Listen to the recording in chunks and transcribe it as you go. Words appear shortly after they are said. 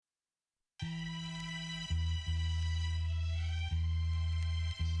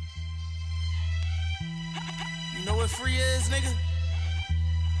what free is, nigga?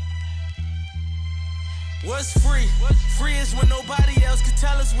 What's free? Free is when nobody else can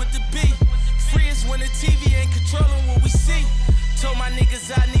tell us what to be. Free is when the TV ain't controlling what we see. Told my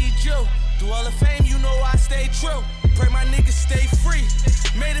niggas I need you. Through all the fame, you know I stay true. Pray my niggas stay free.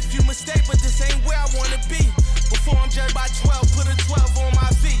 Made a few mistakes, but this ain't where I wanna be. Before I'm judged by 12, put a 12 on my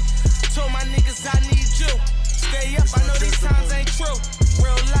feet. Told my niggas I need you. Stay up, I know these times ain't true.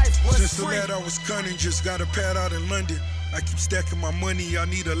 Real life, what's Since free? the lad I was cunning, just got a pad out in London. I keep stacking my money, I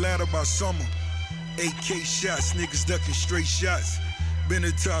need a ladder by summer. AK shots, niggas ducking straight shots. Been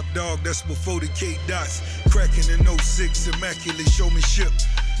a top dog, that's before the K dots. Cracking in 06, immaculate showmanship.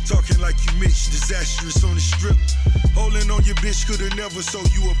 Talking like you Mitch, disastrous on the strip. Holding on your bitch, could've never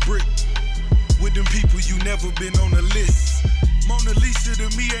sold you a brick. With them people, you never been on the list. Mona Lisa to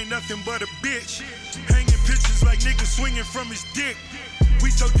me ain't nothing but a bitch. Hanging pictures like niggas swinging from his dick. We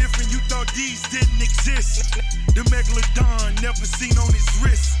so different, you thought these didn't exist. The megalodon never seen on his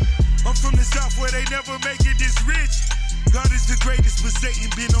wrist. I'm from the south where they never make it this rich. God is the greatest, but Satan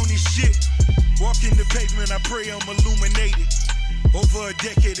been on his shit. Walking the pavement, I pray I'm illuminated. Over a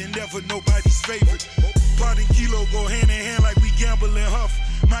decade and never nobody's favorite. Pot and kilo go hand in hand like we gamble and huff.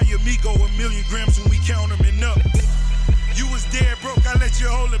 My amigo, 1,000,000 grams when we count them and up. You was dead broke, I let you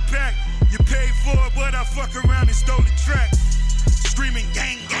hold it back. You paid for it, but I fuck around and stole the track. Screaming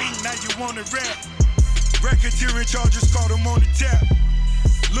gang, gang, now you wanna rap. Racketeering charges, caught them on the tap.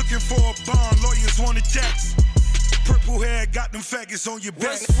 Looking for a bond, lawyers want a tax. Purple hair, got them faggots on your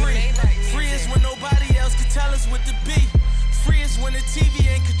back. What's free? Free is when nobody else can tell us what to be. Free is when the TV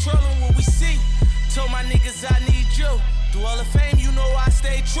ain't controlling what we see. Told my niggas I need you. Through all the fame, you know I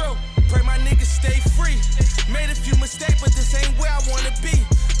stay true. Pray my niggas stay free. Made a few mistakes, but this ain't where I wanna be.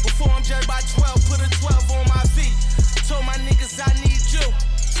 Before I'm judged by 12, put a 12 on my feet. Told my niggas I need you.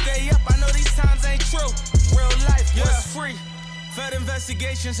 Stay up, I know these times ain't true. Real life, what's free? Fed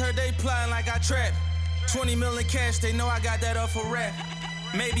investigations heard they plotting like I trap. 20 million cash, they know I got that off a rap.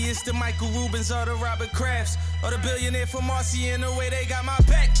 Maybe it's the Michael Rubens or the Robert Crafts or the billionaire from Marcy in the way they got my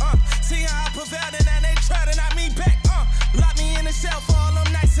back. See how I prevailed and now they try to knock me back. Lock me in the cell for all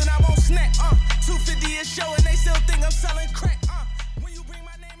them nights and I won't snap. 250 a show and they still think I'm selling crack. When you bring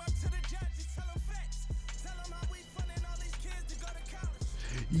my name up to the judge, just tell them facts. Tell them how we funding all these kids to go to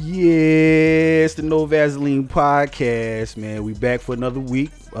college. Yeah, it's the No Vaseline podcast, man. We back for another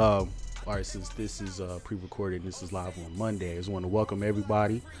week. All right, since this is pre-recorded, this is live on Monday. I just want to welcome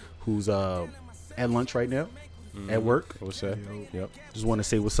everybody who's at lunch right now, at work. What's up? Yep. Just want to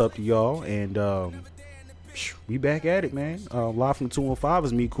say what's up to y'all, and we back at it, man. Live from 215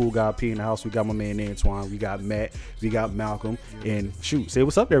 is me, Cool Guy P in the house. We got my man Antoine, we got Matt, we got Malcolm, and say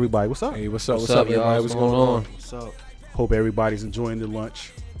what's up to everybody. What's up? Hey, what's up, everybody? What's going on? What's up? Hope everybody's enjoying the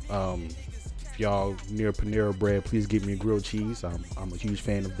lunch. If y'all near Panera Bread, please give me a grilled cheese. I'm a huge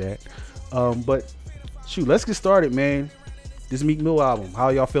fan of that. But let's get started, man. This Meek Mill album, how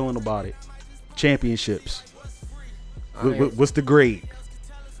y'all feeling about it? Championships. What's the grade?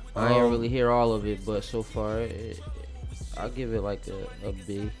 I didn't really hear all of it, but so far, I'll give it like a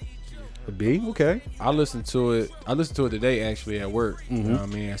B. A B? Okay. I listened to it today actually at work. Mm-hmm. You know what I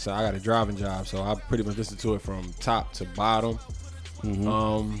mean? So I got a driving job, so I pretty much listened to it from top to bottom.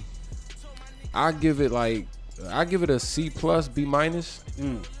 Mm-hmm. I give it a C plus, B minus.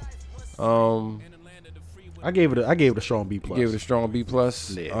 I gave it a strong B plus. Gave it a strong B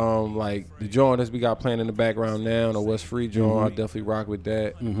plus. Yeah. Like the joint that we got playing in the background now, the West Free joint, I definitely rock with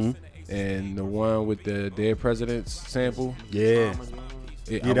that. Mm-hmm. And the one with the Dead Presidents sample. Yeah.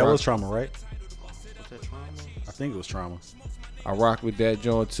 That was Trauma, right? Was that Trauma? I think it was Trauma. I rock with that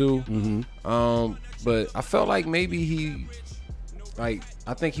joint too. Mm-hmm. But I felt like maybe he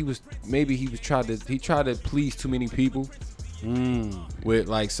tried to please too many people with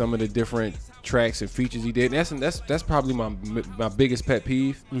like some of the different tracks and features he did. And that's probably my biggest pet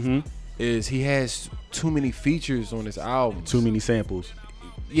peeve. Is he has too many features on his album. Too many samples.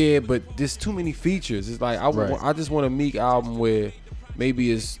 Yeah, but there's too many features. It's like I just want a Meek album where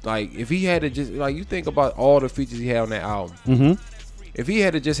maybe it's like if he had to just like you think about all the features he had on that album. Mm-hmm. If he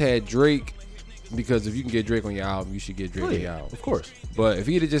had to just had Drake, because if you can get Drake on your album, you should get Drake on your album. Of course. But if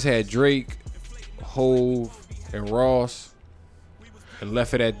he had just had Drake, Hove, and Ross, and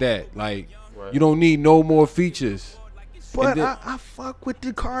left it at that, like you don't need no more features. But I fuck with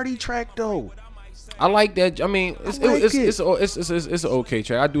the Cardi track though. I like that. I mean, it's an okay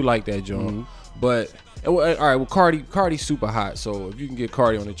track. I do like that, John. But all right, well, Cardi's super hot. So if you can get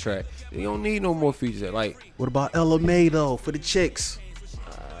Cardi on the track, you don't need no more features. Like, what about LMA though for the chicks?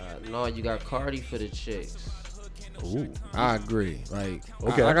 No, you got Cardi for the chicks. Ooh, I agree. Like,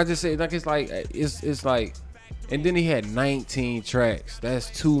 okay. like I just said, like it's like And then he had 19 tracks. That's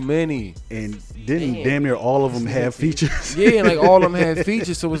too many. And didn't damn near all of them have features? Yeah, like all of them had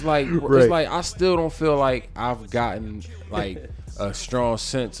features. So it's like Right. it's like I still don't feel like I've gotten like a strong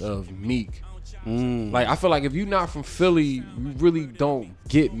sense of Meek. Like I feel like if you're not from Philly, you really don't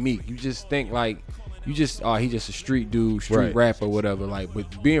get Meek. You just think like he just a street dude, street Right. rapper, whatever. Like,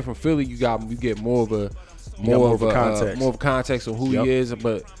 but being from Philly, you get more of a context on who Yep. he is.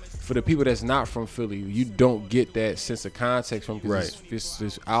 But for the people that's not from Philly, you don't get that sense of context from because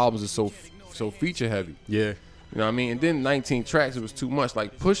his albums are so feature heavy. Yeah. You know what I mean? And then 19 tracks, it was too much.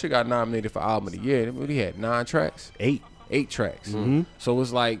 Like Pusha got nominated for album of the year. He had 9 tracks. 8 tracks. So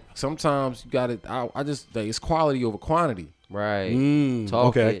it's like sometimes you gotta. I just like, it's quality over quantity. Right.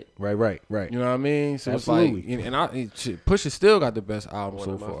 Talk okay. it. Right. You know what I mean? So Absolutely. it's like, and Pusha still got the best album One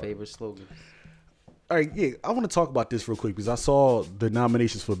so of my far. favorite slogans. All right, yeah. I want to talk about this real quick because I saw the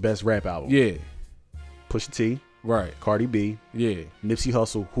nominations for Best Rap Album. Yeah. Pusha T, Right. Cardi B, Yeah. Nipsey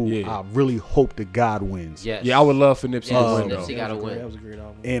Hussle, who Yeah. I really hope to God wins. Yes. Yeah, I would love for Nipsey to Yes, win though. Nipsey gotta That win. was a great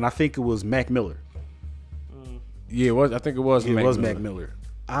album. And I think it was Mac Miller. Yeah, it was. I think it was. It Mac was Miller. Mac Miller.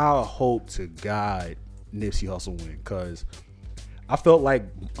 I hope to God Nipsey Hussle win because I felt like,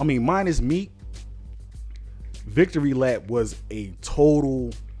 I mean, minus Meek, Victory Lap was a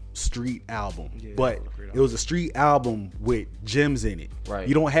total street album, but that was a great it was a street album with gems in it. Right.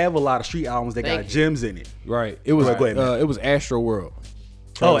 You don't have a lot of street albums that Thank got you. gems in it. Right. It was. Right, go ahead, man. It was Astro World.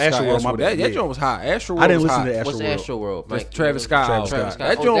 Oh, Travis Astro Scott, World, my bad, That yeah. joint was hot. Astro World. I didn't was listen hot. to Astro What's World. Astro World? That's Mike? Travis Scott Travis album. Scott.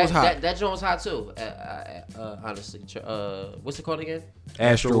 That joint was hot. That joint was hot too. Honestly, what's it called again?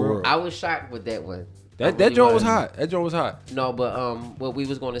 Astro World. I was shocked with that one. I That really joint was hot. That joint was hot. No, but what we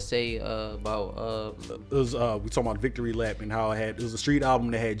was going to say about It was we talking about Victory Lap and how it was a street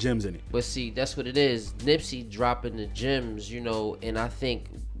album that had gems in it. but see, that's what it is. Nipsey dropping the gems, and I think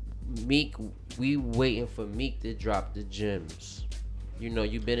Meek, we waiting for Meek to drop the gems.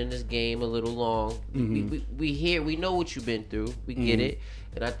 You've been in this game a little long. We know what you've been through. We get it.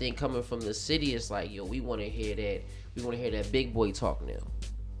 And I think coming from the city, it's like, we want to hear that. We want to hear that big boy talk now.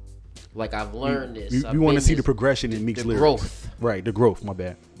 Like, I've learned this. We want to see the progression in Meek's the lyrics. growth. Right, the growth, my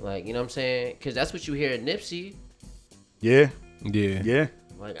bad. Like, you know what I'm saying? Because that's what you hear in Nipsey. Yeah, Yeah. yeah.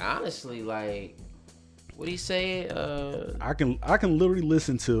 Like, honestly, like, what he say? I can literally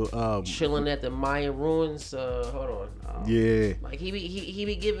listen to Chilling at the Mayan ruins. Hold on. yeah. Like he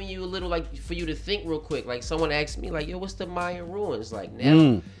be giving you a little like for you to think real quick. Like someone asked me like, yo, what's the Mayan ruins? Like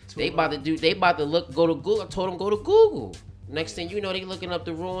now they about to go to Google. I told them go to Google. Next thing you know, they looking up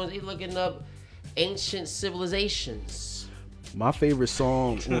the ruins. They looking up ancient civilizations. My favorite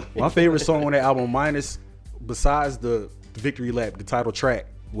song on that album, besides the Victory Lap, the title track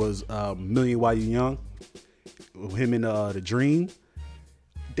was Million While You Young. Him in the Dream.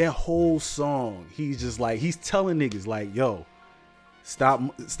 That whole song, he's just like, he's telling niggas like, yo, stop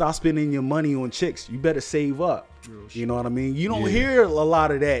spending your money on chicks. You better save up. You know what I mean? You don't hear a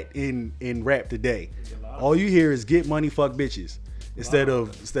lot of that in rap today. All you hear is get money, fuck bitches. Instead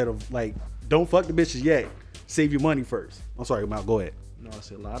of like, don't fuck the bitches yet. Save your money first. I'm sorry, Mal, go ahead. No, I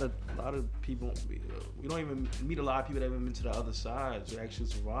said a lot of people. We don't even meet a lot of people that have been to the other side to actually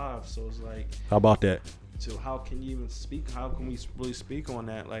survive. So it's like, How about that? so how can you even speak? How can we really speak on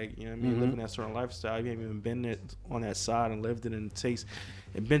that? Like, you know what I mean? Living that certain lifestyle, you haven't even been there on that side and lived it and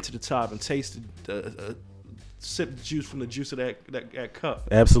been to the top and tasted sip the juice from the juice of that cup.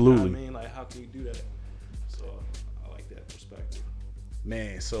 Absolutely. You know what I mean? Like, how can you do that? So I like that perspective.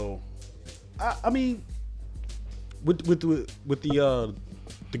 Man, so I mean, with the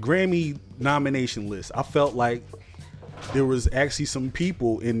Grammy nomination list, I felt like there was actually some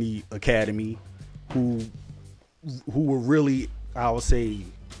people in the Academy who were really, I would say,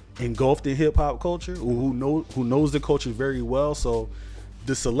 engulfed in hip hop culture, who knows the culture very well. So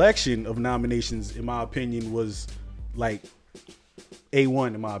the selection of nominations, in my opinion, was like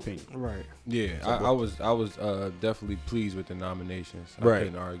A1 in my opinion. Right. Yeah, I was definitely pleased with the nominations. I Right.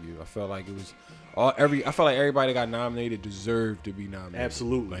 couldn't argue. I felt like it was I felt like everybody that got nominated deserved to be nominated.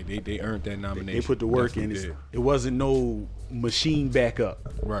 Absolutely. Like they earned that nomination. They put the work in. Definitely It wasn't no machine backup.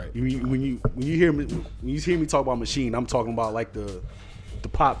 Right. When you hear me talk about machine, I'm talking about like the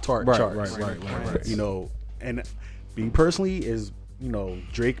Pop Tart Right, charts. right. You know, and me personally is,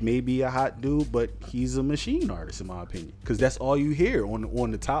 Drake may be a hot dude, but he's a machine artist in my opinion, because that's all you hear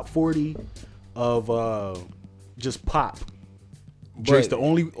on the top 40 of just pop. Drake's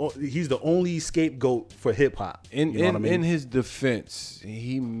he's the only scapegoat for hip hop. In You know what I mean? in his defense,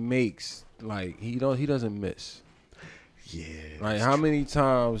 he makes he doesn't miss. Yeah. Like how many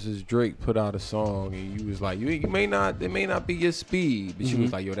times has Drake put out a song and you was like, it may not be your speed, but you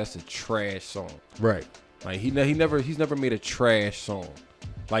was like, yo, that's a trash song. Right. Like he's never made a trash song.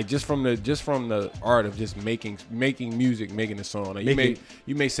 Like just from the art of just making music, making a song. Like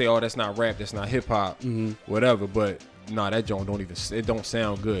you may say, oh, that's not rap, that's not hip hop, whatever. But nah, that joint don't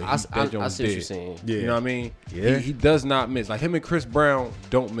sound good. I see what you're saying. Yeah. You know what I mean? Yeah. He does not miss. Like him and Chris Brown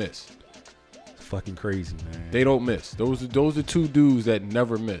don't miss. It's fucking crazy, man. They don't miss. Those are two dudes that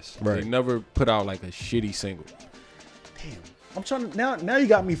never miss. Right. They never put out like a shitty single. Damn. I'm trying to now you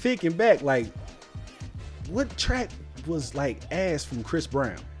got me thinking back, like what track was like ass from Chris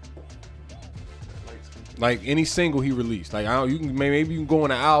Brown? Like any single he released. Like maybe you can go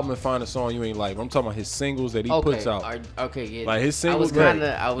on an album and find a song you ain't like. But I'm talking about his singles that he puts out. Okay, yeah. Like his singles.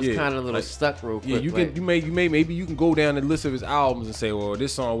 I was kind of a little like, stuck real quick. Yeah, maybe you can go down the list of his albums and say, well,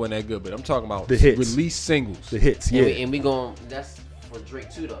 this song wasn't that good. But I'm talking about the hits, released singles. The hits, yeah. And we going. That's for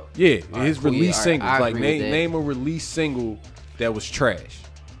Drake too, though. Yeah, All his right, cool, release yeah, singles. I Like agree with that. name a release single that was trash,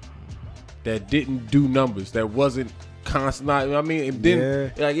 that didn't do numbers, that wasn't constant. I mean, it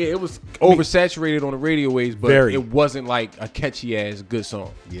didn't. Yeah. Like it was oversaturated on the radio waves, but Very. it wasn't like a catchy ass good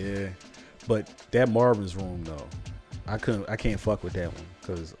song. Yeah, but that Marvin's Room though, I can't fuck with that one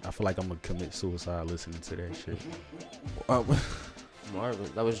because I feel like I'm gonna commit suicide listening to that shit.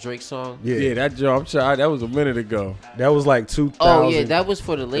 Marvin, that was Drake's song. Yeah, that joint. I'm sorry, that was a minute ago. That was like 2000. Oh yeah, that was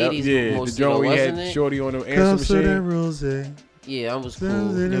for the ladies. Yeah, the mostly, joint though, we wasn't had it? Shorty on the answer machine. Rose. Yeah, that was cool.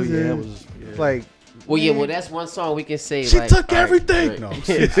 Oh, yeah, that was like. Well, yeah, that's one song we can say. She like, took all right, everything. right. No.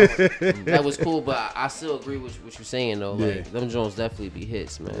 That was cool, but I still agree with what you're saying though. Like Yeah. them Jones definitely be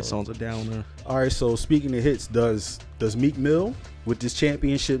hits, man. That song's a downer. All right, so speaking of hits, does Meek Mill with this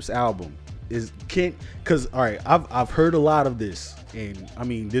Championships album because all right, I've heard a lot of this, and I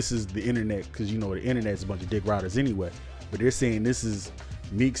mean this is the internet because you know the internet's a bunch of dick riders anyway, but they're saying this is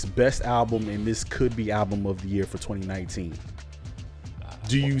Meek's best album and this could be album of the year for 2019.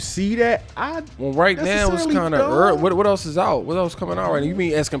 Do you see that? Well, right now it's kind of early. What else is out? What else coming out right now? You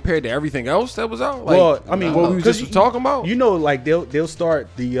mean as compared to everything else that was out? Like, well, I mean, what we just talking about? You know, like they'll start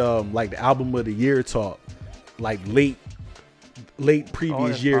the like the album of the year talk, like late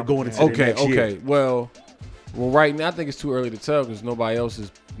previous year going into the next year. Well, right now I think it's too early to tell because nobody else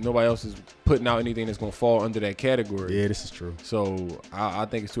is putting out anything that's gonna fall under that category. Yeah, this is true. So I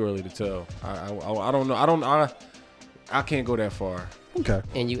think it's too early to tell. I don't know. I can't go that far. Okay.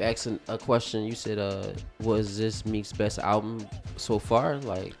 And you asked a question. You said, "Was this Meek's best album so far?"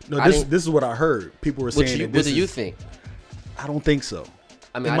 Like, No, this is what I heard. People were saying. What do you think? I don't think so.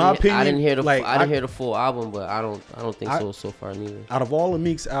 I mean, in my opinion, I didn't hear the like, I didn't hear the full album, but I don't think so far neither. Out of all of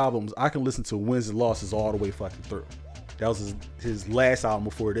Meek's albums, I can listen to Wins and Losses all the way fucking through. That was his last album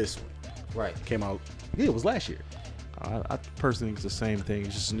before this one. Right. Came out. Yeah, it was last year. I personally think it's the same thing.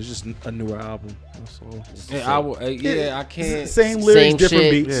 It's just a newer album. That's all. I can't. Same lyrics, Same different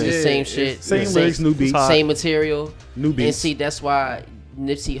shit. beats. The same shit. Same lyrics, new beats. Same material. New beats. And see, that's why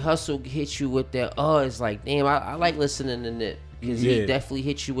Nipsey Hussle hit you with that. Oh, it's like, damn, I like listening to Nip because he definitely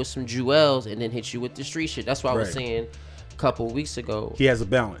hit you with some jewels and then hit you with the street shit. That's why I was saying a couple of weeks ago. He has a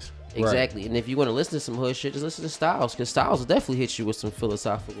balance. Exactly. Right. And if you want to listen to some hood shit, just listen to Styles, because Styles will definitely hit you with some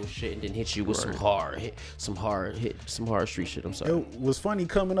philosophical shit and then hit you with some hard street shit. I'm sorry. It was funny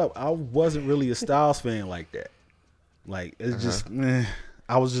coming up. I wasn't really a Styles fan like that. Like it's just,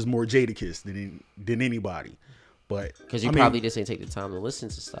 I was just more Jadakiss than anybody. But because you probably just ain't take the time to listen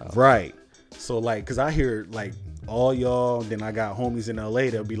to Styles, right? So like, cause I hear like all y'all. Then I got homies in LA.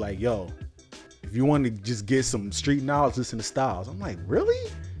 They'll be like, "Yo, if you want to just get some street knowledge, listen to Styles." I'm like,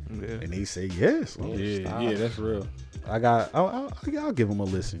 really? Yeah. And they say yes. Yeah, that's real. I'll give them a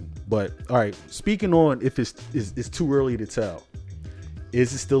listen. But all right, speaking on if it's too early to tell,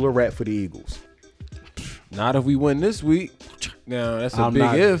 is it still a wrap for the Eagles? Not if we win this week. Now that's a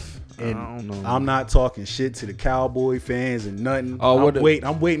big if. And I don't know. I'm not talking shit to the Cowboy fans and nothing. Oh,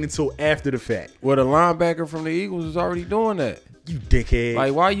 I'm waiting until after the fact. Well, the linebacker from the Eagles is already doing that. You dickhead!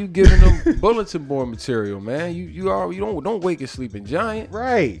 Like, why are you giving them bulletin board material, man? You don't wake a sleeping giant,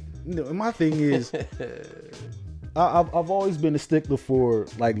 right? My thing is, I've always been a stickler for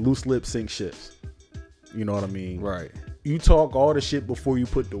like loose lip sync shits. You know what I mean? Right. You talk all the shit before you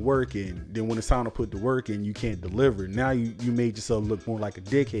put the work in. Then when it's time to put the work in, you can't deliver. Now you made yourself look more like a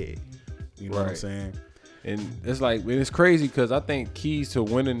dickhead. You know what I'm saying? And it's crazy because I think keys to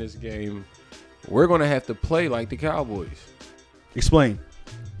winning this game, we're gonna have to play like the Cowboys. Explain.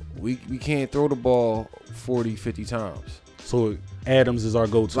 We can't throw the ball 40, 50 times. So Adams is our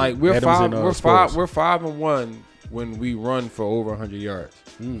go-to. Like we're 5-1 when we run for over 100 yards.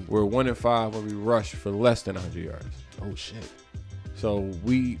 We're 1-5 when we rush for less than 100 yards. Oh shit. So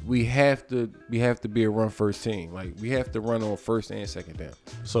we have to be a run first team. Like we have to run on first and second down.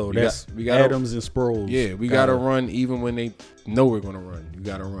 So We that's got- we gotta- Adams and Sproles. Yeah, we gotta run even when they know we're gonna run. You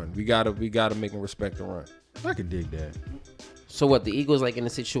gotta run. We gotta make them respect the run. I can dig that. So what, the Eagles like in a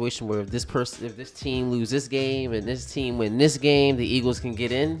situation where if this team lose this game and this team win this game, the Eagles can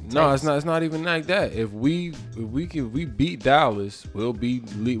get in? No, it's not. It's not even like that. If we beat Dallas, we'll be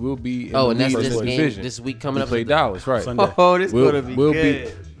in Oh, the and that's lead this of the game division. this week coming We up. play Dallas, right? Sunday. Oh, this We'll- gonna be we'll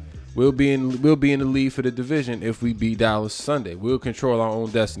good. We'll be in the lead for the division if we beat Dallas Sunday. We'll control our own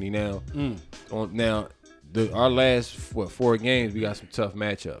destiny now. Our last 4 games, we got some tough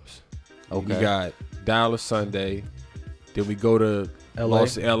matchups. Okay. We got Dallas Sunday, then we go to LA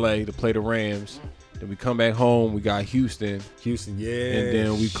LA to play the Rams. Then we come back home. We got Houston, Houston, yeah. and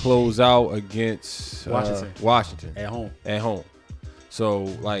then we close out against Washington at home. So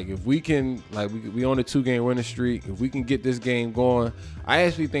like if we can, like we on a 2-game winning streak. If we can get this game going, I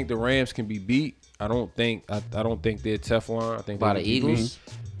actually think the Rams can be beat. I don't think they're Teflon. I think By they the can be Eagles?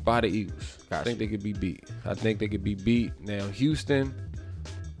 beat. By the Eagles. I think they could be beat. Now Houston,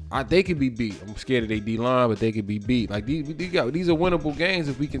 they could be beat. I'm scared of their D line, but they could be beat. Like these are winnable games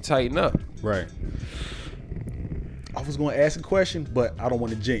if we can tighten up. Right. I was going to ask a question, but I don't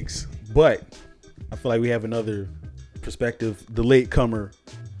want to jinx. But I feel like we have another perspective. The latecomer,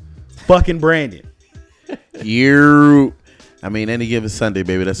 fucking Brandon. I mean, any given Sunday,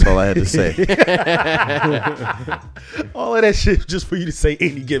 baby. That's all I had to say. All of that shit just for you to say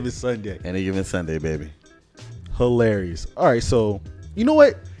any given Sunday. Any given Sunday, baby. Hilarious. All right, so you know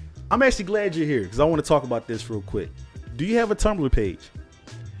what? I'm actually glad you're here because I want to talk about this real quick. Do you have a Tumblr page?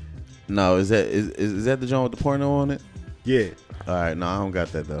 No, is that the joint with the porno on it? Yeah. All right, no, I don't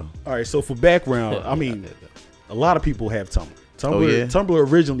got that though. All right, so for background, I mean, a lot of people have Tumblr. Oh, yeah?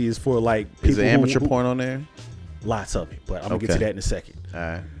 Tumblr originally is for like people Is there amateur who- porn on there? Lots of it, but I'm gonna get Okay. to that in a second. All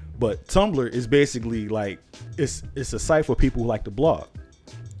right. But Tumblr is basically like it's a site for people who like to blog.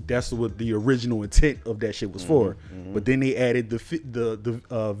 That's what the original intent of that shit was for. But then they added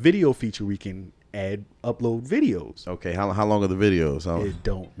the video feature. We can upload videos. Okay. How long are the videos? Huh? It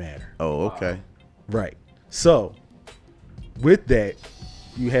don't matter. Oh, okay. Right. So with that,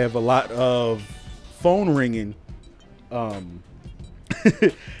 you have a lot of phone ringing. No,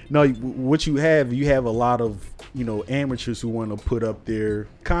 what you have a lot of amateurs who want to put up their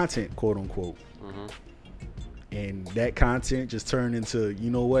content, quote unquote. And that content just turned into,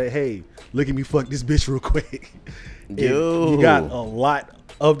 you know what? Hey, look at me fuck this bitch real quick. And Yo. you got a lot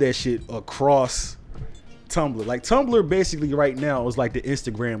of that shit across Tumblr. Like Tumblr basically right now is like the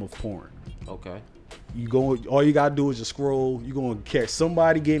Instagram of porn. Okay. All you gotta do is just scroll. You're gonna catch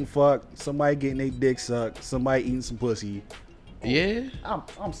somebody getting fucked, somebody getting their dick sucked, somebody eating some pussy. Yeah.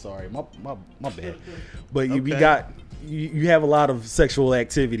 I'm sorry, my bad. But you Okay. got you have a lot of sexual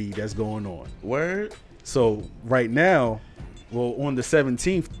activity that's going on. Word. So right now, well, on the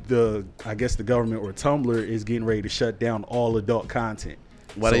 17th, I guess the government or Tumblr is getting ready to shut down all adult content.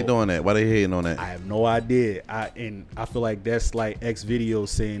 Why So, they doing that? Why they hating on that? I have no idea. I feel like that's like X videos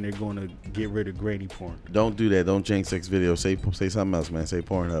saying they're going to get rid of granny porn. Don't do that. Don't jinx X video. Say something else, man. Say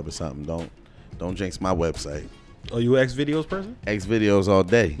Pornhub or something. Don't jinx my website. Are you an X videos person? X videos all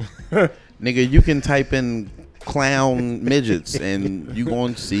day. Nigga, you can type in clown midgets and you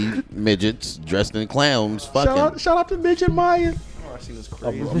going to see midgets dressed in clowns fucking. Shout out to Midget Maya. Oh, I seen this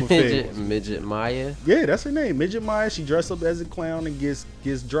I'm crazy. a fan. Midget Maya. Yeah, that's her name, Midget Maya. She dressed up as a clown and gets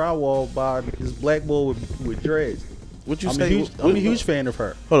drywalled by this black boy with dreads. What you I'm say? a huge fan of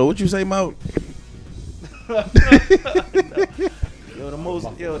her. Hold on, what you say, Mo? The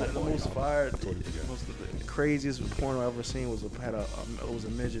most fired, the craziest porno I ever seen was it was a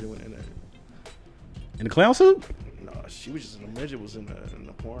midget in there. In the clown suit? No, she was just a midget was in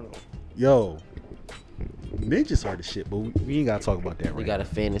the porno. Yo, midgets are the shit, but we ain't gotta talk about that We right got a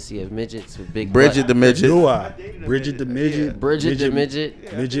fantasy of midgets with big Bridget the butt. midget. Do I? Bridget the midget. Bridget the midget. Yeah,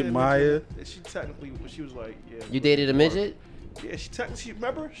 I Midget dated Maya. And she technically, she was like, yeah. You dated a midget? Yeah, she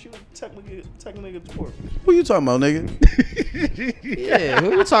remember she was technically a dwarf. Who you talking about, nigga? Yeah,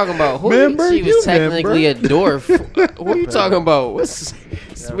 who you talking about? Who Remember? she You was technically a dwarf. What are you talking about?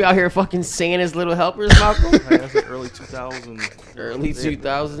 We out here fucking Santa's little helpers, Malcolm? Like, that's like early 2000s. Early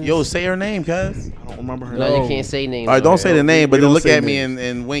 2000s. Yo, say her name, cuz. I don't remember her No, name. you can't say names. All right, don't say the name, but we then don't look say at me names.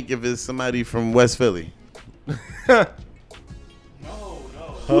 and wink if it's somebody from West Philly. Who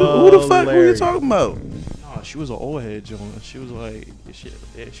the fuck? Who you talking about? No, she was an old head, Jonah. She was like, she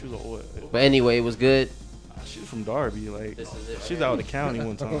was an old head. But anyway, it was good. She was from Darby. Like, This is it, she was out of the county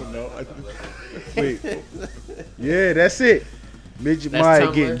one time. Wait. Yeah, that's it. Midget That's Maya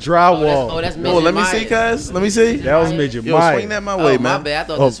Tumblr? getting drywall. Oh, that's Oh, Midget let me Maya. see, cuz. Let me see. That was Midget Yo, Maya. swing that my Oh, way, my man. bad. I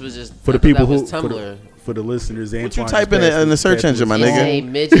thought Oh, this was just for the I thought people that who was Tumblr. for the listeners. What you Antoine type just in the passed search engine, my his She nigga? say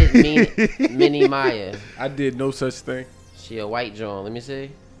midget mini Maya. I did no such thing. She a white John. Let me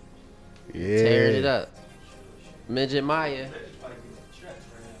see. Yeah. Tearing it up. Midget Maya.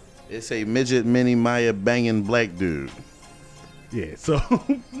 It say midget mini Maya banging black dude. Yeah. So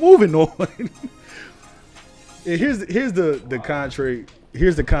moving on. And here's the contrary.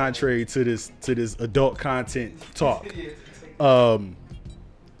 Here's the contrary to this adult content talk. A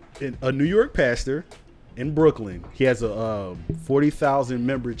New York pastor in Brooklyn, he has a 40,000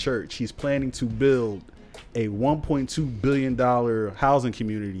 member church. He's planning to build a $1.2 billion housing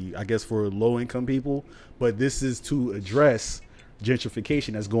community, I guess, for low income people. But this is to address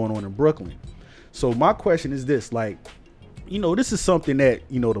gentrification that's going on in Brooklyn. So my question is this, like, you know, this is something that,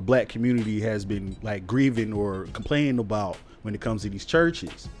 you know, the black community has been like grieving or complaining about when it comes to these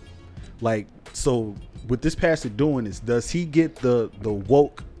churches. Like, so with this pastor doing this, does he get the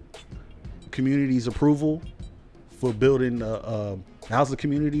woke community's approval for building a housing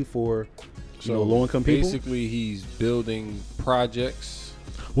community for low income people? Basically, he's building projects.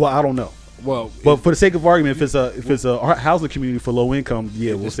 Well, I don't know. Well, But for the sake of argument, if it's a housing community for low income,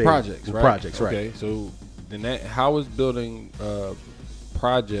 yeah, we'll it's say projects, right? Projects, right? Okay, so then how is building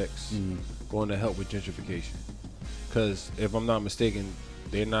projects Mm-hmm. going to help with gentrification? Because if I'm not mistaken,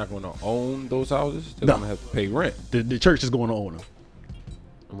 they're not going to own those houses. They're No. going to have to pay rent. The church is going to own them.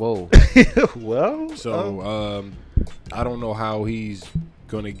 Whoa. Well, So I don't know how he's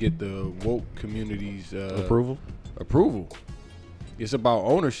going to get the woke community's approval. It's about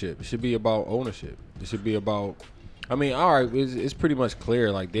ownership. It should be about ownership. It should be about. I mean, all right, it's pretty much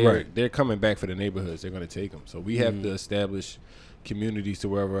clear. Like they're coming back for the neighborhoods. They're going to take them. So we have to establish communities to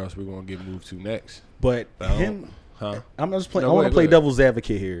wherever else we're going to get moved to next. But I don't- him, Huh? I'm just playing. No, I want go to play ahead. devil's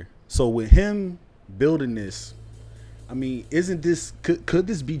advocate here. So with him building this, I mean, isn't this could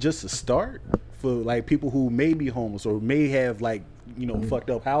this be just a start for like people who may be homeless or may have like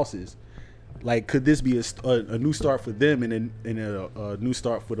fucked up houses? Like, could this be a new start for them and a new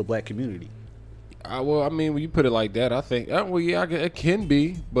start for the black community? Well, I mean, when you put it like that, I think, it can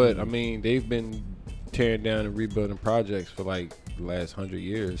be. But, I mean, they've been tearing down and rebuilding projects for, like, the last 100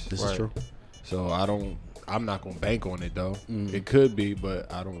 years. This is true. So, I'm not going to bank on it, though. It could be,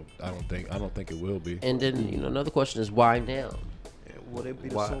 but I don't think it will be. And then another question is why now? Will it be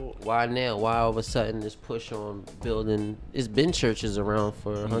the Why, sole? why now? Why all of a sudden this push on building? It's been churches around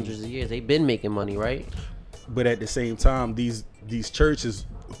for hundreds of years. They've been making money, right? But at the same time, these churches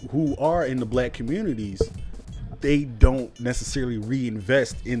who are in the black communities, they don't necessarily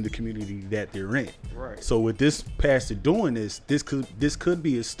reinvest in the community that they're in. Right. So with this pastor doing this could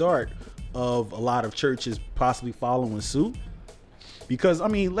be a start of a lot of churches possibly following suit. Because I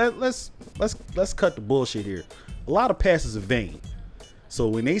mean, let's cut the bullshit here. A lot of pastors are vain. So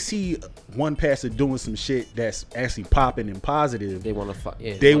when they see one pastor doing some shit that's actually popping and positive, They want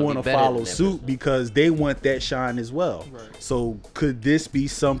to. they want to follow suit because they want that shine as well. Right. So could this be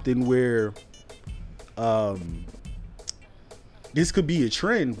something where this could be a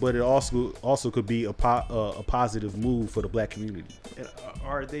trend, but it also could be a positive move for the black community? And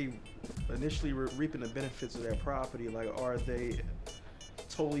are they initially reaping the benefits of their property? Like, are they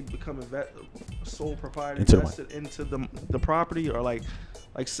totally become sole proprietor Into the invested into the property, or like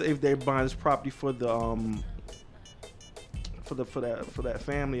say if they're buying this property for the for that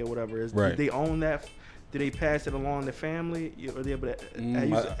family or whatever, Right. do they own that? Do they pass it along to family? Are they able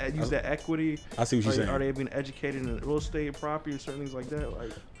to use that equity? I see what you're saying. Are they being educated in real estate, property, or certain things like that?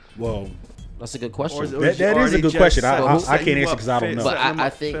 Like, Well, That's a good question. That is a good question. I can't answer 'cause I don't know. But I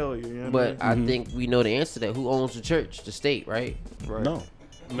think, failure, you know what but I mean? I think we know the answer to that. Who owns the church? The state, right? Right. no,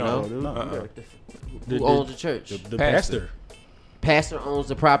 No, no. Who owns the church? The Pastor. pastor. Pastor owns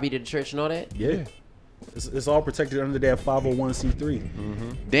the property to the church and all that. Yeah. It's all protected under that 501c3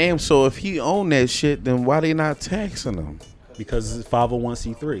 Damn, so if he own that shit, then why they not taxing him? because it's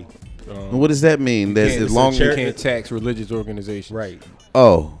 501c3. And what does that mean? That Can't- as long you as can't tax religious organizations. Right.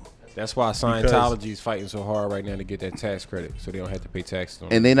 That's why Scientology is fighting so hard right now to get that tax credit, so they don't have to pay taxes on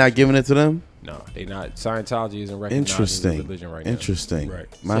it. and they not giving it to them. No, they not. Scientology isn't recognized as a Interesting. religion right now. Interesting. Right.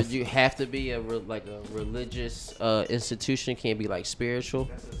 My So you have to be a religious institution. Can't be like spiritual.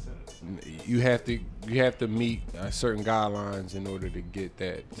 You have to meet certain guidelines in order to get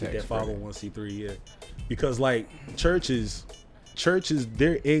that Get tax that credit. 501c3, yeah. Because like churches,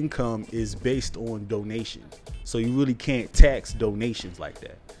 their income is based on donations. So you really can't tax donations like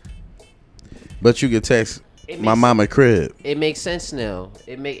that. But you can tax It my makes- mama crib. It makes sense now.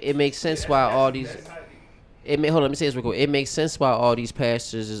 It makes sense why all these. Hold on, let me say this real quick. It makes sense why all these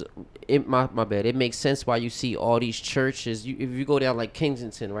pastors my bad. It makes sense why you see all these churches. If you go down like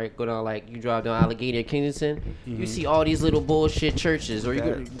Kensington, right? Go down like you drive down Allegheny or Kensington, you see all these little bullshit churches. Or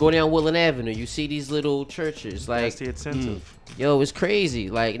you go down Woodland Avenue, you see these little churches. Like That's the incentive. Yo, it's crazy.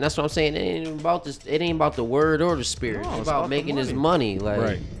 Like, and that's what I'm saying. It ain't about this. It ain't about the word or the spirit. No, it's about the making this money. Like,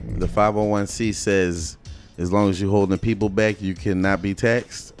 Right. The 501c says, as long as you're holding people back, you cannot be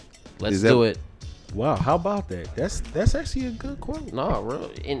taxed. let's Is that- do it. Wow, how about that? That's actually a good quote. No,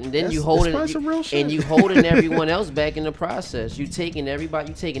 real. And then That's- you holding that's probably some real shit. and you holding everyone else back in the process. You taking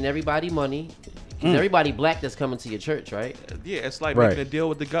everybody money. 'Cause everybody black that's coming to your church, right? Yeah, it's like Right. making a deal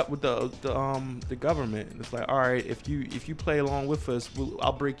with the government. It's like, all right, if you play along with us,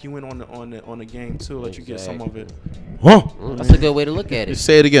 I'll break you in on the game too. Let you get some of it. Huh? That's a good way to look at it.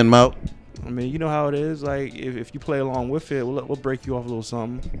 Say it again, Mo. I mean, you know how it is. Like if you play along with it, we'll break you off a little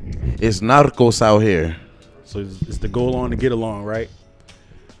something. It's narcos out here. So it's the goal on to get along, right?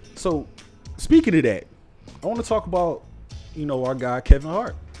 So speaking of that, I want to talk about our guy Kevin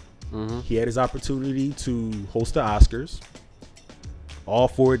Hart. He had his opportunity to host the Oscars. All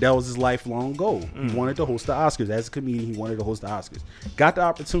for it, that was his lifelong goal. He wanted to host the Oscars. As a comedian, he wanted to host the Oscars. Got the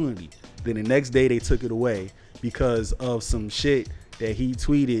opportunity. Then the next day they took it away because of some shit that he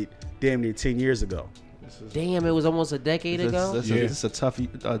tweeted damn near 10 years ago. Damn, it was almost a decade ago. It's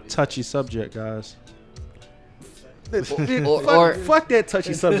a touchy subject, guys. Fuck that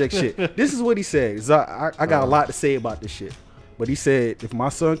touchy subject shit. This is what he said. 'Cause I got a lot to say about this shit. But he said, if my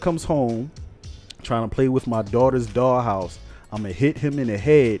son comes home trying to play with my daughter's dollhouse, I'm going to hit him in the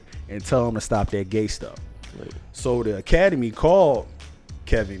head and tell him to stop that gay stuff. Right. So the Academy called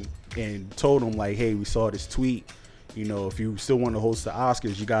Kevin and told him, like, hey, we saw this tweet. If you still want to host the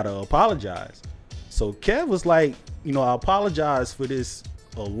Oscars, you got to apologize. So Kev was like, I apologized for this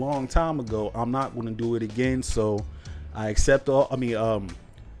a long time ago. I'm not going to do it again. So I accept all. I mean,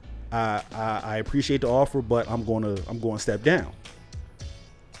 I appreciate the offer, but I'm going to step down.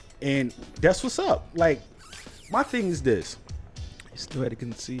 And that's what's up. Like, my thing is this. He still had to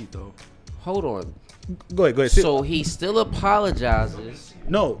concede though. Hold on. Go ahead. So he still apologizes.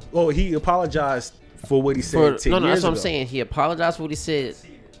 No. Oh, he apologized for what he said 10 years ago. That's what I'm saying. He apologized for what he said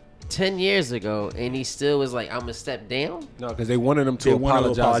 10 years ago, and he still was like, I'm going to step down? No, because they wanted him to They want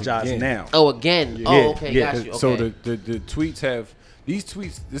to apologize apologize again. now. Oh, again. Yeah. Oh, okay. Yeah. Got you. Okay. So the tweets have these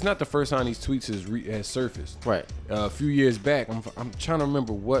tweets. It's not the first time these tweets has surfaced. Right. A few years back, I'm trying to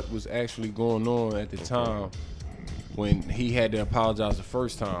remember what was actually going on at the time when he had to apologize the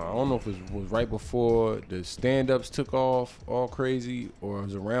first time. I don't know if it was right before the stand-ups took off all crazy, or it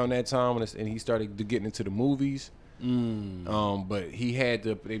was around that time and he started getting into the movies. But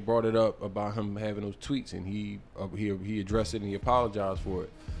they brought it up about him having those tweets, and he addressed it and he apologized for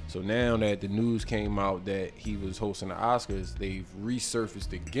it. So now that the news came out that he was hosting the Oscars, they've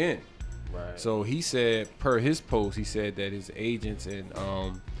resurfaced again. Right. So he said, per his post, he said that his agents and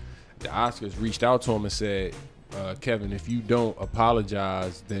the Oscars reached out to him and said, Kevin, if you don't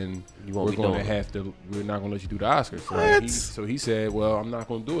apologize, then we're not going to let you do the Oscars. So he said, well, I'm not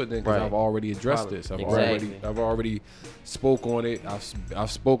going to do it then because Right. I've already addressed this. I've Exactly. already spoke on it.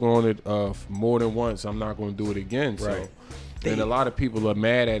 I've spoken on it more than once. I'm not going to do it again. Right. So, and a lot of people are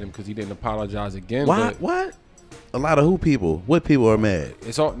mad at him because he didn't apologize again. What? But What? A lot of who people? What people are mad?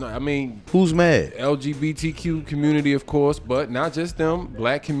 it's all. I mean, Who's mad? LGBTQ community, of course, but not just them.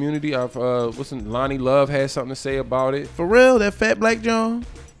 Black community. Lonnie Love has something to say about it. For real? That fat black John?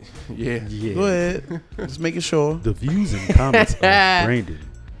 Yeah. Yeah. Go ahead. Just making sure. The views and comments of Brandon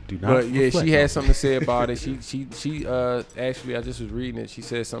do not. But yeah, reflect she on- had something to say about it. She actually, I just was reading it. She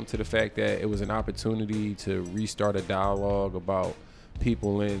said something to the fact that it was an opportunity to restart a dialogue about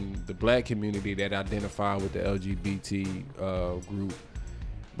people in the black community that identify with the LGBT group.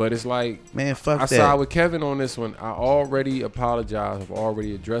 But it's like, Man, fuck I that. side with Kevin on this one. I already apologized. I've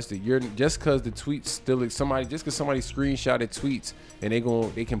already addressed it. You're just because the tweets still just because somebody screenshotted tweets and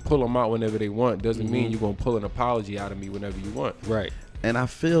they can pull them out whenever they want doesn't mean you're gonna pull an apology out of me whenever you want. Right. And I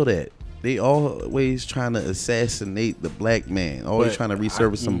feel that. They always trying to assassinate the black man. Always But trying to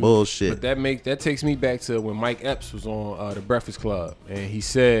resurface some bullshit. But that takes me back to when Mike Epps was on the Breakfast Club, and he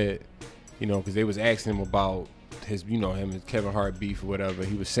said, because they was asking him about his, him and Kevin Hart beef or whatever.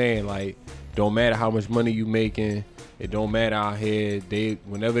 He was saying like, don't matter how much money you making, it don't matter out here.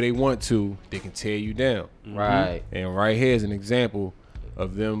 Whenever they want to, they can tear you down. Right. And right here is an example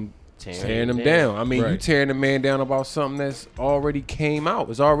of them tearing them him down. I mean, you Right. tearing the man down about something that's already came out.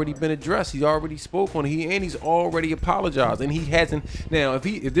 It's already been addressed. He's already spoke on it. He's already apologized, and he hasn't. Now,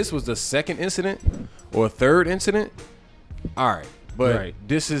 if this was the second incident or third incident, all right. But Right.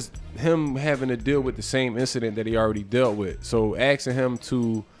 this is him having to deal with the same incident that he already dealt with. So asking him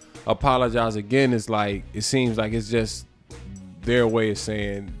to apologize again is like, it seems like it's just their way of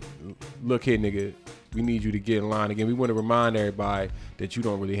saying, look here, nigga, we need you to get in line again. We want to remind everybody that you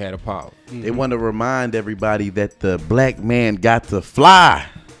don't really have the power. They want to remind everybody that the black man got to fly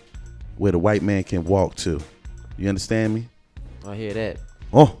where the white man can walk to. You understand me? I hear that,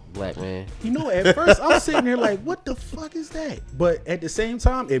 Oh, black man. You know, at first I'm sitting there like, what the fuck is that? But at the same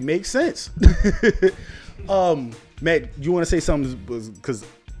time, it makes sense. Matt, you want to say something? Because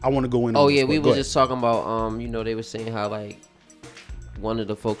I want to go in. Oh on this, yeah, but we go were ahead. just talking about you know, they were saying how like one of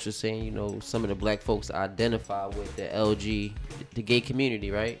the folks was saying, you know, some of the black folks identify with the LG, the gay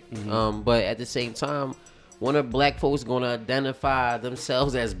community, right? But at the same time, one of black folks gonna identify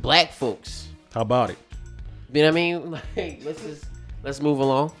themselves as black folks. How about it? You know what I mean? Like, let's move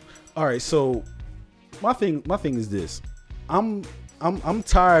along. All right, so my thing is this. I'm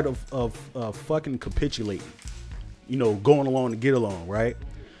tired of fucking capitulating. You know, going along to get along, right?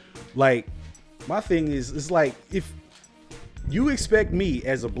 Like, my thing is, it's like, if you expect me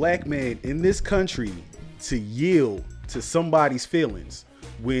as a black man in this country to yield to somebody's feelings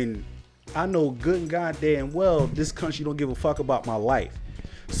when I know good and goddamn well this country don't give a fuck about my life.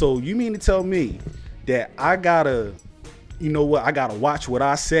 So you mean to tell me that I gotta, you know what, I gotta watch what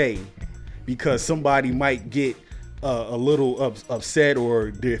I say because somebody might get a little upset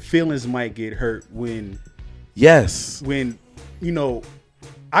or their feelings might get hurt when yes. you know,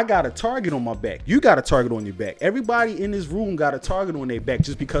 I got a target on my back. You got a target on your back. Everybody in this room got a target on their back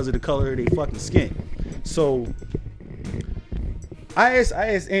just because of the color of their fucking skin. So I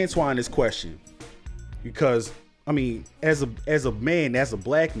asked Antoine this question because, I mean, as a man, as a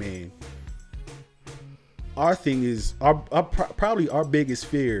black man, our thing is probably our biggest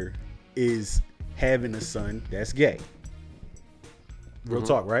fear is having a son that's gay. Real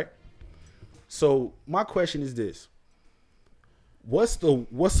talk, right? So my question is this. What's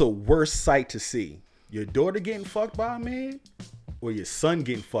a worse sight to see? Your daughter getting fucked by a man or your son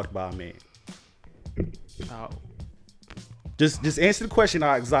getting fucked by a man? Just answer the question.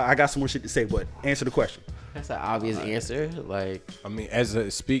 I got some more shit to say, but answer the question. That's an obvious answer. Like, I mean,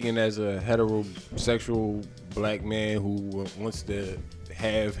 speaking as a heterosexual black man who wants to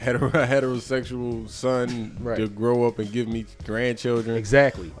have a heterosexual son Right. to grow up and give me grandchildren.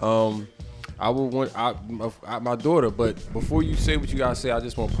 Exactly. I would want my daughter, but before you say what you gotta say, I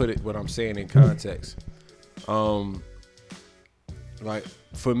just want to put what I'm saying in context. Like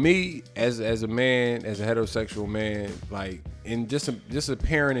for me, as a man, as a heterosexual man, like in just a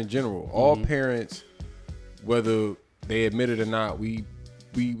parent in general, all parents, whether they admit it or not, we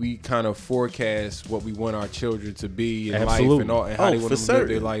kind of forecast what we want our children to be in life and how they want to live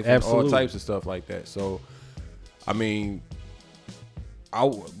their life and all types of stuff like that. So, I mean,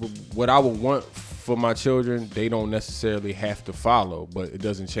 what I would want for my children, they don't necessarily have to follow, but it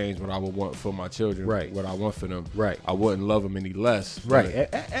doesn't change what I would want for my children. Right. What I want for them. Right. I wouldn't love them any less. Right.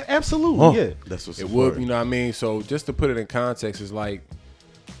 Absolutely. Yeah. That's what's It would, you know what I mean? So just to put it in context, it's like,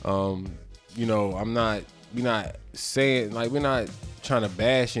 you know, we're not saying, like, we're not trying to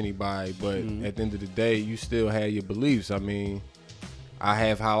bash anybody, but at the end of the day, you still have your beliefs. I mean, I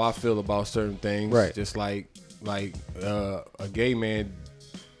have how I feel about certain things. Right. Just like a gay man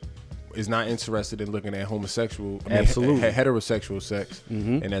is not interested in looking at Absolutely. heterosexual sex.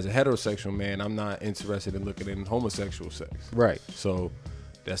 And as a heterosexual man, I'm not interested in looking at homosexual sex. Right. So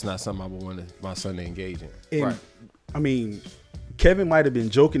that's not something I would want my son to engage in. And, I mean, Kevin might have been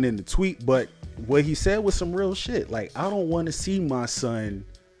joking in the tweet, but what he said was some real shit. Like, I don't want to see my son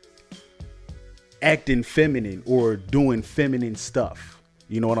acting feminine or doing feminine stuff.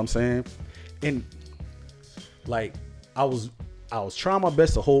 You know what I'm saying? And like, I was trying my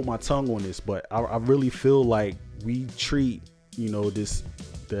best to hold my tongue on this, but I really feel like we treat, you know, the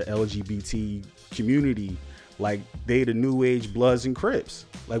LGBT community like they the new age Bloods and Crips.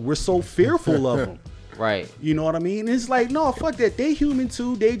 Like, we're so fearful of them. right. You know what I mean? It's like, no, fuck that. They human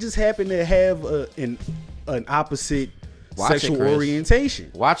too. They just happen to have an opposite Watch it, sexual Chris.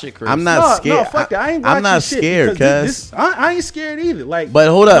 orientation. Watch it, Chris. I'm not scared. No, fuck that. I ain't watching I'm not shit scared, because cuz. I ain't scared either. Like, But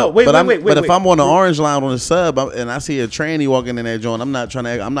hold up. No, But if I'm on the orange line on the sub and I see a tranny walking in that joint, I'm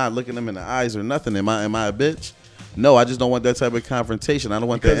not looking them in the eyes or nothing. Am I a bitch? No, I just don't want that type of confrontation. I don't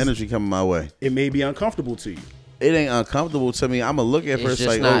want that Because energy coming my way. it may be uncomfortable to you. It ain't uncomfortable to me. I'm gonna look at It's first just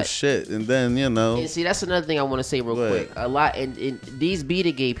like, not. oh shit, and then And see, that's another thing I want to say real Go ahead. quick. A lot, and these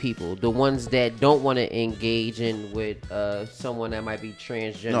beta gay people, the ones that don't want to engage in with someone that might be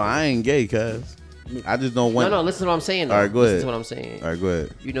transgender. No, I ain't gay, cuz. I just don't want. No, listen to what I'm saying. Though. All right, go Listen ahead. to what I'm saying. All right, go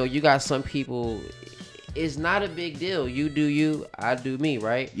ahead. You know, you got some people. it's not a big deal. You do you, I do me,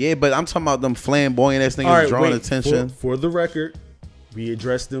 right? Yeah, but I'm talking about them flamboyant ass niggas All right, drawing wait, attention. For the record, we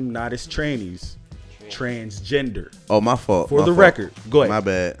address them not as trannies, transgender. Oh, my fault. For my the fault. record, go ahead. My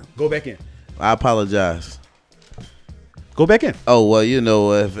bad. Go back in. I apologize. Go back in. Oh well, you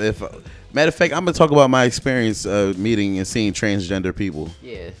know, if matter of fact, I'm gonna talk about my experience meeting and seeing transgender people.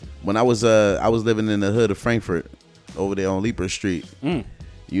 Yeah. When I was living in the hood of Frankfurt, over there on Leaper Street.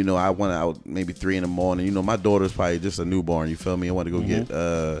 You know, I went out maybe 3 in the morning. You know, my daughter's probably just a newborn. You feel me? I wanted to go get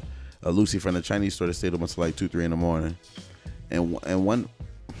a Lucy from the Chinese store that stayed up until like 2, 3 in the morning, and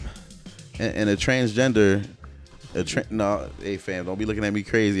a transgender. No, hey fam, don't be looking at me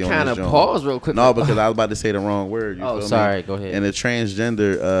crazy on Kind this of joint. pause real quick. No, because I was about to say the wrong word. You Oh, feel sorry. me? Go ahead. And a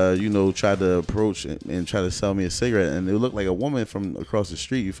transgender, you know, tried to approach and try to sell me a cigarette, and it looked like a woman from across the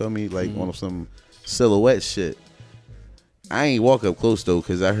street. You feel me? Like on some silhouette shit. I ain't walk up close though,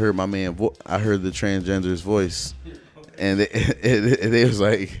 because I heard my man. I heard the transgender's voice, and they was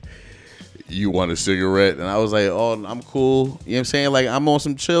like, "You want a cigarette?" And I was like, "Oh, I'm cool." You know what I'm saying? Like, I'm on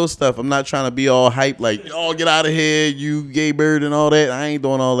some chill stuff. I'm not trying to be all hype, like, "Oh, get out of here, you gay bird," and all that. I ain't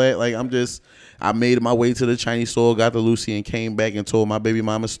doing all that. Like, I made my way to the Chinese store, got the Lucy, and came back and told my baby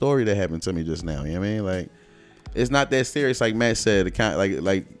mama story that happened to me just now. You know what I mean? Like, it's not that serious, like Matt said,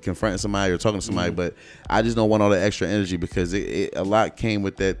 like confronting somebody or talking to somebody, but I just don't want all the extra energy because a lot came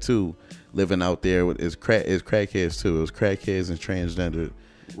with that too. Living out there is crackheads too. It was crackheads and transgender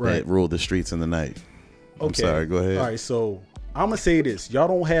that ruled the streets in the night. Okay. I'm sorry. Go ahead. All right, so I'm gonna say this. Y'all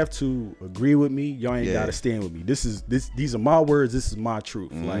don't have to agree with me. Y'all ain't Yeah. gotta stand with me. These are my words. This is my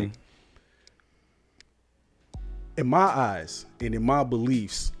truth. Like, in my eyes and in my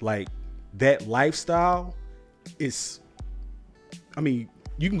beliefs, like, that lifestyle is, I mean,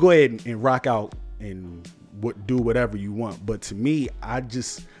 you can go ahead and rock out and do whatever you want, but to me, I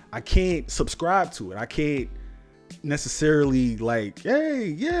can't subscribe to it. I can't necessarily like, hey,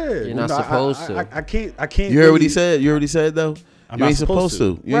 yeah. You're not supposed to. I can't. You heard what really- he said? You heard what he said though? I'm You not ain't supposed to.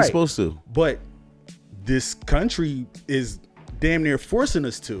 You ain't Right. supposed to. But this country is damn near forcing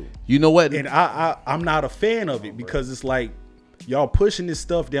us to. You know what? And I'm not a fan of it because it's like y'all pushing this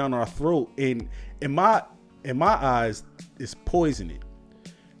stuff down our throat, and in my eyes, it's poisoning.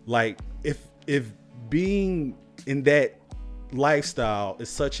 Like, if being in that lifestyle is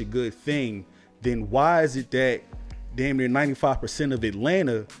such a good thing, then why is it that damn near 95% of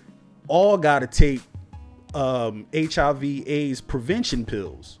Atlanta all got to take HIV/AIDS prevention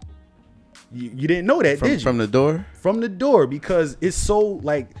pills? You didn't know that, did you? From the door? From the door, because it's so,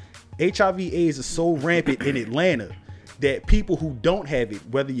 like, HIV/AIDS is so rampant in Atlanta that people who don't have it,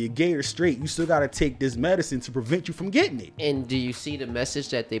 whether you're gay or straight, you still got to take this medicine to prevent you from getting it. And do you see the message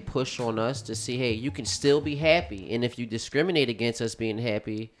that they push on us to see, hey, you can still be happy, and if you discriminate against us being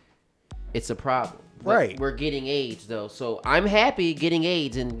happy, it's a problem. But Right. We're getting AIDS though, so I'm happy getting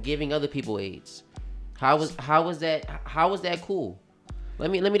AIDS and giving other people AIDS. How was that cool? Let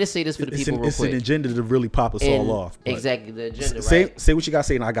me just say this for the people real It's quick. an agenda to really pop us And- all off. but Exactly, the agenda, Say right? say what you got to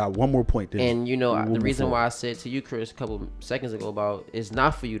say, and I got one more point. Then And you know, we'll the move reason forward. why I said to you, Chris, a couple seconds ago about it's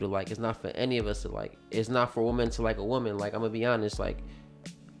not for you to like, it's not for any of us to like, it's not for a woman to like a woman. Like, I'm gonna be honest, like,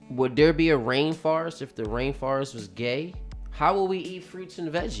 would there be a rainforest if the rainforest was gay? How will we eat fruits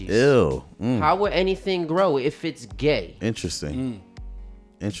and veggies? Ew. How would anything grow if it's gay? Interesting.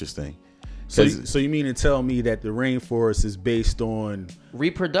 Interesting. So you mean to tell me that the rainforest is based on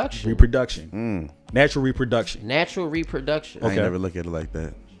Reproduction. natural reproduction? Natural reproduction. I ain't Okay. never look at it like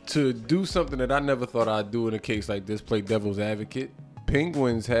that. To do something that I never thought I'd do in a case like this, play devil's advocate.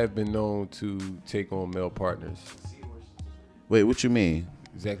 Penguins have been known to take on male partners. Wait, what you mean?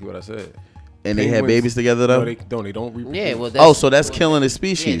 Exactly what I said. And they had Penguins- babies together though? No, they don't. They don't reproduce. Yeah, well, Oh, so that's killing the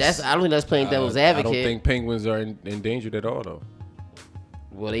species. yeah, I don't think that's playing devil's I advocate. don't think penguins are endangered at all, though.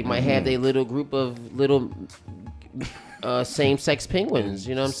 Well, they might have their little group of little same-sex penguins.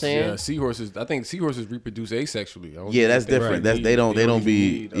 You know what I'm saying? Yeah, seahorses. I think seahorses reproduce asexually. I don't Yeah, think that's they different. really They don't even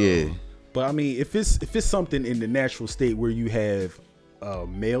be need, yeah. But I mean, if it's something in the natural state where you have a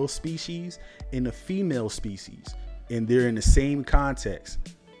male species and a female species, and they're in the same context,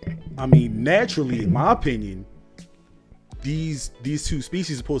 I mean, naturally, in my opinion, these two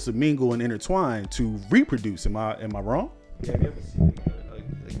species are supposed to mingle and intertwine to reproduce. Am I wrong? Have you ever seen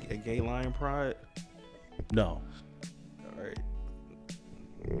a gay lion pride? No. All right.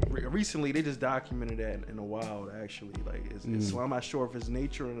 Recently, they just documented that in the wild. Actually, like, so I'm not sure if it's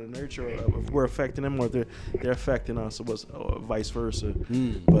nature and the nurture, or if we're affecting them, or if they're affecting us, or vice versa.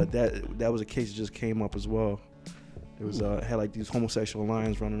 But that was a case that just came up as well. It was had like these homosexual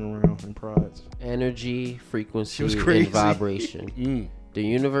lions running around in prides. Energy, frequency, was crazy. and vibration. The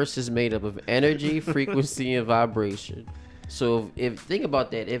universe is made up of energy, frequency, and vibration. So if think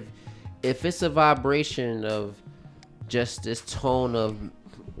about that, if it's a vibration of just this tone of,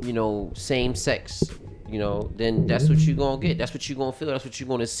 same sex, then that's what you're gonna get. That's what you're gonna feel. That's what you're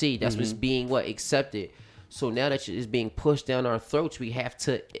gonna see. That's what's being accepted. So now that it's being pushed down our throats, we have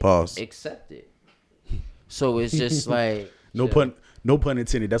to accept it. So it's just like No pun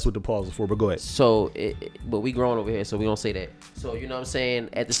intended. That's what the pause is for. But go ahead. So, but we grown over here, so we don't say that. So you know what I'm saying.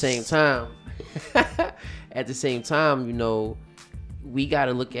 At the same time, we got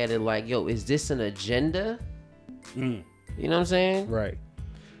to look at it like, yo, is this an agenda? You know what I'm saying? Right.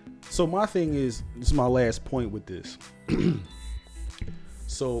 So my thing is, this is my last point with this.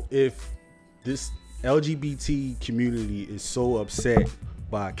 So if this LGBT community is so upset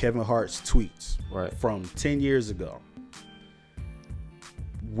by Kevin Hart's tweets from 10 years ago,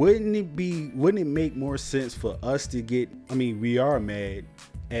 wouldn't it make more sense for us to we are mad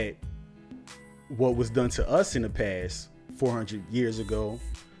at what was done to us in the past 400 years ago.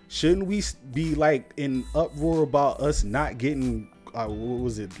 Shouldn't we be like in uproar about us not getting what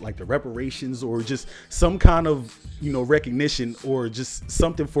was it, like the reparations or just some kind of recognition or just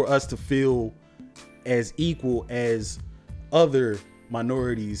something for us to feel as equal as other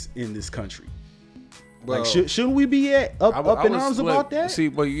minorities in this country? Well, like, shouldn't we be up in arms about that? See,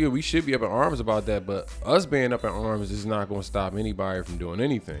 well, yeah, we should be up in arms about that, but us being up in arms is not going to stop anybody from doing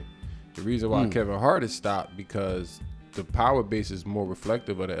anything. The reason why Kevin Hart is stopped because the power base is more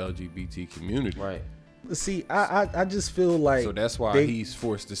reflective of the LGBT community. Right. See, I just feel like so that's why he's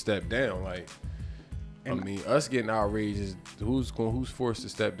forced to step down. Like, us getting outraged is who's forced to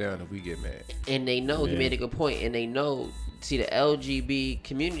step down if we get mad. And they know he made a good point, and they know. See, the LGBT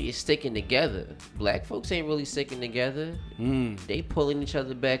community is sticking together. Black folks ain't really sticking together. They pulling each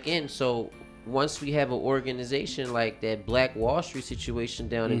other back in. So once we have an organization like that Black Wall Street situation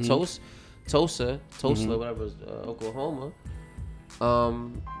down in Tulsa, whatever, Oklahoma,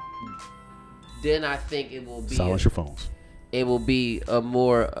 then I think it will be silence your phones. It will be a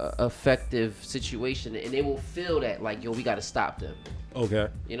more effective situation, and they will feel that like, yo, we got to stop them. Okay.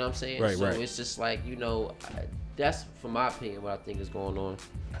 You know what I'm saying? Right, so right. it's just like, that's, from my opinion, what I think is going on.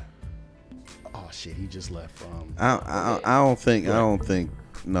 Oh shit, he just left. I don't think.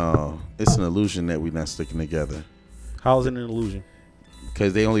 No, it's an illusion that we're not sticking together. How's it an illusion?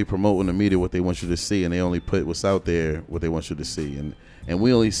 Because they only promote in the media what they want you to see, and they only put what's out there what they want you to see, and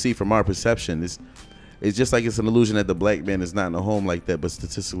we only see from our perception. It's just like it's an illusion that the black man is not in the home like that, but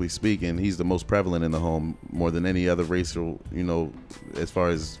statistically speaking, he's the most prevalent in the home more than any other racial, as far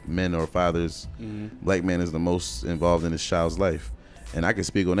as men or fathers. Black man is the most involved in his child's life. And I can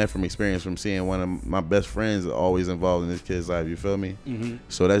speak on that from experience from seeing one of my best friends always involved in his kid's life, you feel me?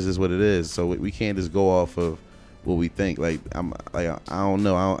 So that's just what it is. So we can't just go off of what we think. Like, I don't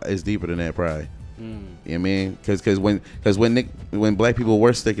know. It's deeper than that probably. You know what I mean? Because when black people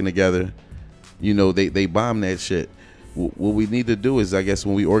were sticking together, they bomb that shit. What we need to do is, I guess,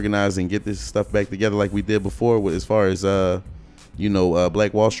 when we organize and get this stuff back together like we did before, as far as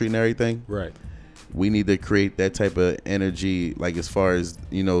Black Wall Street and everything. Right. We need to create that type of energy, like as far as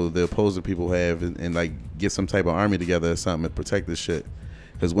the opposing people have, and like get some type of army together or something to protect this shit.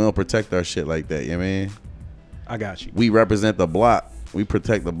 Because we don't protect our shit like that. You know what I mean? I got you. We represent the block. We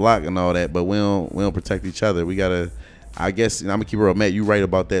protect the block and all that, but we don't protect each other. We gotta. I guess I'm gonna keep it real, Matt. You right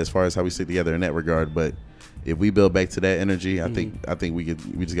about that as far as how we stick together in that regard. But if we build back to that energy, I think we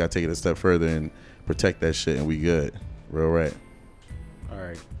just gotta take it a step further and protect that shit, and we good. Real right. All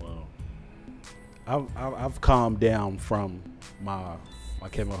right. Well, I've calmed down from my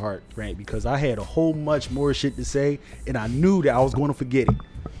Kevin Hart rant because I had a whole much more shit to say, and I knew that I was going to forget it.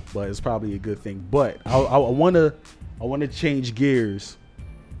 But it's probably a good thing. But I want to change gears.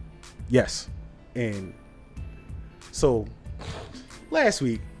 Yes, and so last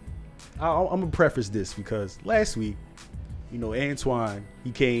week, I'm gonna preface this because last week, Antoine,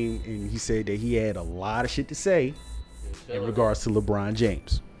 he came and he said that he had a lot of shit to say in regards to LeBron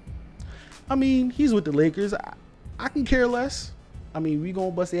James. I mean, he's with the Lakers. I can care less. I mean, we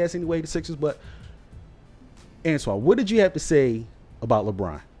gonna bust the ass anyway, the Sixers. But Antoine, what did you have to say about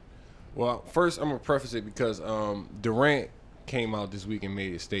LeBron? Well, first I'm gonna preface it because Durant came out this week and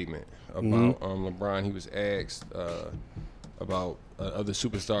made a statement about LeBron. He was asked about other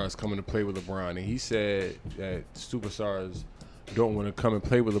superstars coming to play with LeBron, and he said that superstars don't want to come and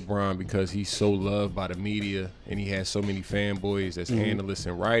play with LeBron because he's so loved by the media and he has so many fanboys as analysts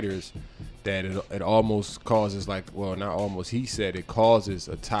and writers that it almost causes he said it causes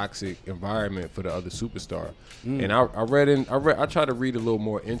a toxic environment for the other superstar. And I tried to read a little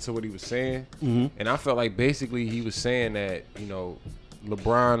more into what he was saying, and I felt like basically he was saying that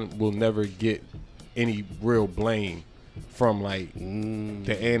LeBron will never get any real blame from like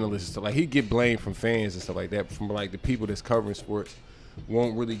the analysts. Like he get blame from fans and stuff like that. From like the people that's covering sports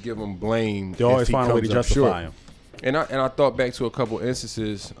won't really give him blame. They always if he find a way to comes up justify short. him. And I thought back to a couple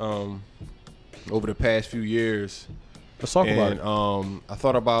instances over the past few years. Let's talk about it. I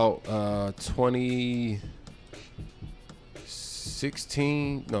thought about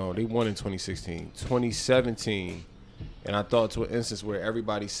 2016. No, they won in 2016. 2017. And I thought to an instance where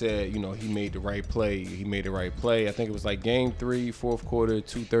everybody said, you know, he made the right play. He made the right play. I think it was like game 3, fourth quarter,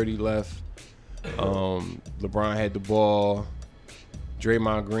 2:30 left. LeBron had the ball.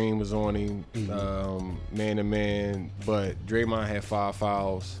 Draymond Green was on him, man to man. But Draymond had 5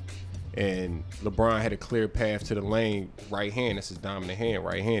 fouls. And LeBron had a clear path to the lane, right hand. That's his dominant hand,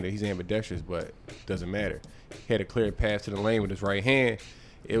 right handed. He's ambidextrous, but it doesn't matter. He had a clear path to the lane with his right hand.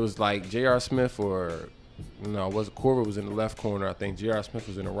 It was like J.R. Smith Korver was in the left corner. I think J.R. Smith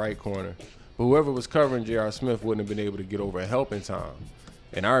was in the right corner. But whoever was covering J.R. Smith wouldn't have been able to get over a help in time.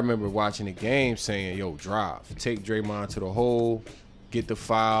 And I remember watching the game saying, yo, drive. Take Draymond to the hole, get the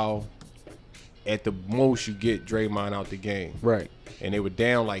foul. At the most, you get Draymond out the game. Right. And they were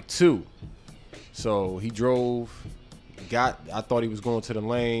down like 2. So he drove, I thought he was going to the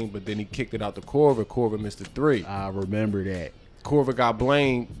lane, but then he kicked it out to Korver. Korver missed the 3. I remember that. Korver got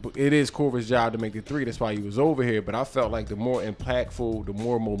blamed. It is Korver's job to make the 3. That's why he was over here. But I felt like the more impactful, the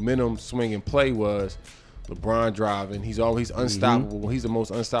more momentum swinging play was LeBron driving. He's unstoppable. He's the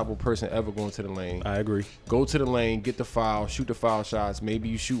most unstoppable person ever going to the lane. I agree. Go to the lane, get the foul, shoot the foul shots. Maybe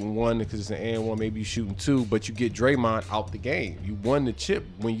you shooting 1 because it's an and 1. Maybe you shooting 2, but you get Draymond out the game. You won the chip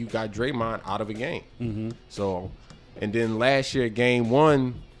when you got Draymond out of a game. So, and then last year, game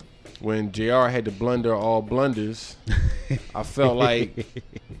 1, when JR had to blunder all blunders, I felt like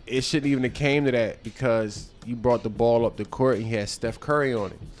it shouldn't even have came to that because you brought the ball up the court and he had Steph Curry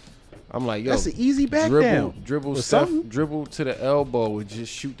on it. I'm like, yo, that's an easy back down. Dribble Or Steph, something. dribble to the elbow and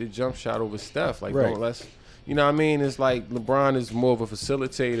just shoot the jump shot over Steph. Like, Right. don't let's, you know what I mean? It's like LeBron is more of a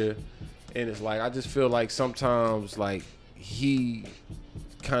facilitator, and it's like I just feel like sometimes like he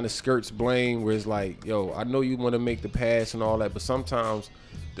kind of skirts blame where it's like, yo, I know you want to make the pass and all that, but sometimes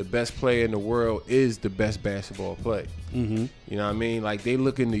the best player in the world is the best basketball player. You know what I mean? Like they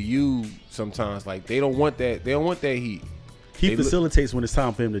look into you sometimes. Like they don't want that. They don't want that heat. He They look- facilitates when it's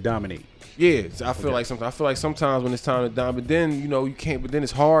time for him to dominate. Yeah, so I feel like sometimes when it's time to down, but then you know you can't. But then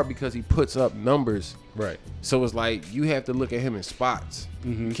it's hard because he puts up numbers. Right. So it's like you have to look at him in spots.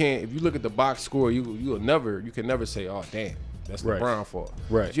 You can't. If you look at the box score, you can never say, oh damn, that's Right. LeBron fault.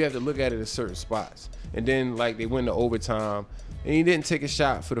 Right. But you have to look at it in certain spots. And then like they went to overtime, and he didn't take a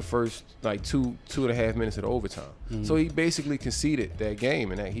shot for the first like 2.5 minutes of the overtime. So he basically conceded that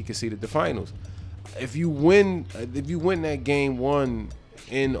game, and that he conceded the finals. If you win that game 1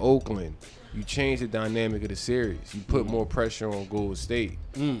 in Oakland, you change the dynamic of the series. You put more pressure on Golden State.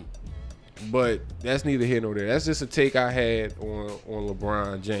 But that's neither here nor there. That's just a take I had on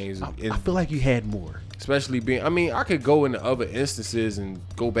LeBron James. I feel like you had more. Especially being, I mean, I could go into other instances and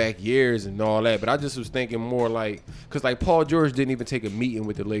go back years and all that, but I just was thinking more like, because like Paul George didn't even take a meeting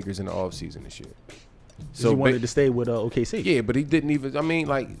with the Lakers in the offseason this year. So he wanted to stay with OKC. Yeah, but he didn't even, I mean,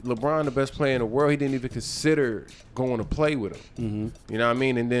 like LeBron, the best player in the world, he didn't even consider going to play with him. You know what I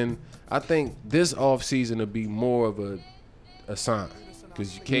mean? And then I think this offseason will be more of a sign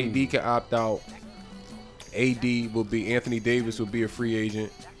because KD can opt out. AD will be, Anthony Davis will be a free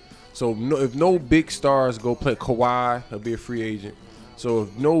agent. So if no big stars go play, Kawhi will be a free agent. So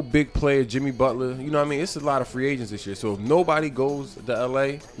if no big player, Jimmy Butler, you know what I mean? It's a lot of free agents this year. So if nobody goes to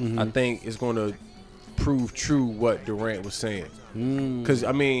LA, I think it's going to prove true what Durant was saying. Because,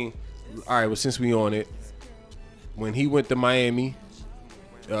 I mean, all right, well, since we on it, when he went to Miami,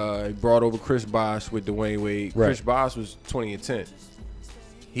 he brought over Chris Bosh with Dwayne Wade. Right. Chris Bosh was 20 and 10.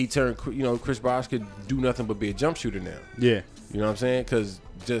 He turned, you know, Chris Bosh could do nothing but be a jump shooter now. Yeah. You know what I'm saying? Because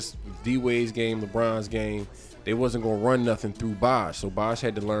just D-Wade's game, LeBron's game, they wasn't going to run nothing through Bosh. So Bosh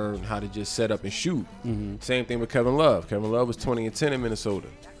had to learn how to just set up and shoot. Same thing with Kevin Love. Kevin Love was 20 and 10 in Minnesota.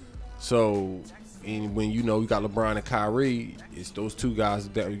 So and when you know you got LeBron and Kyrie, it's those two guys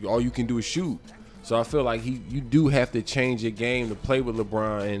that all you can do is shoot. So I feel like you do have to change your game to play with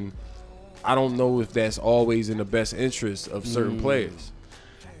LeBron, and I don't know if that's always in the best interest of certain players.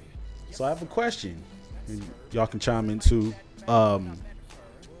 So I have a question, and y'all can chime in too.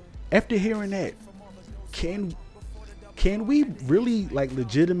 After hearing that, can we really like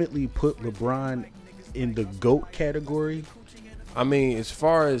legitimately put LeBron in the GOAT category? I mean, as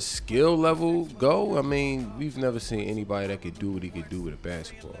far as skill level go, I mean, we've never seen anybody that could do what he could do with a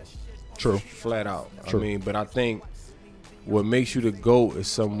basketball. True. Flat out. True. I mean, but I think what makes you the GOAT is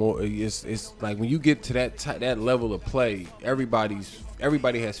some more. It's like when you get to that level of play, everybody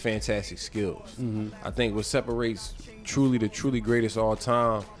has fantastic skills. I think what separates the truly greatest all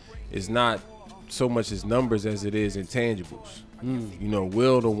time is not so much his numbers as it is intangibles. You know,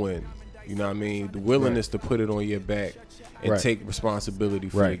 will to win. You know what I mean? The willingness to put it on your back and take responsibility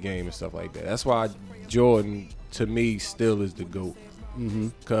for the game and stuff like that. That's why Jordan, to me, still is the GOAT.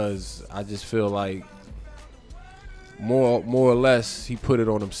 Because I just feel like more or less he put it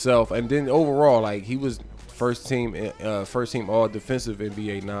on himself. And then overall, like, he was first team all defensive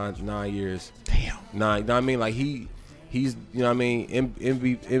NBA 9 years. Damn. 9. You know what I mean? Like, he's, you know what I mean,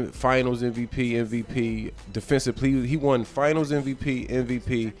 MVP, finals MVP, defensive. He won finals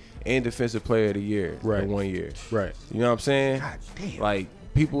MVP, and defensive player of the year in 1 year. Right. You know what I'm saying? God damn. Like,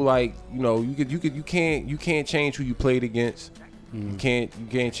 people, like, you know, you can't change who you played against. You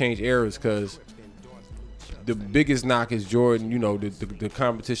can't change errors, because the biggest knock is Jordan. You know, the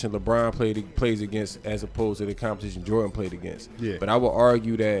competition LeBron plays against as opposed to the competition Jordan played against. Yeah. But I would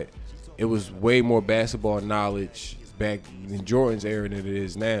argue that it was way more basketball knowledge back in Jordan's era than it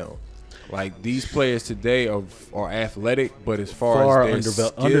is now. Like, these players today are athletic, but as far as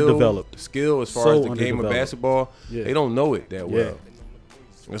their underdeveloped skill as far as the game of basketball, they don't know it that well.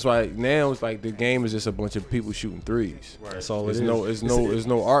 That's why now it's like the game is just a bunch of people shooting threes. Right. That's all There's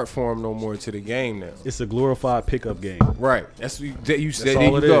no art form no more to the game now. It's a glorified pickup game. Right. That's what you said. There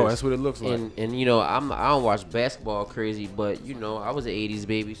you go. That's what it looks like. And you know, I don't watch basketball crazy, but you know, I was an '80s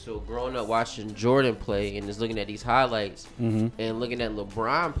baby, so growing up watching Jordan play and just looking at these highlights and looking at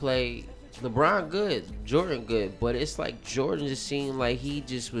LeBron play. LeBron good, Jordan good, but it's like Jordan just seemed like he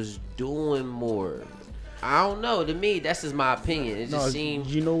just was doing more. I don't know. To me, that's just my opinion. It just seemed,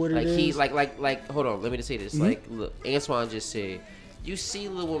 you know what it like is? he's like. Hold on, let me just say this. Like, look, Antoine just said, you see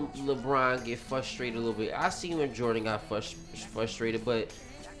when LeBron get frustrated a little bit. I see when Jordan got frustrated, but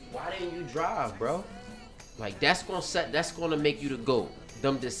why didn't you drive, bro? Like, that's gonna make you the GOAT.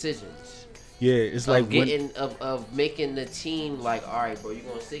 Them decisions. Yeah, it's like of making the team like, all right, bro, you're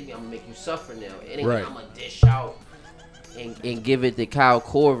gonna stick me. I'm gonna make you suffer now. It ain't right. I'm gonna dish out and give it to Kyle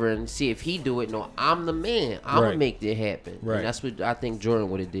Korver and see if he do it. No, I'm the man. I'm gonna make that happen. Right. And that's what I think Jordan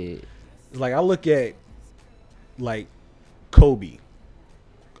would have did. Like, I look at like Kobe.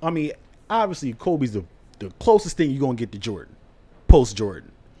 I mean, obviously Kobe's the closest thing you're gonna get to Jordan, post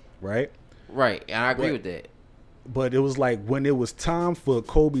Jordan, right? Right, and I agree with that. But it was like when it was time for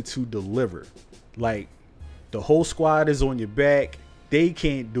Kobe to deliver, like, the whole squad is on your back. They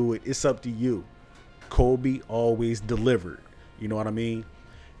can't do it. It's up to you. Kobe always delivered. You know what I mean?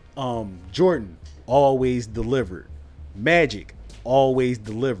 Jordan always delivered. Magic always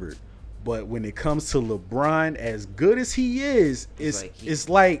delivered. But when it comes to LeBron, as good as he is, it's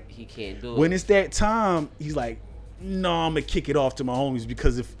like he can't do it. When it's that time, he's like, no, I'm gonna kick it off to my homies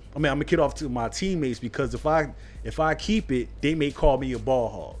I'm gonna kick it off to my teammates, because if I keep it, they may call me a ball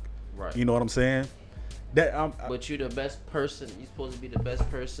hog. Right. You know what I'm saying? But you're the best person. You're supposed to be the best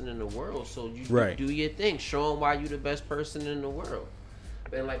person in the world. So you do your thing. Show them why you're the best person in the world.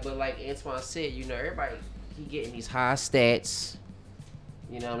 But like Antoine said, you know, everybody he getting these high stats.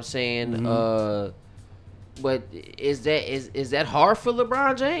 You know what I'm saying? But is that hard for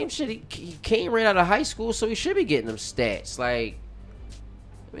LeBron James? He came right out of high school, so he should be getting them stats. Like,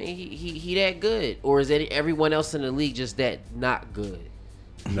 I mean, he that good, or is that everyone else in the league just that not good?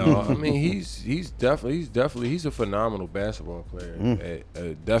 No, I mean he's definitely a phenomenal basketball player.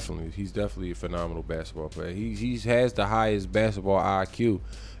 He's definitely a phenomenal basketball player. He has the highest basketball IQ.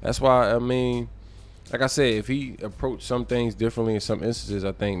 That's why, I mean, like I said, if he approached some things differently in some instances,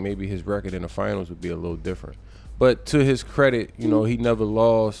 I think maybe his record in the finals would be a little different. But to his credit, you know, he never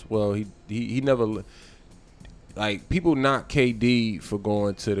lost. Well, he never. Like, people knock KD for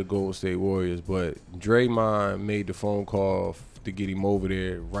going to the Golden State Warriors, but Draymond made the phone call to get him over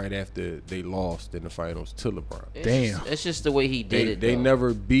there right after they lost in the finals to LeBron. It's just the way he did it. They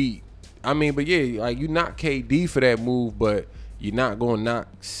never beat. I mean, but yeah, like, you knock KD for that move, but you're not going to knock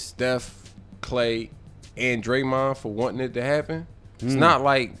Steph, Clay, and Draymond for wanting it to happen. It's not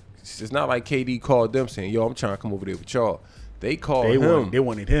like KD called them saying, "Yo, I'm trying to come over there with y'all." They called him. They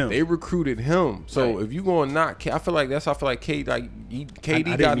wanted him. They recruited him. So if you going to knock, I feel like KD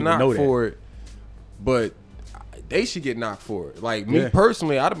got knocked for it, but they should get knocked for it. Like, me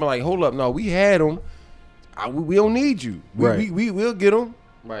personally, I'd have been like, hold up, no, we had him. We don't need you. We'll get him.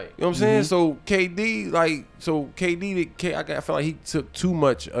 Right. You know what I'm saying? So KD, I feel like he took too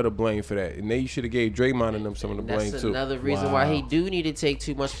much of the blame for that, and they should have gave Draymond and them some of the blame too. That's another reason why he do need to take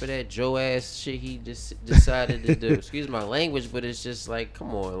too much for that Joe ass shit he just decided to do. Excuse my language, but it's just like,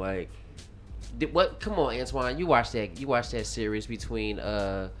 come on, like, What? Come on, Antoine. You watched that. You watched that series between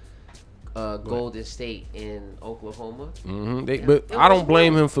Golden State and Oklahoma. Mm-hmm. But I don't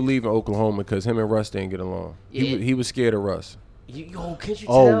blame him for leaving Oklahoma because him and Russ didn't get along. Yeah. He was scared of Russ. Can't you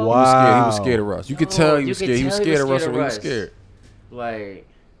Oh, tell? wow. He was scared of Russ. You could tell he was scared. He was scared of Russ when he was scared. Like,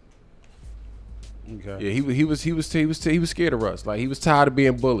 Okay. Yeah, he was scared of Russ. Like he was tired of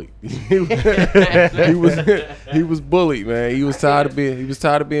being bullied. he was bullied, man. He was tired of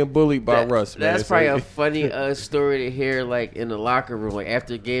being bullied by Russ. Man. That's probably a funny story to hear, like in the locker room, like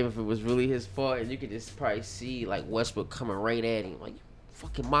after a game, if it was really his fault, and you could just probably see like Westbrook coming right at him, like,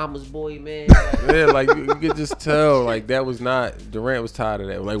 fucking mama's boy, man. Like, yeah, like you could just tell, like that was not Durant was tired of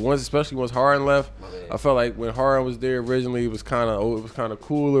that. Like especially once Harden left, I felt like when Harden was there originally, it was kind of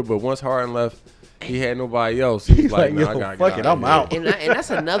cooler, but once Harden left, he had nobody else. He was like, yo, nah, I fuck it, I'm out. and that's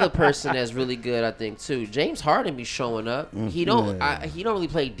another person that's really good, I think, too. James Harden be showing up. He don't really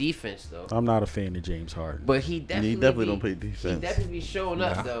play defense though. I'm not a fan of James Harden. But he definitely don't play defense. He definitely be showing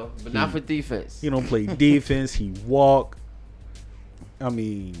up though, but not for defense. He don't play defense. He walk. I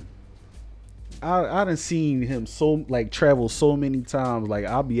mean, I done seen him travel so many times. Like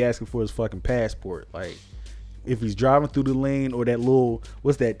I'll be asking for his fucking passport. Like if he's driving through the lane or that little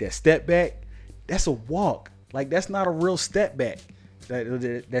that step back, that's a walk. Like that's not a real step back.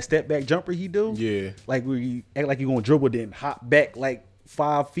 That step back jumper he do. Yeah. Like where you act like you gonna dribble then hop back like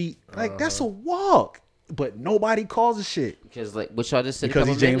 5 feet. Like that's a walk. But nobody calls a shit. Because like what y'all just said, because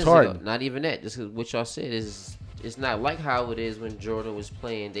he's James Harden. Not even that. Just 'cause what y'all said is. It's not like how it is when Jordan was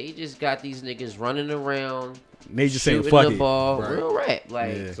playing. They just got these niggas running around. They just saying shooting fuck the it. ball. Right. Real rap.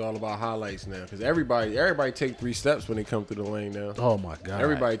 Like It's all about highlights now because everybody take 3 steps when they come through the lane now. Oh my god.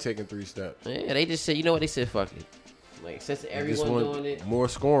 Everybody taking 3 steps. yeah, they just said, you know what? They said fuck it. Like since They everyone just want doing it. more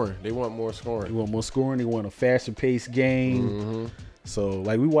scoring. They want more They scoring. want more scoring. They want a faster paced game. Mm-hmm. So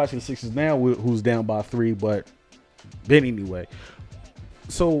like we watching the Sixers now, who's down by 3, but then anyway.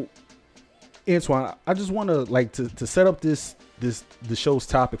 So Antoine, I just want to set up the show's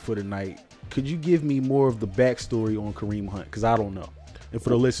topic for tonight. Could you give me more of the backstory on Kareem Hunt? Because I don't know. And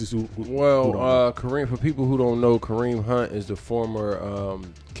for the listeners who don't know. Kareem, for people who don't know, Kareem Hunt is the former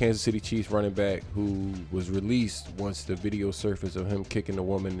Kansas City Chiefs running back who was released once the video surfaced of him kicking a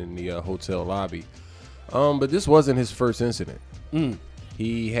woman in the hotel lobby. But this wasn't his first incident.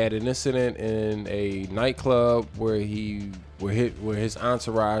 He had an incident in a nightclub where his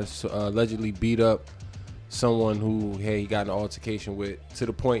entourage allegedly beat up someone who he got an altercation with, to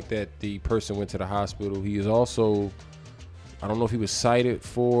the point that the person went to the hospital. He is also, I don't know if he was cited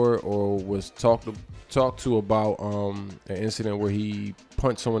for or was talked to about an incident where he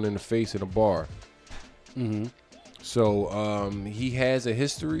punched someone in the face in a bar. Mm-hmm. So he has a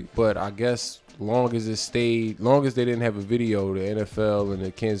history, but I guess long as they didn't have a video, the NFL and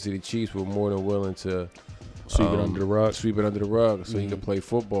the Kansas City Chiefs were more than willing to Sweep it under the rug. So he could play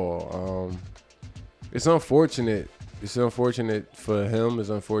football. It's unfortunate. It's unfortunate for him. It's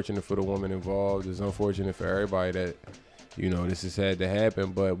unfortunate for the woman involved. It's unfortunate for everybody that, this has had to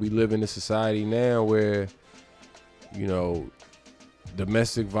happen. But we live in a society now where,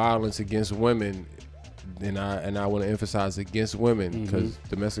 domestic violence against women, and I want to emphasize against women, because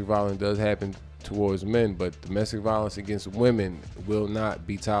domestic violence does happen towards men, but domestic violence against women will not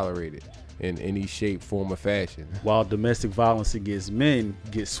be tolerated in any shape, form, or fashion. While domestic violence against men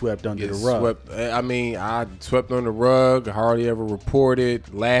gets swept under the rug. I swept under the rug, hardly ever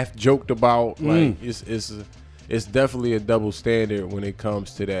reported, laughed, joked about. Like it's definitely a double standard when it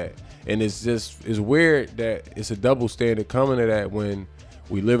comes to that. And it's weird that it's a double standard coming to that when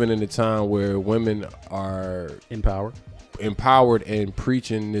we living in a time where women are empowered and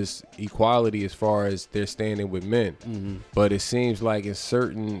preaching this equality as far as they're standing with men. But it seems like in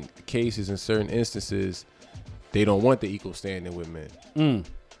certain cases, in certain instances, they don't want the equal standing with men.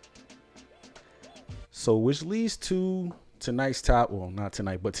 So which leads to tonight's not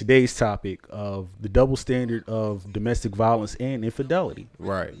tonight, but today's topic of the double standard of domestic violence and infidelity.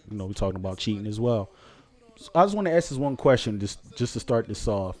 Right. We're talking about cheating as well. So I just want to ask this one question just to start this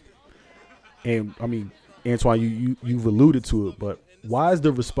off. And I mean, Antoine, you've alluded to it, but why is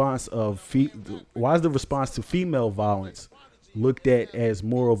the response to female violence looked at as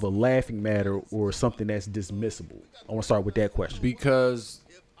more of a laughing matter or something that's dismissible? I want to start with that question. Because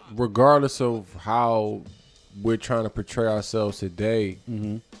regardless of how we're trying to portray ourselves today,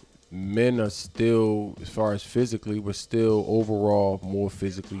 men are still, as far as physically, we're still overall more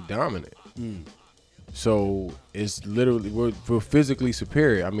physically dominant. So it's literally, we're physically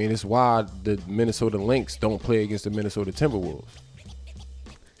superior. I mean, it's why the Minnesota Lynx don't play against the Minnesota Timberwolves.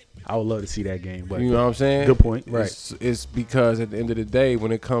 I would love to see that game, but you know what I'm saying? Good point. Right. It's because at the end of the day,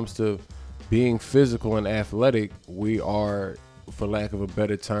 when it comes to being physical and athletic, we are, for lack of a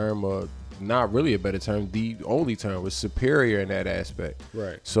better term, or not really a better term, the only term, was superior in that aspect.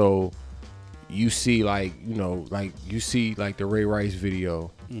 Right. So you see, like, you know, like you see like the Ray Rice video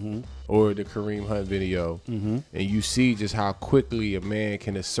or the Kareem Hunt video, and you see just how quickly a man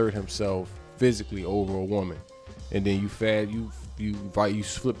can assert himself physically over a woman, and then you flip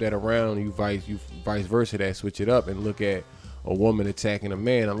that around, you vice versa that, switch it up and look at a woman attacking a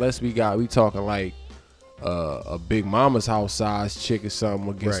man. Unless we talking like a big mama's house size chick or something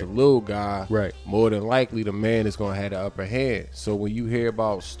against a little guy, right, more than likely the man is gonna have the upper hand. So when you hear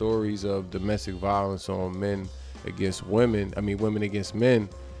about stories of domestic violence on men against women, I mean women against men,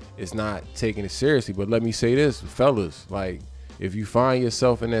 it's not taking it seriously. But let me say this, fellas, like, if you find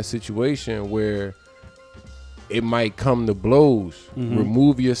yourself in that situation where it might come to blows,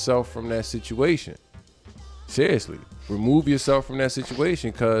 remove yourself from that situation. Seriously, remove yourself from that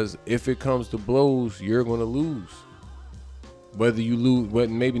situation, because if it comes to blows, you're going to lose. Whether you lose, but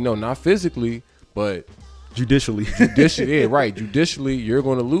maybe not physically, but judicially, yeah, right. Judicially, you're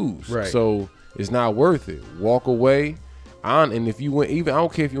going to lose. Right. So it's not worth it. Walk away. And if you went, even I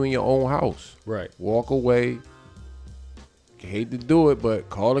don't care if you're in your own house. Right. Walk away. Hate to do it, but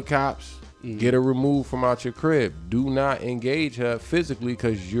call the cops. Get her removed from out your crib. Do not engage her physically,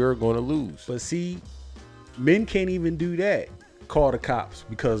 because you're going to lose. But see, men can't even do that. Call the cops,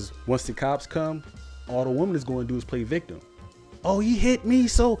 because once the cops come, all the woman is going to do is play victim. Oh, he hit me,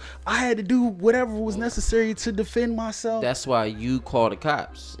 so I had to do whatever was necessary to defend myself. That's why you call the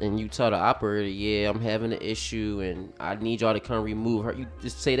cops and you tell the operator, yeah, I'm having an issue and I need y'all to come remove her. You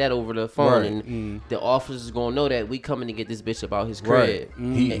just say that over the phone, Right. and the officer's gonna know that we coming to get this bitch about his crib.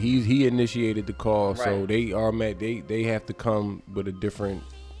 Right. He initiated the call, so Right. they have to come with a different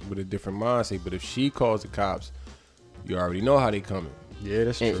mindset. But if she calls the cops, you already know how they coming. Yeah,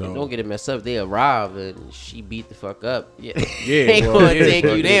 that's true. And don't get it messed up. They arrive and she beat the fuck up. Yeah, Yeah, they well, gonna yeah, take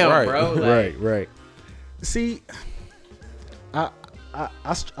but- you down, right. bro. Like, Right. See,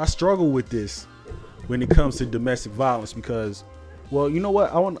 I struggle with this when it comes to domestic violence, because, well, you know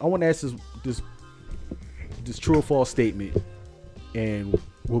what? I want to ask this true or false statement, and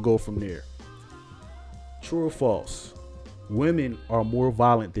we'll go from there. True or false? Women are more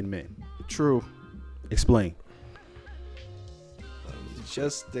violent than men. True. Explain. It's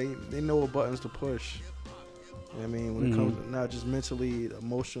just they know what buttons to push. You know what I mean, when it comes to not just mentally,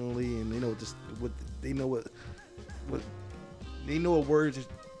 emotionally, and they know just what they know what words.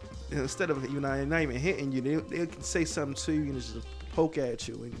 Instead of not even hitting you, they can say something to you and just poke at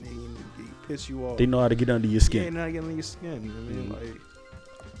you and they piss you off. They know how to get under your Yeah, skin. not getting under your skin. You know what I mean, like,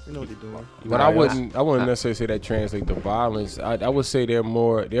 they know what they're doing. But I wouldn't necessarily say that translate to violence. I would say they're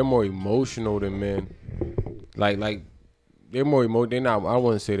more emotional than men. Like they're more They're not. I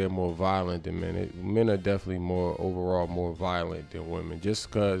wouldn't say they're more violent than men. Men are definitely more violent than women. Just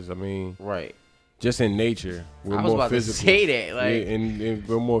because, I mean, right. just in nature, we're I was more about physical. to say that, like, Yeah, and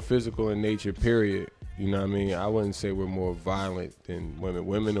we're more physical in nature. Period. You know what I mean? I wouldn't say we're more violent than women.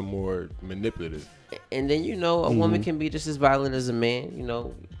 Women are more manipulative. and then a woman can be just as violent as a man,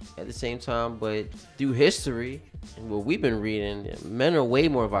 at the same time. But through history and what we've been reading, men are way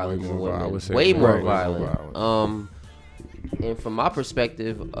more violent than women. I would say way more way more violent. And from my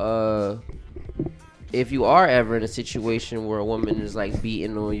perspective, if you are ever in a situation where a woman is like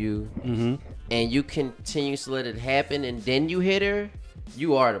beating on you, and you continue to let it happen, and then you hit her,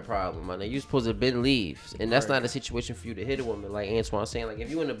 you are the problem. I know you're supposed to been leave, and that's not a situation for you to hit a woman. Like Antoine's saying, like if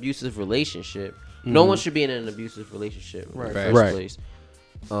you're in an abusive relationship, no one should be in an abusive relationship in the first Right. place.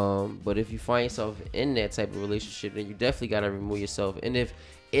 But if you find yourself in that type of relationship, then you definitely got to remove yourself. And if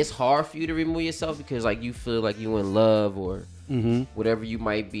it's hard for you to remove yourself because like you feel like you in love or whatever you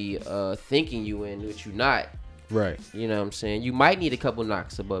might be thinking you in, which you're not. Right. You know what I'm saying? You might need a couple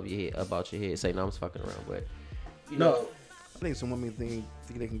knocks above your head, about your head, saying, "No, I'm just fucking around." But you know, I think some women think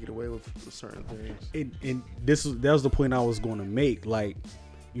they can get away with certain things. And that was the point I was going to make. Like,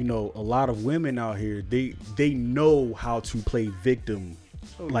 a lot of women out here, they know how to play victim,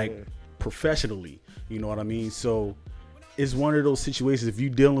 professionally. You know what I mean? So it's one of those situations. If you're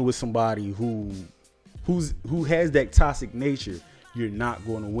dealing with somebody who has that toxic nature, you're not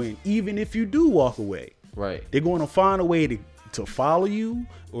going to win, even if you do walk away. right? They're going to find a way to follow you,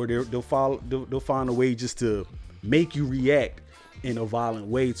 or they'll find a way just to make you react in a violent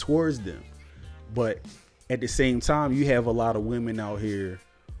way towards them. But at the same time, you have a lot of women out here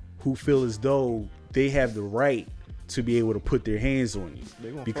who feel as though they have the right to be able to put their hands on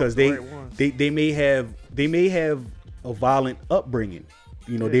you because they may have a violent upbringing.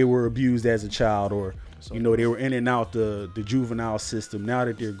 They were abused as a child, or they were in and out the juvenile system. Now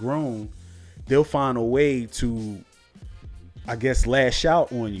that they're grown, they'll find a way to, I guess, lash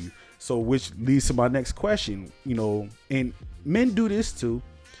out on you. So which leads to my next question, you know, and men do this too,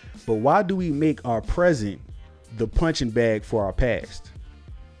 but why do we make our present the punching bag for our past?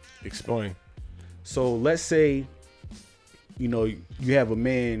 Explain. So let's say, you know, you have a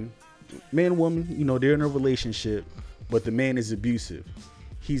man, woman, you know, they're in a relationship, but the man is abusive.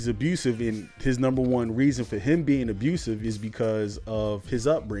 He's abusive, and his number one reason for him being abusive is because of his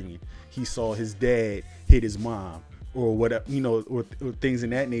upbringing. He saw his dad hit his mom or whatever, you know, or things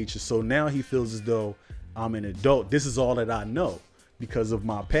in that nature. So now he feels as though I'm an adult. This is all that I know because of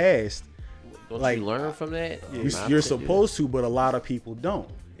my past. Don't like, you learn from that? You're supposed to, but a lot of people don't.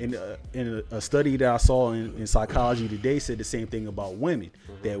 In a study that I saw in Psychology Today said the same thing about women.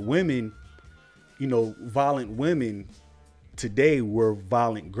 That women, you know, violent women today were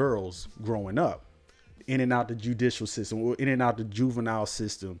violent girls growing up, in and out the judicial system or in and out the juvenile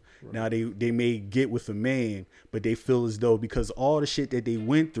system. Right. Now they may get with a man, but they feel as though because all the shit that they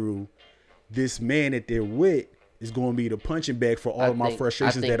went through, this man that they're with is going to be the punching bag for all of my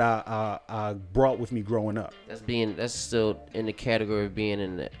frustrations that I brought with me growing up. That's still in the category of being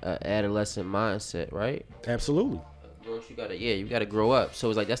in the adolescent mindset, right? Absolutely. You gotta grow up. So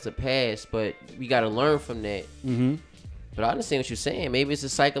it's like that's the past, but we gotta learn from that. Mm-hmm. But I understand what you're saying. Maybe it's a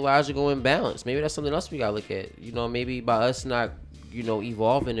psychological imbalance. Maybe that's something else we gotta look at. You know, maybe by us not, you know,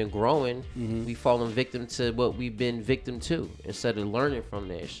 evolving and growing, we falling victim to what we've been victim to instead of learning from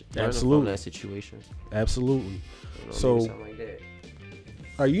that. Learning from that situation. Absolutely. You know, so, like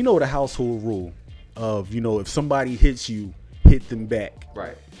that. You know the household rule of, you know, if somebody hits you, hit them back.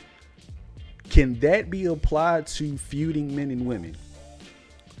 Right. Can that be applied to feuding men and women?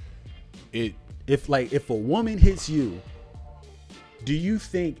 If a woman hits you, do you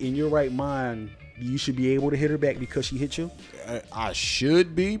think in your right mind you should be able to hit her back because she hit you? I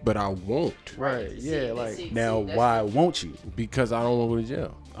should be, but I won't. Right. Yeah. Why won't you? Because I don't want to go to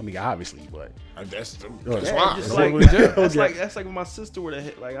jail. I mean, obviously, but that's yeah, why. Just like, that's like when my sister were to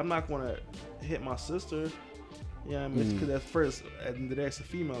hit. Like, I'm not gonna hit my sister. Yeah, I mean, because at first, that's a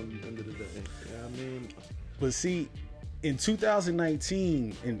female at the end of the day. Yeah, I mean, but see, in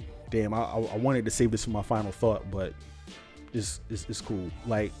 2019, and damn, I wanted to save this for my final thought, but it's cool.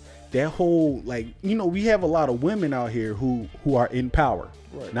 Like that whole, like, you know, we have a lot of women out here who are in power,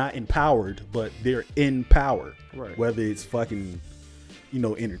 right? Not empowered, but they're in power, right? Whether it's fucking, you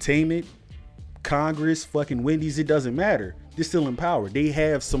know, entertainment, Congress, fucking Wendy's, it doesn't matter. They're still in power. They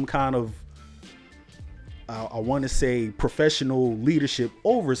have some kind of, I want to say, professional leadership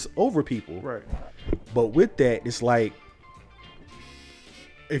over people, right? But with that, it's like,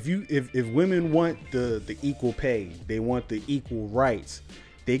 if women want the equal pay, they want the equal rights,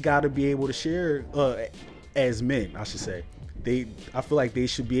 they got to be able to share, as men, I should say. I feel like they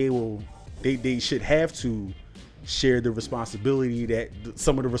should be able, they should have to share the responsibility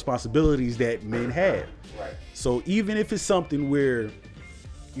some of the responsibilities that men have. Right. So even if it's something where,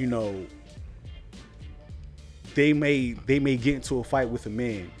 you know, they may get into a fight with a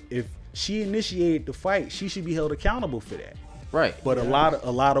man, if she initiated the fight, she should be held accountable for that. Right. But a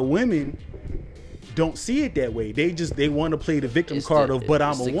lot of women don't see it that way. They want to play the victim card of, but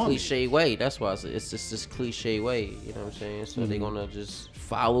I'm a woman. It's the cliche way. That's why it's just this cliche way. You know what I'm saying? So they're gonna just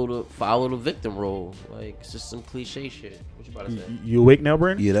follow the victim role. Like, it's just some cliche shit. What you about to say? You awake now,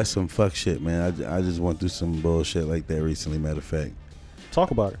 Brandon? Yeah, that's some fuck shit, man. I just went through some bullshit like that recently. Matter of fact,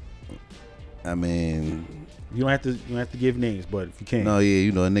 talk about it. I mean, you don't have to give names, but if you can. No, yeah,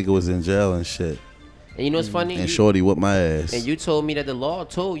 you know, a nigga was in jail and shit. And you know what's funny? And Shorty whooped my ass. And you told me that the law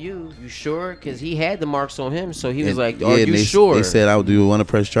told you sure? Because he had the marks on him. So he was like, are you sure? They said, do you want to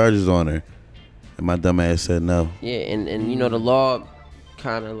press charges on her? And my dumb ass said no. Yeah, and you know, the law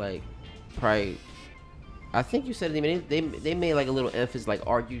kind of like probably, I think you said they made like a little emphasis, like,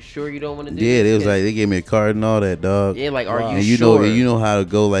 are you sure you don't want to do this? Yeah, they was like, they gave me a card and all that, dog. Yeah, like, are you sure? And you know how to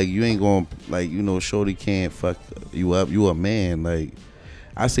go, like, you ain't going, like, you know, Shorty can't fuck you up. You a man, like.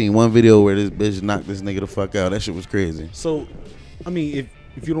 I seen one video where this bitch knocked this nigga the fuck out. That shit was crazy. So, I mean,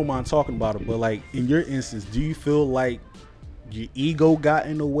 if you don't mind talking about it, but like in your instance, do you feel like your ego got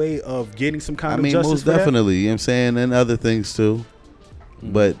in the way of getting some kind of justice? I mean, most definitely. You know what I'm saying? And other things too.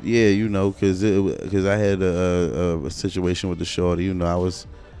 Mm-hmm. But yeah, you know, because I had a situation with the shorty. You know, I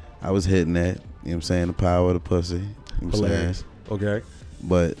was hitting that. You know what I'm saying? The power of the pussy. You know what I'm saying? Okay.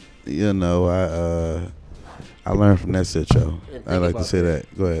 But you know, I learned from that shit, yo. I like to say that.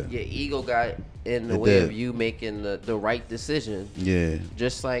 Go ahead. Your ego got in the way of you making the right decision. Yeah.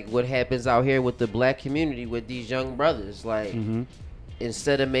 Just like what happens out here with the black community with these young brothers. Like,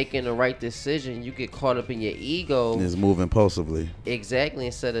 instead of making the right decision, you get caught up in your ego. It's moving impulsively. Exactly.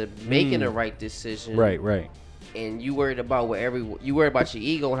 Instead of making the right decision. Right. And you worried about you worried about your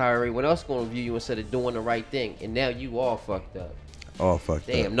ego and how everyone else going to view you instead of doing the right thing. And now you all fucked up. All fucked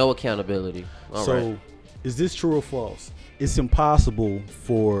up. Damn, no accountability. All So, right. is this true or false? It's impossible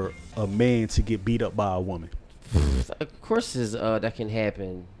for a man to get beat up by a woman. Of course, that can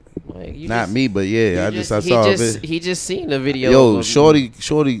happen. Like, Not me, but yeah, I saw it. He just seen the video. Yo, shorty.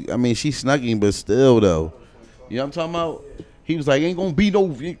 I mean, she's snugging, but still though. You know what I'm talking about? He was like, ain't gonna be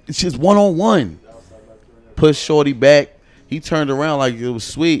no. It's just 1-on-1. Push shorty back. He turned around like it was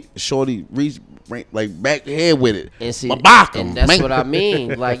sweet. Shorty reached like back head with it. And see, Maback him, and that's man. what I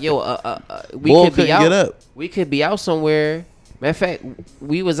mean. Like, yo, we Boy could be couldn't out. get up. We could be out somewhere. Matter of fact,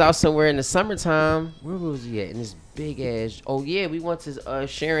 we was out somewhere in the summertime. Where was he at? In this big ass. Oh yeah, we went to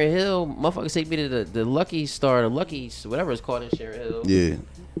Sharon Hill. Motherfuckers take me to the Lucky Star, the Lucky whatever it's called in Sharon Hill. Yeah.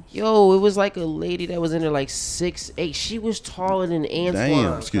 Yo, it was like a lady that was in there like 6'8". She was taller than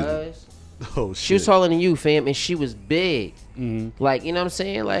Antoine. Excuse me. Cuz. Oh shit. She was taller than you, fam, and she was big. Like, you know what I'm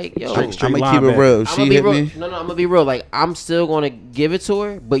saying? Like, yo, Straight I'm gonna keep it linebacker. real. If I'm she gonna be hit real. me, No, I'm gonna be real. Like, I'm still gonna give it to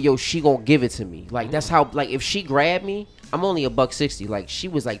her, but yo, she gonna give it to me. Like, that's how. Like, if she grabbed me, I'm only $160. Like, she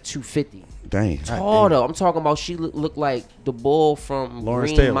was like 250. dang. Tall though. I'm talking about she looked like the bull from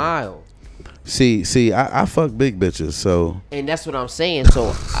Lawrence Green Taylor. Mile. See, I fuck big bitches, so And that's what I'm saying.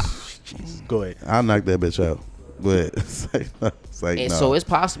 So, Go ahead. I'll knock that bitch out. But it's like and no. so it's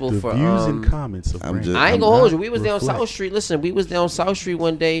possible The for views and comments of I'm Brandon just- I ain't I'm gonna hold not you. We was down reflect. South Street. Listen, we was down South Street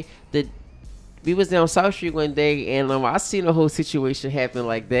one day. We was down South Street one day, and I seen the whole situation happen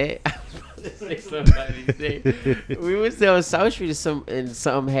like that. I was about to say somebody's name. We was down South Street, and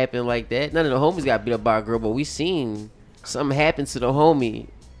something happened like that. None of the homies got beat up by a girl, but we seen something happen to the homie,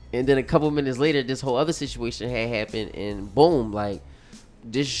 and then a couple minutes later, this whole other situation had happened, and boom, like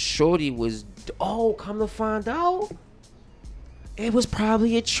this shorty was. Oh, come to find out. It was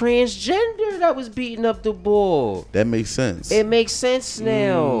probably a transgender that was beating up the bull. that makes sense. It makes sense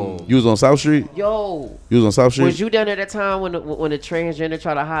now. You was on South Street? Yo, You was on South Street? was you down there that time when the transgender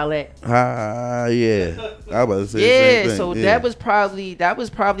tried to holler at? Yeah. I was about to say the Yeah, same thing. so Yeah. that was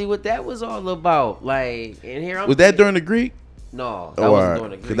probably what that was all about. Like, and here I'm. Was that during the Greek? No, that Oh, wasn't alright.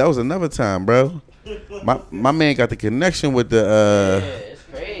 during the 'Cause Greek. that was another time, bro. My man got the connection with Yeah, the it's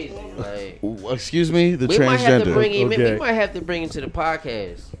crazy. Like, excuse me, the we might have to transgender. bring him. Okay. We might have to bring him to the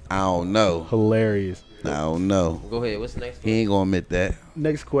podcast. I don't know. Hilarious. I don't know. Go ahead. What's the next? He ain't gonna admit that.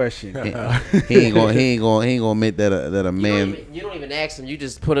 Next question. He ain't gonna admit that a man. You don't even ask him. You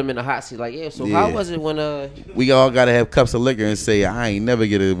just put him in the hot seat. Like, yeah. So Yeah. how was it when We all gotta have cups of liquor and say I ain't never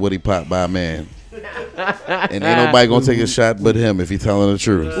get a woody pop by a man. And ain't nobody gonna take a shot but him if he telling the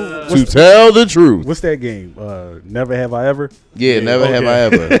truth. To tell the truth. What's that game? Never Have I Ever? Yeah, never have I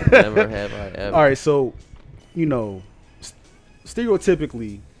ever. never have I ever? All right, so,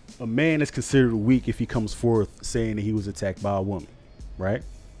 stereotypically, a man is considered weak if he comes forth saying that he was attacked by a woman, right?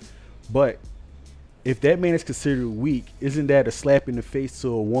 But if that man is considered weak, isn't that a slap in the face to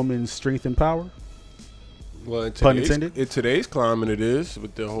a woman's strength and power? Well, in Pun today's, intended? in today's climate, it is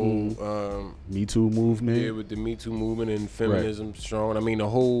with the whole Me Too movement. yeah, with the Me Too movement and feminism strong. I mean, the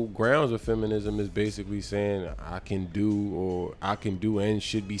whole grounds of feminism is basically saying I can do and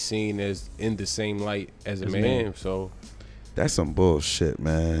should be seen as in the same light as a man. So That's some bullshit,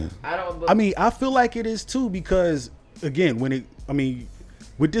 man. I mean, I feel like it is too because, again,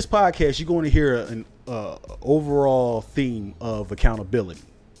 with this podcast, you're going to hear an overall theme of accountability.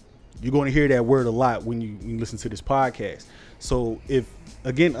 You're going to hear that word a lot when you listen to this podcast. So if,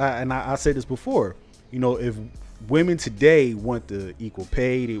 again, I said this before, if women today want the equal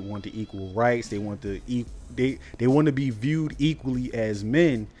pay, they want the equal rights, they want they want to be viewed equally as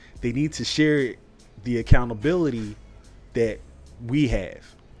men, they need to share the accountability that we have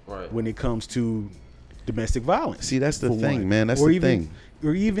when it comes to domestic violence. See, that's the for thing, one. man. That's or the even, thing.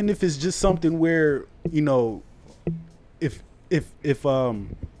 Or even if it's just something where, if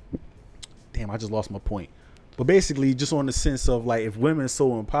damn, I just lost my point. But basically, just on the sense of like, if women are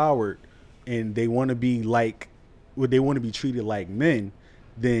so empowered and they want to be like, they want to be treated like men,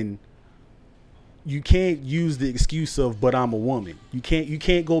 then you can't use the excuse of "but I'm a woman." You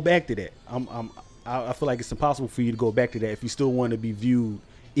can't go back to that. I feel like it's impossible for you to go back to that if you still want to be viewed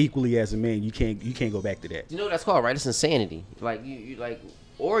equally as a man. You can't go back to that. You know what that's called, right? It's insanity. Like you like,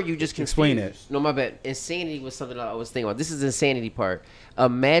 or you just confused. Explain that. No, my bad. Insanity was something I was thinking about. This is the insanity part.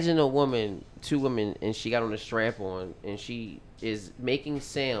 Imagine two women, and she got on a strap on, and she is making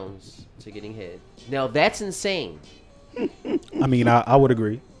sounds to getting head. Now that's insane. I mean, I would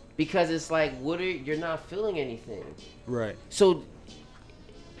agree. Because it's like, you're not feeling anything. Right. So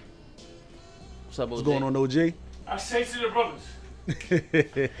What's up, OJ? What's going on, OG? I say to the brothers.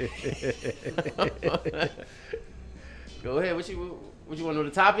 Go ahead. What you want to know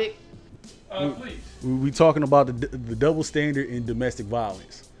the topic? Please. We talking about the double standard in domestic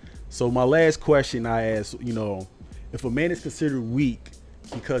violence. So my last question I asked, if a man is considered weak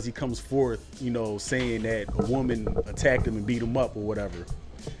because he comes forth, saying that a woman attacked him and beat him up or whatever,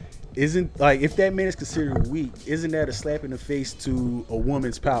 isn't like if that man is considered weak, isn't that a slap in the face to a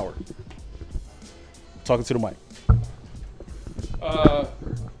woman's power? Talking to the mic.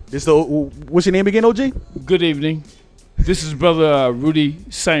 What's your name again, OG? Good evening. This is Brother Rudy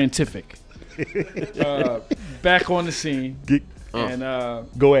Scientific. Back on the scene. And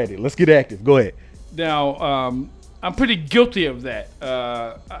go at it. Let's get active. Go ahead. Now, I'm pretty guilty of that.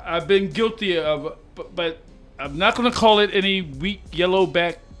 I've been guilty of, but I'm not going to call it any weak yellow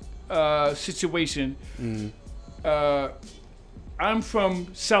back situation. I'm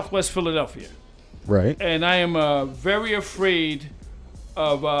from Southwest Philadelphia. Right. And I am very afraid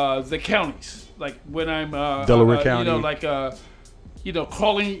of the counties. Like when I'm Delaware County.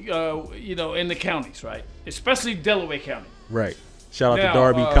 Calling in the counties, right? Especially Delaware County. Right. Shout out Now, to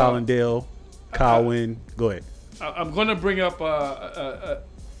Darby, Collindale, Colwyn. Go ahead. I'm going to bring up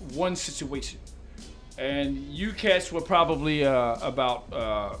one situation, and you cats were probably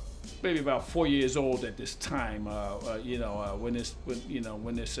maybe about 4 years old at this time. When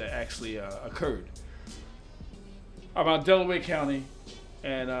this actually occurred. I'm out Delaware County,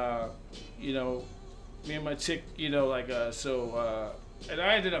 and me and my chick, and I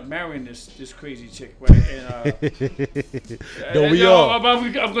ended up marrying this crazy chick, right? And Don't we all? I'm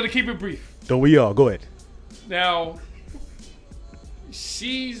going to keep it brief. Don't we all? Go ahead. Now,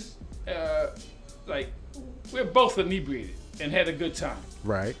 she's we're both inebriated and had a good time.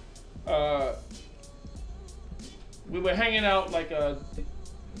 Right. We were hanging out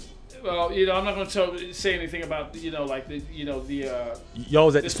I'm not going to say anything about y'all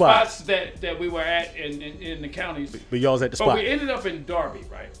was at the spot. spots that we were at in the counties. But y'all was at the spot. But we ended up in Darby,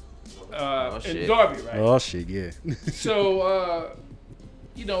 right? In Darby, right? Oh shit, yeah. So,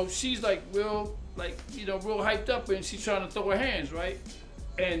 she's real hyped up, and she's trying to throw her hands, right?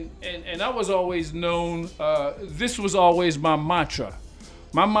 And I was always known. This was always my mantra.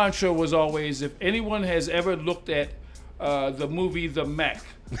 My mantra was always, if anyone has ever looked at the movie The Mac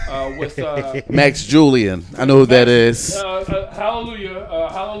with Max Julian, I know who that is.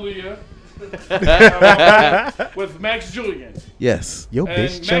 Hallelujah. With Max Julian. Yes. Yo, And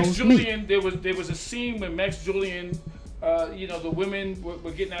bitch Max chose Julian, me. there was a scene when Max Julian, the women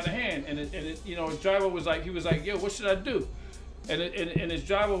were getting out of hand, and his driver was like, yo, what should I do? And his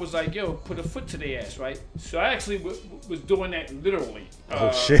driver was like, yo, put a foot to their ass, right? So I actually was doing that literally.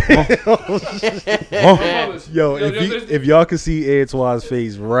 Shit. Brothers, Yo, if y'all can see Antoine's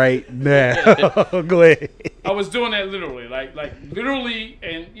face right now, go ahead. I was doing that literally, like literally,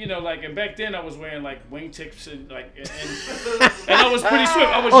 and and back then I was wearing wingtips and and I was pretty swift.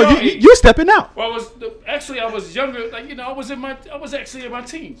 I was young. You're stepping out. Well, I was younger. I was actually in my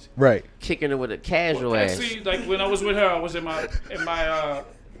teens. Right. Kicking it with a casual ass. Actually, when I was with her, I was in my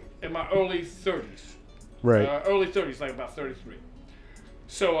early 30s. Right. Early 30s, like about 33.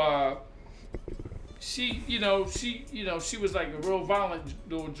 So she was like a real violent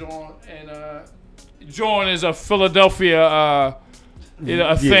little John, and John is a Philadelphia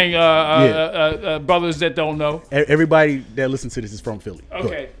thing. Brothers that don't know. Everybody that listens to this is from Philly.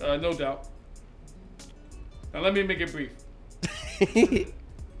 Okay, no doubt. Now let me make it brief.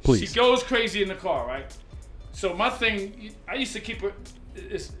 Please. She goes crazy in the car, right? So my thing, I used to keep her.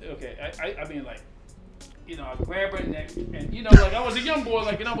 I grab her neck, and I was a young boy,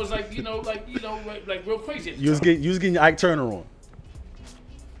 and I was real crazy. You was getting your Ike Turner on.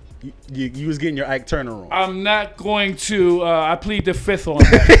 You was getting your Ike Turner on. I'm not going to. I plead the fifth on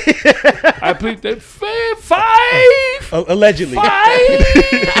that. I plead the five. Allegedly. Five.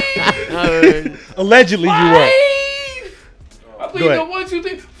 Allegedly, you were. I plead the 1, 2,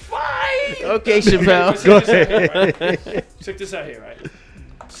 3, 5. Okay, Chappelle. Go ahead. Check this out here, right?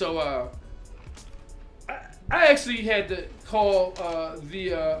 So, I actually had to call the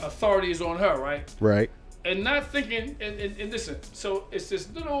authorities on her, right? Right. And not thinking, and listen, so it's this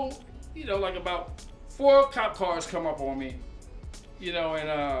little, about 4 cop cars come up on me,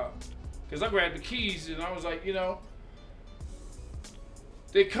 and because I grabbed the keys and I was like,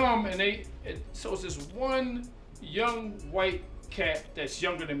 they come and so it's this one young white cat that's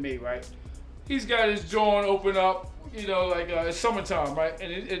younger than me, right? He's got his jaw open up, it's summertime, right?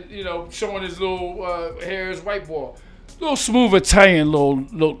 And showing his little hair, his white boy, little smooth Italian little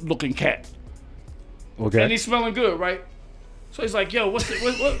looking cat. Okay. And he's smelling good, right? So he's like, yo, what's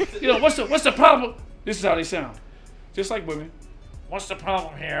the problem? This is how they sound, just like women. What's the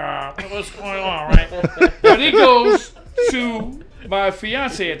problem here? What's going on, right? But he goes to my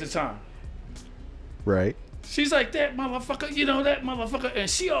fiance at the time. Right. She's like, that motherfucker, and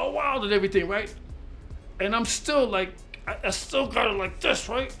she all wild and everything, right? And I'm still like, I still got it like this,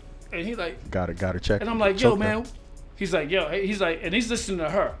 right? And he like, got to check. and I'm like, yo, man. He's like, and he's listening to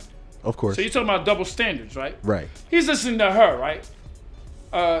her. Of course. So you're talking about double standards, right? Right. He's listening to her, right?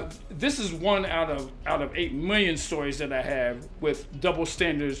 This is one out of 8 million stories that I have with double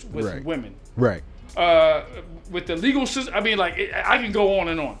standards with women. Right. With the legal system, I mean, like, I can go on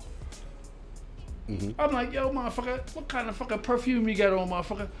and on. Mm-hmm. I'm like, yo, motherfucker, what kind of fucking perfume you got on,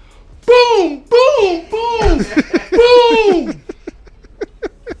 motherfucker? Boom, boom, boom, boom.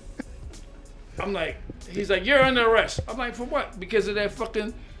 I'm like, he's like, you're under arrest. I'm like, for what? Because of that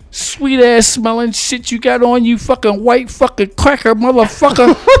fucking sweet ass smelling shit you got on, you fucking white fucking cracker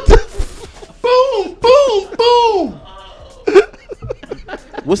motherfucker. What the boom, boom, boom.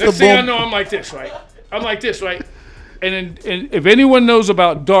 What's Next the thing I boom? know, I'm like this, right? And if anyone knows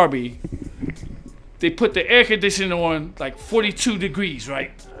about Darby, they put the air conditioner on like 42 degrees,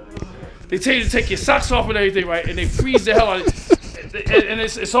 right? They tell you to take your socks off and everything, right? And they freeze the hell out of it. And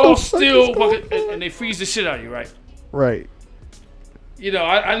it's all still, and they freeze the shit out of you, right? Right. You know,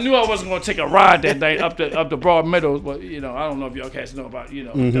 I knew I wasn't going to take a ride that night up the Broad Meadows, but, you know, I don't know if y'all cats know about,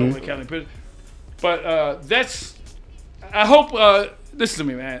 Delaware County Prison. But that's, I hope, listen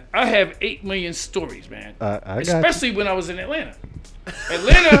to me, man. I have 8 million stories, man. Especially when I was in Atlanta.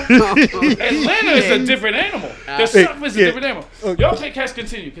 Atlanta is a different animal. The stuff is a different animal. Y'all cats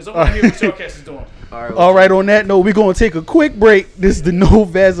continue, because I want to hear what y'all cats is doing. All right, on that note, we're going to take a quick break. This is the No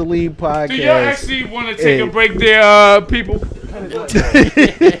Vaseline podcast. Do y'all actually want to take a break there, people? We're going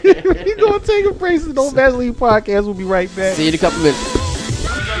to take a break. This is the No Vaseline podcast. We'll be right back. See you in a couple minutes.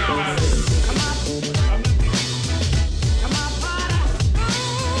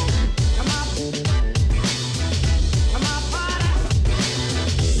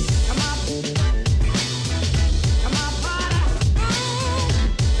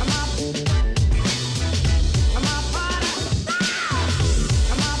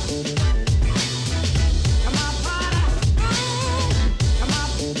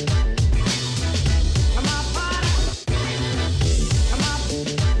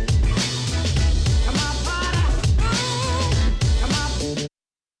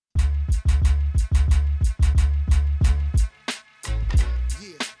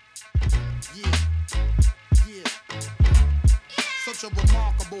 Such a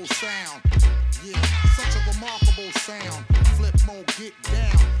remarkable sound. Yeah, such a remarkable sound. Flip mode, get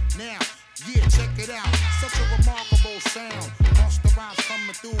down. Now, yeah, check it out. Such a remarkable sound. Bust the rhymes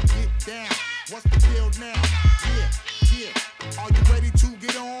coming through, get down. What's the deal now? Yeah. Are you ready to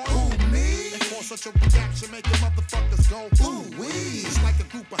get on? Who, me? And cause such a reaction, making motherfuckers go, ooh, wee. It's like a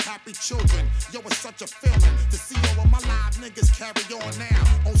group of happy children. Yo, it's such a feeling to see all of my live niggas carry on now.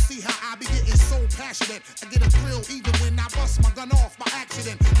 Oh, see how I be getting so passionate. I get a thrill even when I bust my gun off by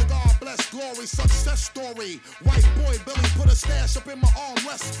accident. The God bless glory, success story. White boy Billy put a stash up in my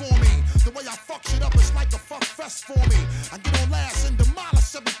armrest for me. The way I fuck shit up, it's like a fuck fest for me. I get on last and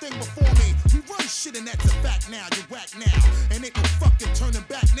demolish everything before me. We run shit and that's a fact now. You whack now. And ain't no fucking turning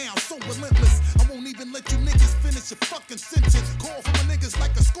back now. So relentless. I won't even let you niggas finish your fucking sentence. Call for my niggas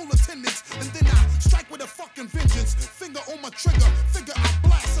like a school attendance. And then I strike with a fucking vengeance. Finger on my trigger. Figure I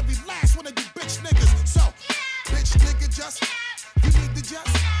blast every last one of you bitch niggas. So, bitch nigga just, you need to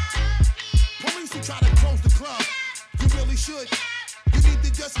just. Police who try to close the club, you really should. You need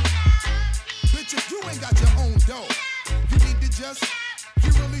to just. Bitch, if you ain't got your own dough, you need to just.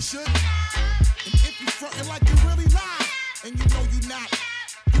 You really should. And if you frontin' like you really live, and you know you not,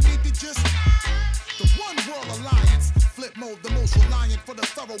 you need to just. The One World Alliance, flip mode, the most reliant for the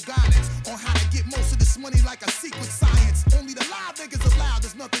thorough guidance on how to get most of this money like a secret science. Only the live niggas allowed,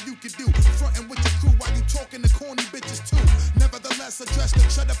 there's nothing you can do. Frontin' with your crew while you talking to corny bitches too. Nevertheless, address the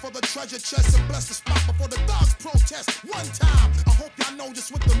cheddar for the treasure chest and bless the spot before the thugs protest. One time, I hope y'all know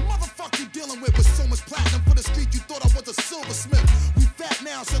just what the motherfucker you dealing with so much platinum for the street. You thought I was a silversmith. We fat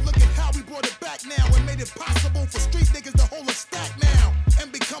now, so look at how we brought it back now and made it possible for street niggas to hold a stack now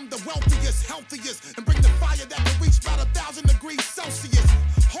and become the wealthiest, healthiest, and bring the fire that can reach about 1,000 degrees Celsius.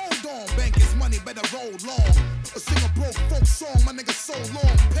 Hold on, bankers, money better roll long. Or sing a broke folk song, my nigga so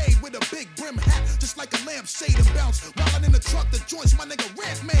long. Paid with a big brim hat, just like a lampshade and bounce. While I'm in the truck, the joints my nigga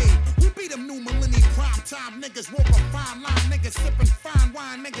red made. We be them new millennium prime time niggas, walk a fine line niggas, sipping fine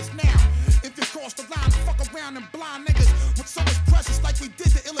wine niggas now. If you cross the line, fuck around and blind niggas with so much precious like we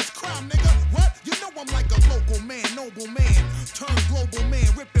did the illest crime, nigga. What? You know I'm like a local man, noble man.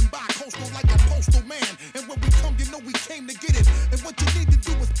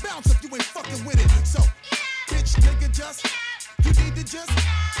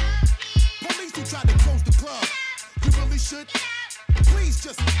 you tried to close the club. You really should. Please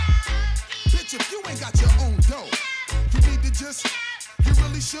just, bitch, if you ain't got your own dough, you need to just, you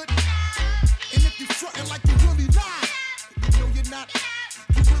really should. And if you frontin' like you really lie, you know you're not,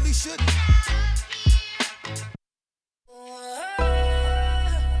 you really should.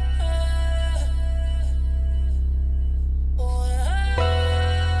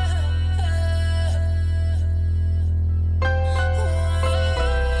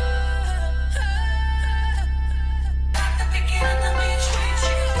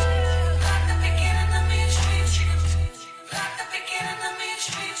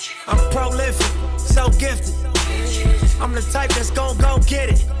 So gifted, I'm the type that's gon' go get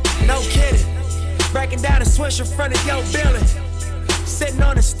it, no kidding. Breaking down a switch in front of your building, sitting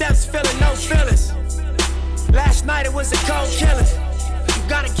on the steps feeling no feelings. Last night it was a cold killing. You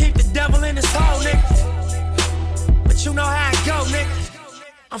gotta keep the devil in his hole, nigga. But you know how it go, nigga.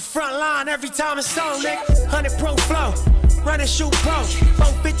 I'm front line every time it's on, nigga. 100 pro flow, running shoot pro,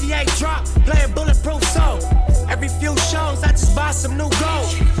 458 drop, playing bulletproof soul. Every few shows I just buy some new gold.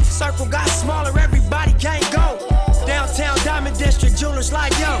 Circle got smaller, everybody can't go. Downtown Diamond District, jewelers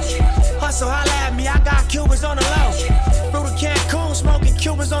like yo. Hustle, holla at me, I got Cubans on the low. Through the Cancun, smoking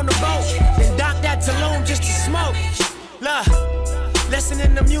Cubans on the boat. Then dock that Tulum just to smoke. Look,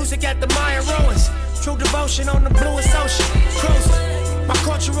 listening to music at the Mayan ruins. True devotion on the bluest ocean. Cruising, my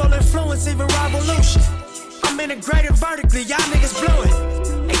cultural influence, even revolution. I'm integrated vertically, y'all niggas blew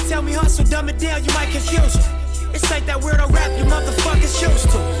it. They tell me hustle, dumb it down, you might confuse me. This ain't that weirdo rap you motherfuckers used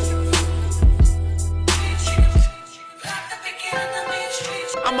to.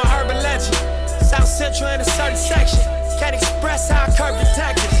 I'm a urban legend, South Central in a certain section. Can't express how I curb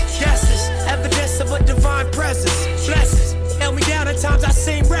detectives. Guesses, evidence of a divine presence. Blessings, held me down at times I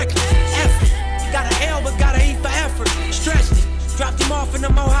seem reckless. Effort, got an L but got an E for effort. Stretched it, dropped him off in the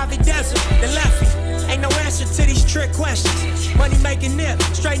Mojave Desert. Then left me, ain't no answer to these trick questions. Money making nip,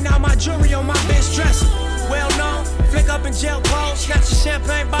 straighten out my jewelry on my bitch dresser. Well known, flick up in jail pole, snatch a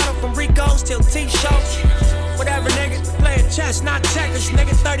champagne bottle from Rico's till T-shows. Whatever, nigga, playing chess, not checkers,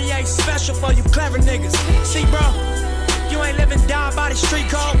 nigga. 38 special for you clever niggas. See, bro, you ain't living down by the street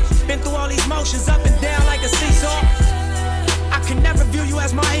code. Been through all these motions up and down like a seesaw. I can never view you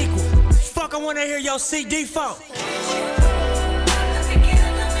as my equal. Fuck, I wanna hear your CD phone.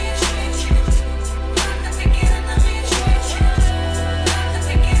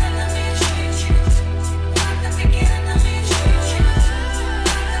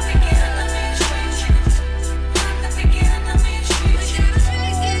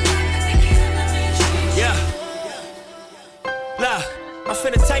 I'm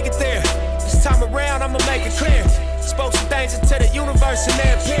finna take it there. This time around, I'ma make it clear. Spoke some things into the universe and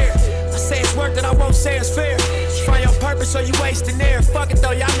they appear. I say it's work that I won't say it's fair. Find your purpose or you wasting air. Fuck it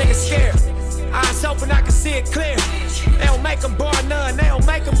though, y'all niggas scared. Eyes open, I can see it clear. They don't make them bar none, they don't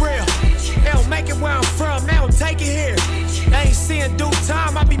make them real. They don't make it where I'm from, they don't take it here. They ain't seeing due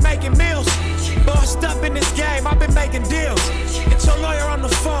time, I be making meals. Bossed up in this game, I been making deals. Get your lawyer on the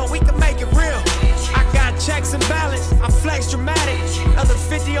phone, we can make it real. I got checks and balance, I flex dramatic. Another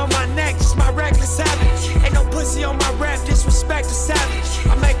 50 on my neck, just my reckless habit. Ain't no pussy on my rap, disrespect the savage.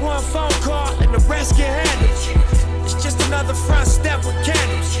 I make one phone call and the rest get handled. It's just another front step with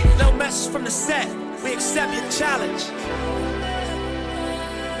candles. No message from the set, we accept your challenge.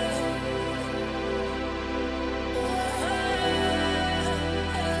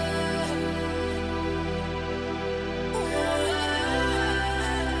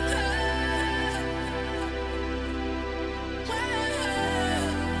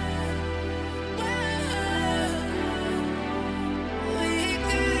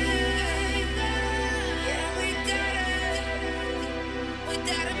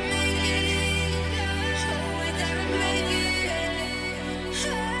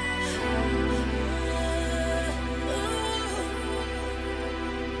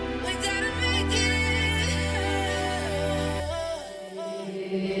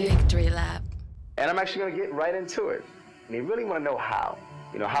 And I'm actually going to get right into it. And you really want to know how.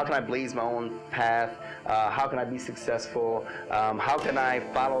 You know, how can I blaze my own path? How can I be successful? How can I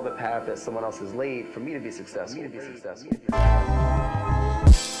follow the path that someone else has laid for me to be successful?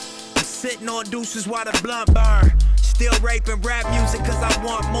 I'm sitting on deuces while the blunt burn. Still raping rap music cause I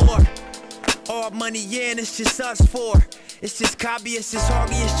want more. All money in, it's just us four. It's just Cobby, it's just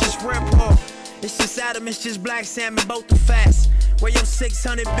Hoggy, it's just Rimpo. It's just Adam, it's just Black Salmon, both the fast. Where your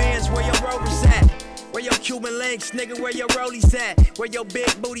 600 bands, where your Rovers at? Where your Cuban links, nigga, where your rollies at? Where your big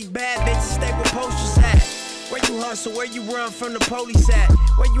booty bad bitches stay with posters at? Where you hustle, where you run from the police at?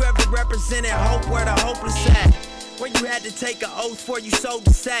 Where you ever represented hope, where the hopeless at? Where you had to take an oath for you sold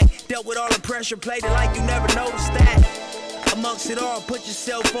the sack. Dealt with all the pressure, played it like you never noticed that. Amongst it all, put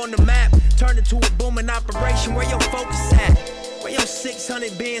yourself on the map. Turn it to a booming operation. Where your focus at? Where your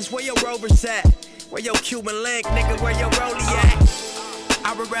 600 bins? Where your Rovers at? Where your Cuban link, nigga? Where your rollie at?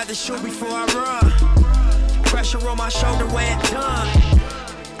 I would rather shoot before I run. Pressure on my shoulder where it done.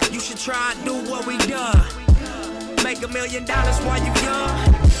 You should try and do what we done. Make $1 million while you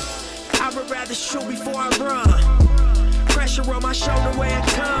young. I would rather shoot before I run. Pressure on my shoulder where it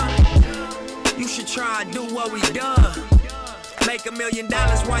done. You should try and do what we done. Make $1 million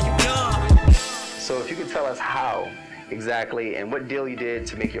while you young. So if you could tell us how exactly and what deal you did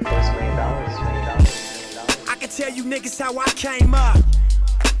to make your first $1 million. I can tell you niggas how I came up.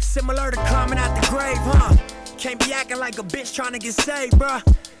 Similar to climbing out the grave, huh? Can't be acting like a bitch trying to get saved, bruh.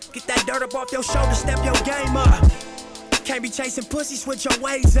 Get that dirt up off your shoulder, step your game up. Can't be chasing pussy, switch your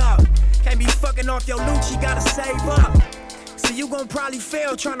ways up. Can't be fucking off your loot, you gotta save up. So you gon' probably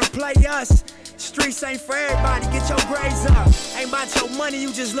fail trying to play us. Streets ain't for everybody, get your grades up. Ain't about your money,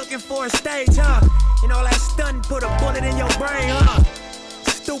 you just looking for a stage, huh? You know that stunt put a bullet in your brain, huh?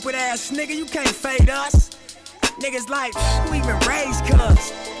 Stupid ass nigga, you can't fade us. Niggas like, who even raised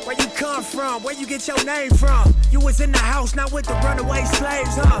cuz? Where you come from? Where you get your name from? You was in the house, not with the runaway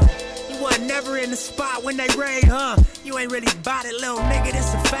slaves, huh? You wasn't never in the spot when they raid, huh? You ain't really bout it, little nigga,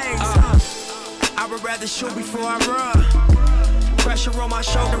 this a phase, huh? I would rather shoot before I run. Pressure on my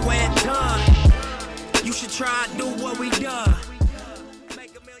shoulder where it done. You should try and do what we done.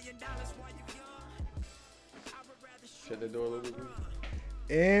 Make $1 million while you young. I would rather shoot. Shut the door a little bit.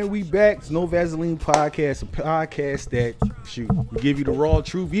 And we back. It's No Vaseline Podcast, a podcast that we give you the raw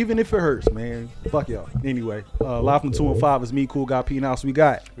truth, even if it hurts, man. Fuck y'all. Anyway, live from 215 is me, Cool Guy P. In house we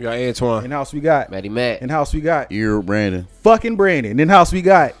got. We got Antoine. In house we got. Matty Matt. In house we got. You're Brandon. Fucking Brandon. In house we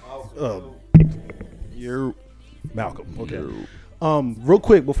got. You're Malcolm. Okay. Real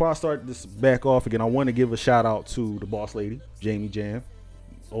quick before I start this back off again, I want to give a shout out to the boss lady, Jamie Jam,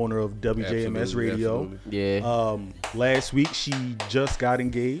 owner of WJMS Absolutely, Radio. absolutely. Yeah. Last week she just got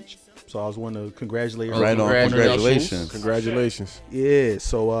engaged, so I was want to congratulate her. Right on. Congratulations. Congratulations. Yeah,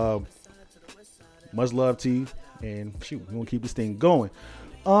 so much love to you, and shoot, we're gonna keep this thing going.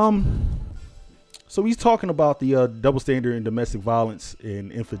 So he's talking about the double standard in domestic violence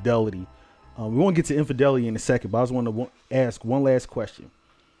and infidelity. We won't get to infidelity in a second, but I just want to ask one last question.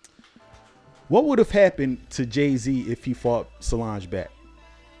 What would have happened to Jay-Z if he fought Solange back?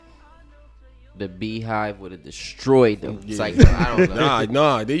 The Beehive would have destroyed them. It's like, I don't know.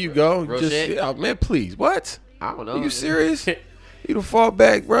 Nah, there you go. Real Just, shit? yeah, man, please. What? I don't know. Are you serious? He'd have fought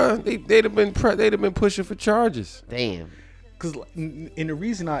back, bro. They'd have been pushing for charges. Damn. Because, and the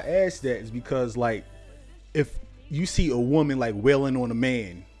reason I ask that is because, like, if you see a woman like wailing on a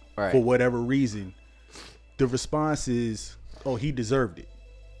man Right. for whatever reason, the response is, "Oh, he deserved it.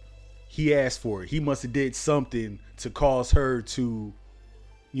 He asked for it. He must have did something to cause her to,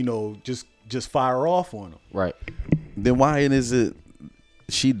 you know, just fire off on him." Right. Then why is it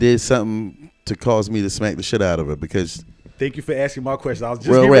she did something to cause me to smack the shit out of her? Because Thank you for asking my question. I was just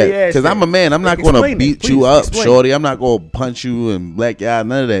real getting ready to rap. ask Because that. I'm a man. I'm not Explain going to that. beat Please you up, explain. shorty. I'm not going to punch you and black you out,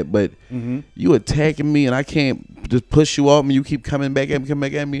 none of that. But you attacking me and I can't just push you off and you keep coming back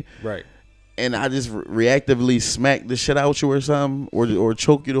at me. Right. And I just reactively smack the shit out you or something or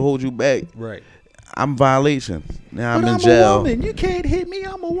choke you to hold you back. Right. I'm violation. Now I'm But in I'm jail. a woman. You can't hit me.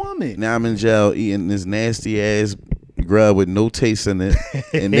 I'm a woman. Now I'm in jail eating this nasty ass grub with no taste in it,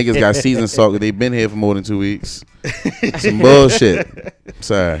 and niggas got seasoned salt 'cause they been here for more than 2 weeks. Some bullshit.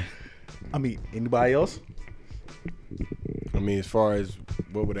 Sorry. I mean, anybody else? I mean, as far as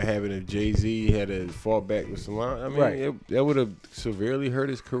what would have happened if Jay-Z had to fall back with Solange, I mean, Right. that would have severely hurt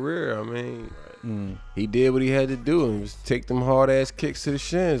his career. I mean, he did what he had to do and was take them hard ass kicks to the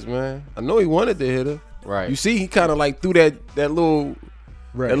shins, man. I know he wanted to hit her. Right. You see, he kind of like threw that little.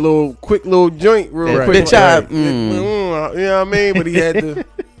 Right. That little quick little joint real That quick. bitch out. You know what I mean? But he had to. Can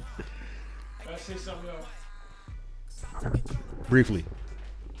I say something else? Briefly.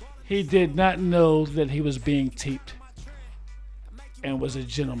 He did not know that he was being taped and was a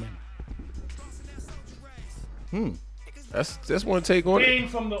gentleman. That's one take on it. Being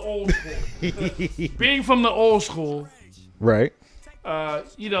from the old school. Being from the old school, Right.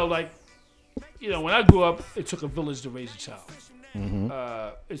 you know, like, you know, when I grew up, it took a village to raise a child.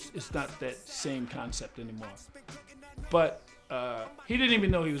 It's not that same concept anymore. But he didn't even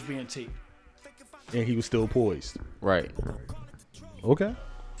know he was being taped. And he was still poised. Right. Okay.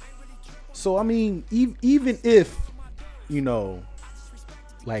 So, I mean, even if, you know,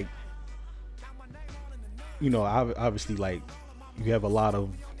 like, you know, obviously, like, you have a lot of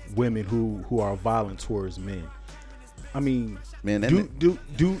women who are violent towards men. I mean, Man, that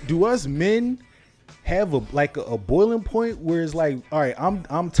do us men have a boiling point where it's like, all right,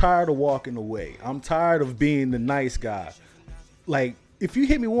 I'm tired of walking away. I'm tired of being the nice guy. Like, if you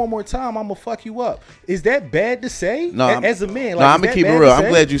hit me one more time, I'm gonna fuck you up. Is that bad to say? No, as a man, no, I'm gonna keep it real. I'm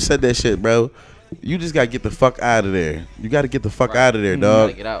glad you. you said that shit, bro. You just gotta get the fuck out of there. You gotta get the fuck out of there, dog.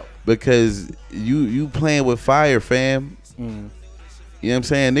 Gotta get out. Because you playing with fire, fam. You know what I'm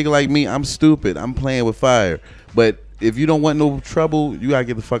saying? Nigga like me, I'm stupid. I'm playing with fire. But if you don't want no trouble, you gotta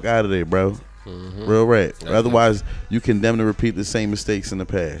get the fuck out of there, bro. Real right. Otherwise, you condemn to repeat the same mistakes in the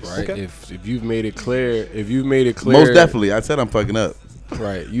past. Right. Okay. If you've made it clear, Most definitely. I said I'm fucking up.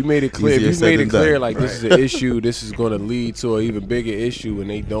 Right. You made it clear. Easier If you said made than it clear, done. like this is an issue, this is going to lead to an even bigger issue, and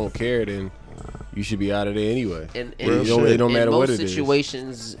they don't care, then you should be out of there anyway. And It don't matter in what most it is.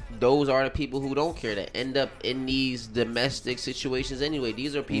 situations, those are the people who don't care that end up in these domestic situations anyway.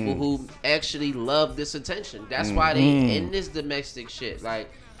 These are people who actually love this attention. That's why they in this domestic shit. Like,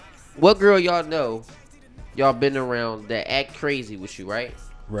 what girl y'all know, y'all been around that act crazy with you, right?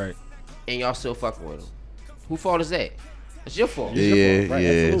 Right. And y'all still fucking with them. Who fault is that? It's your fault.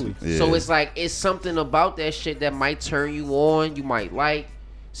 Yeah. So it's like, it's something about that shit that might turn you on. You might like.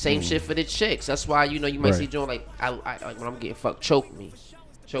 Same shit for the chicks. That's why, you might see Joan like, I like when I'm getting fucked, choke me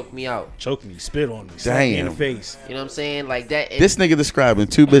out. Choke me, spit on me, slap me in the face. You know what I'm saying? Like that. This nigga describing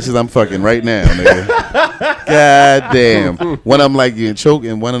 2 bitches I'm fucking right now, nigga. God damn. One of them like getting choked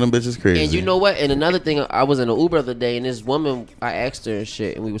and one of them bitches crazy. And you know what? And another thing, I was in an Uber the other day, and this woman, I asked her and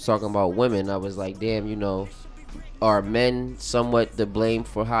shit, and we was talking about women. I was like, damn, are men somewhat to blame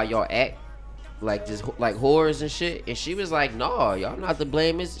for how y'all act? Like just like whores and shit. And she was like, no, y'all not to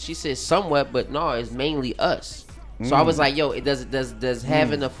blame. She said somewhat, but no, it's mainly us. So I was like, yo, does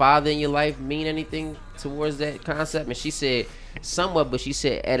having a father in your life mean anything towards that concept? And she said somewhat, but she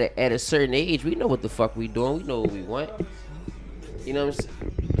said at a certain age, we know what the fuck we doing. We know what we want. You know what I'm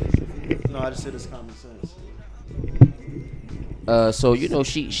saying? No, I just said it's common sense. So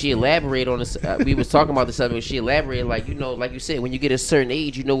she elaborated on this. We was talking about this other. She elaborated like you said, when you get a certain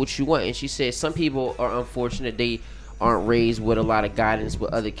age, you know what you want. And she said some people are unfortunate they aren't raised with a lot of guidance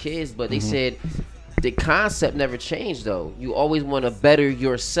with other kids, but they said the concept never changed though. You always want to better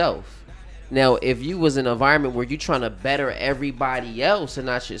yourself. Now, if you was in an environment where you're trying to better everybody else and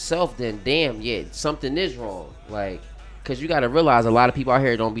not yourself, then damn, yeah, something is wrong. Like, cause you got to realize a lot of people out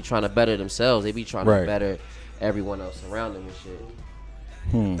here don't be trying to better themselves. They be trying to better everyone else around them and shit.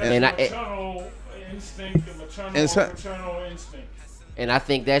 That's And maternal instinct, the maternal instinct. And I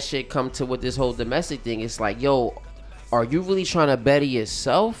think that shit come to with this whole domestic thing. It's like, yo, are you really trying to better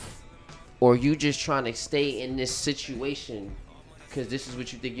yourself, or you just trying to stay in this situation because this is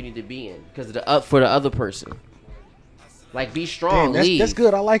what you think you need to be in because for the other person? Like, be strong. Damn, that's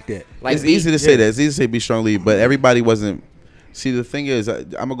good. I like that. Like, it's easy to say that. It's easy to say be strong, lead, but everybody wasn't. See, the thing is, I'm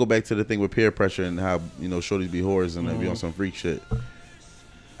gonna go back to the thing with peer pressure and how shorties be whores and they be on some freak shit.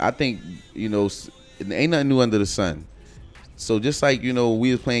 I think it ain't nothing new under the sun. So just like we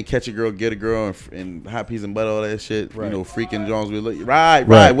was playing catch a girl, get a girl, and hot peas and butter, all that shit. Right. Freaking Jones.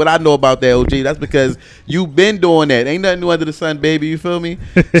 Right. What I know about that, OG, that's because you've been doing that. Ain't nothing new under the sun, baby. You feel me?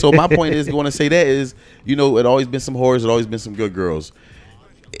 So my point is going to say that is, it always been some whores, it always been some good girls.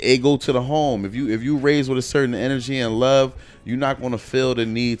 It go to the home. If you raised with a certain energy and love, you're not going to feel the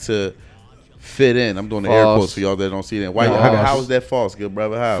need to fit in. I'm doing the air quotes for y'all that don't see that. Why? How is that false, good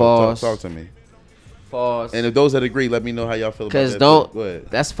brother? How? False. Talk to me. False. And if those that agree, let me know how y'all feel about that. Because Go ahead.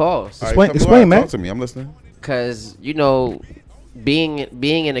 that's false. Explain, man. Talk to me. I'm listening. Because being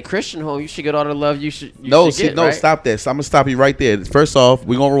in a Christian home, you should get all the love you should. Right? Stop that. So I'm gonna stop you right there. First off,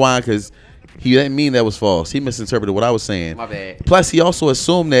 we're gonna rewind because he didn't mean that was false. He misinterpreted what I was saying. My bad. Plus, he also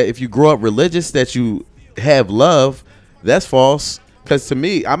assumed that if you grow up religious, that you have love. That's false. Because to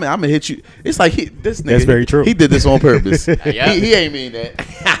me, I'm gonna hit you. It's like this nigga. That's very true. He did this on purpose. Yeah. He ain't mean that.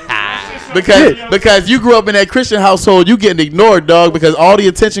 because you grew up in that Christian household, you getting ignored, dog. Because all the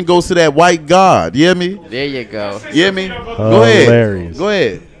attention goes to that white God. You hear me? There you go. You hear me? Go ahead. Hilarious. Go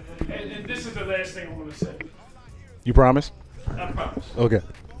ahead. And this is the last thing I want to say. You promise? I promise. Okay.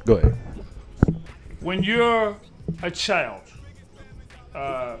 Go ahead. When you're a child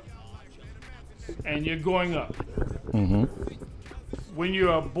and you're growing up, when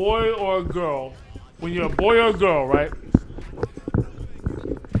you're a boy or a girl, right?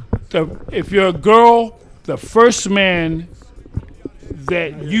 If you're a girl, the first man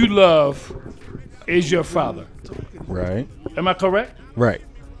that you love is your father. Right. Am I correct? Right.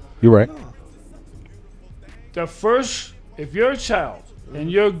 You're right. If you're a child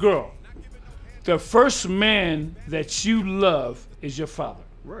and you're a girl, the first man that you love is your father.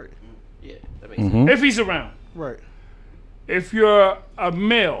 Right. Yeah, that makes sense. If he's around. Right. if you're a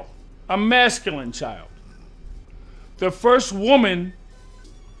male, a masculine child, the first woman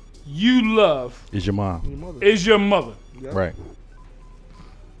you love Is your mom. is your mother. Right.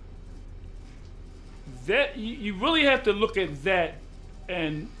 That you really have to look at that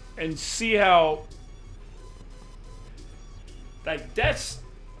and see how like that's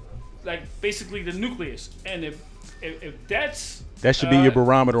like basically the nucleus. And if that's That should be your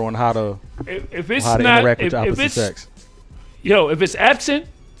barometer on how to if it's how to not interact with the if opposite it's sex. if it's absent,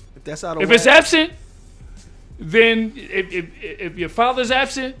 If that's out of if it's absent, then if your father's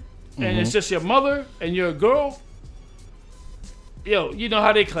absent and it's just your mother and you're a girl, you know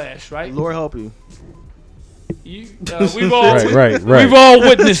how they clash, right? Lord help you. We've all Right.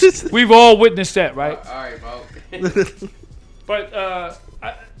 we've all witnessed that, right? All right, bro. But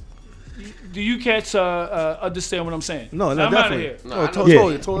do you cats understand what I'm saying? No, I'm definitely. out of here. No, I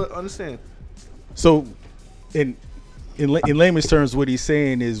totally understand. So, in layman's terms, what he's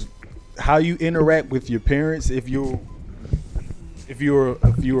saying is how you interact with your parents. If you're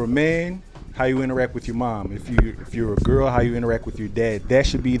a man, how you interact with your mom. If you're a girl, how you interact with your dad. That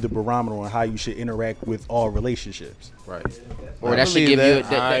should be the barometer on how you should interact with all relationships. Right. Or that should give you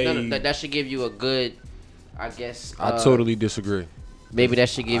that should give you a good, I guess. I totally disagree. Maybe that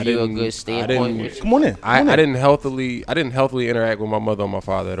should give you a good standpoint. Come on in. I didn't healthily interact with my mother or my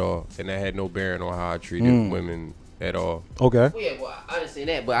father at all, and that had no bearing on how I treated women at all. Okay. Well, yeah, well, I understand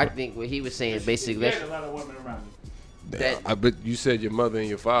that, but I think what he was saying basically You had a lot of women around you. But you said your mother and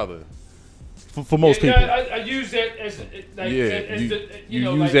your father. For most people. I use that as like, as the, you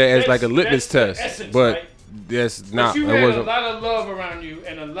know, use like, that as like a that's litmus the test, essence, but right? that's But not. you It had a wasn't lot of love around you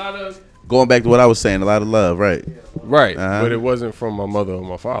and a lot of Going back to what I was saying, a lot of love, right? right, Uh-huh. but it wasn't from my mother or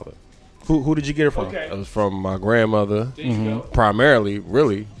my father. Who did you get it from? okay. It was from my grandmother, There you go. primarily,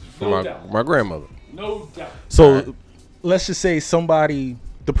 really, from No doubt. my grandmother. No doubt. So, let's just say somebody,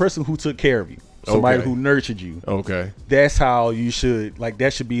 the person who took care of you, somebody Okay. who nurtured you. Okay. That's how you should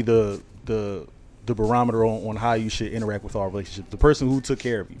that should be the barometer on how you should interact with our relationship. The person who took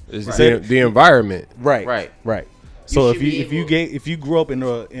care of you. It's Right. the environment. Right. Right. So should if you grew up in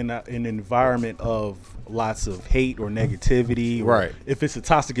an environment of lots of hate or negativity, or Right. if it's a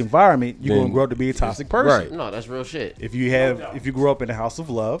toxic environment, you're Then gonna grow up to be a toxic person. right. No, that's real shit. If you grew up in a house of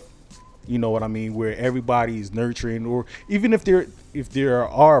love, you know what I mean, where everybody's nurturing, or even if there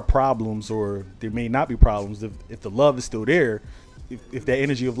are problems or there may not be problems, if the love is still there, if that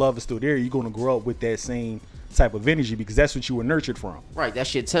energy of love is still there, you're gonna grow up with that same type of energy because that's what you were nurtured from. Right,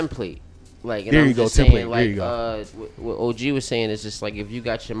 that's your template. Like, and There I'm you go, just template. saying, There like, you go. what OG was saying is just like if you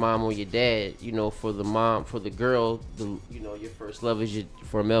got your mom or your dad, for the girl, your first love is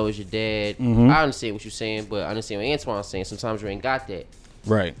for a male is your dad. Mm-hmm. I understand what you're saying, but I understand what Antoine's saying. Sometimes you ain't got that.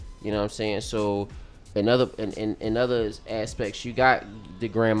 Right. You know what I'm saying? So in other aspects, you got the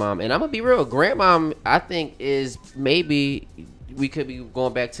grandmom, and I'm gonna be real. Grandmom, I think, is maybe we could be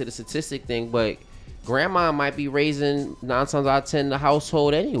going back to the statistic thing, but grandma might be raising 9 times out of 10 the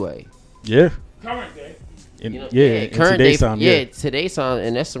household anyway. Yeah. Current day. In, You know, in current today's day, time, today's time,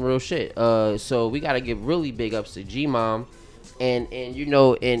 and that's some real shit. So we gotta give really big ups to G Mom, and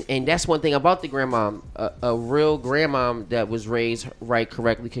that's one thing about the grandmom, a real grandmom that was raised right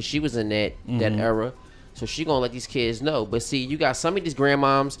correctly because she was in that era, so she gonna let these kids know. But see, you got some of these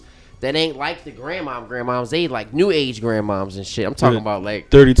grandmoms that ain't like the grandmoms. They like new age grandmoms and shit. I'm talking about like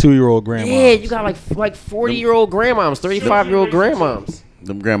 32-year-old grandma. yeah, you got like 40-year-old grandmoms, 35-year-old grandmoms.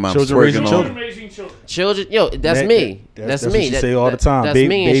 Them grandmoms Children raising twerking children. on. Raising children. Children, that's That- me. that- That's that's me. what you say all the time. That's Ba-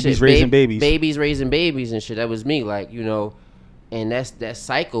 me and babies shit. raising babies. Babies raising babies and shit. That was me. Like, and that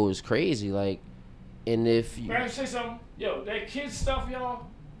cycle is crazy. Like, and if you, Can I say something? Yo, that kid stuff, y'all.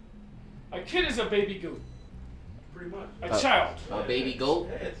 A kid is a baby goat. Pretty much. A child. a baby goat.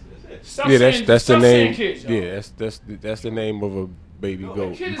 Stop Yeah, saying, that's the stop name. saying kids, y'all. Yeah, that's the name of a baby No, a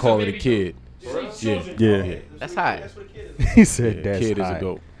goat. kid You is call a it a baby kid. See, Yeah. children, Yeah. Yeah. That's hot. He said Yeah, that's kid is hot. a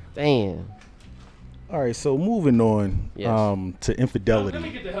goat. Damn. All right, so moving on Yes. to Let me infidelity.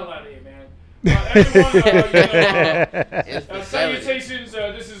 get the hell out of here, man. Everyone, Infidelity. salutations.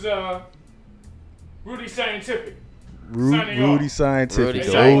 This is Rudy Scientific. Rudy Signing off. Scientific, Rudy the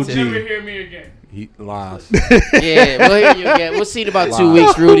And y'all will Scientific. never OG. hear me again. He lies. Yeah, we'll hear you again. We'll see in about 2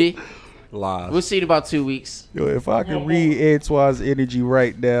 weeks, Rudy. Lies. We'll see in about 2 weeks. Yo, if I could read Antoine's energy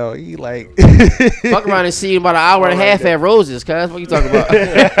right now, he like Fuck around and see you in about an hour and a half at Roses, cuz. What you talking about?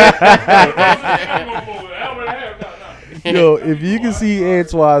 Yo, if you can see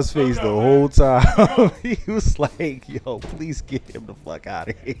Antoine's face the whole time, he was like, yo, please get him the fuck out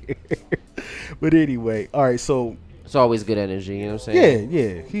of here. But anyway, all right, so It's always good energy, you know what I'm saying?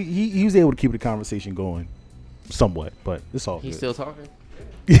 yeah, he was able to keep the conversation going. somewhat, but it's all He's good. still talking.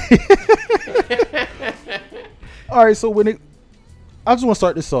 All right, so I just want to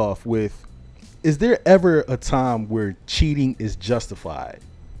start this off with: is there ever a time where cheating is justified?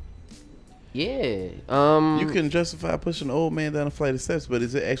 Yeah. You can justify pushing an old man down a flight of steps, but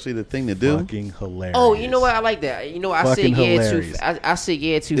is it actually the thing to do? Fucking hilarious. Oh, you know what? I like that. You know, I Fucking said yeah hilarious. too. I said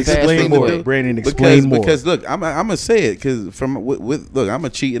yeah too Explain fast. more, Brandon. Explain more. Because look, I'm gonna say it because look, I'm a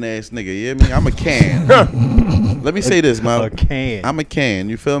cheating ass nigga. You hear me? I'm a can. Let me say this, man. A can. I'm a can.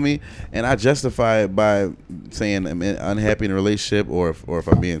 You feel me? And I justify it by saying I'm unhappy in a relationship, or if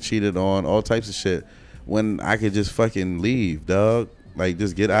I'm being cheated on, all types of shit. When I could just fucking leave, dog. Like,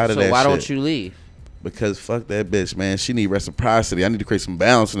 just get out of that shit. So why don't you leave? Because fuck that bitch, man. She need reciprocity. I need to create some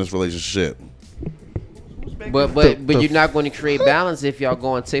balance in this relationship. But you're not going to create balance if y'all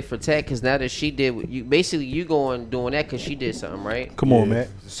going tit for tat, because now that she did, you going doing that because she did something, right? Come on, Matt.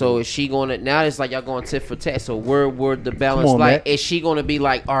 So is she going to, now it's like y'all going tit for tat. So where the balance on, like? Matt. Is she going to be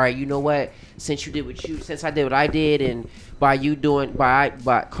like, all right, you know what? Since I did what I did, and by you doing by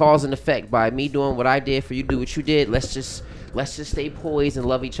cause and effect, by me doing what I did for you, do what you did. Let's just stay poised and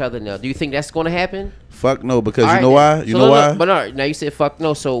love each other now. Do you think that's going to happen? Fuck no, because All you right, know why? then. You So know look, why? But all right, now you said fuck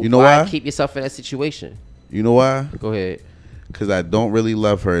no. So You know why why? keep yourself in that situation? You know why? Go ahead. Because I don't really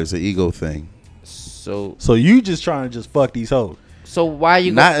love her. It's an ego thing. So you just trying to just fuck these hoes? So why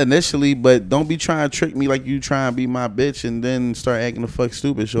you Not initially, but don't be trying to trick me like you trying to be my bitch and then start acting the fuck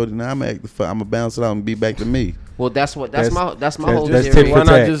stupid, shorty. Now I'm gonna bounce it out and be back to me. Well, that's my whole that's theory. tit Why for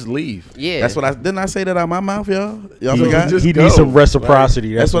not tat. just leave? Yeah. That's what didn't I say that out my mouth, y'all? Y'all forgot? just He go. needs some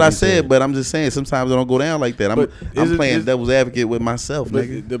reciprocity. That's what I he said, but I'm just saying sometimes it don't go down like that. I'm But is it playing just- devil's advocate with myself, But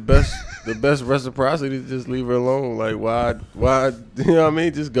nigga. the best reciprocity is just leave her alone. Like why you know what I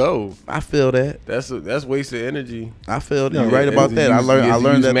mean? Just go. I feel that. That's wasted energy. I feel that. No, You're right and about to that. I use- learned use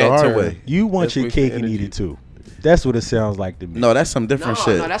that the Matt hard term. way. You want That's your wasted cake and energy. eat it too. That's what it sounds like to me. No, that's some different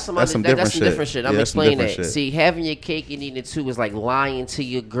shit. No, that's some different different shit. shit. Yeah, I'm that's some explaining different that. shit. See, having your cake and eating it too is like lying to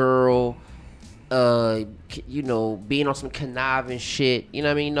your girl, being on some conniving shit. You know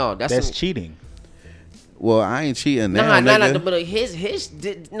what I mean? No, that's some, cheating. Well, I ain't cheating now, Nah. nigga. But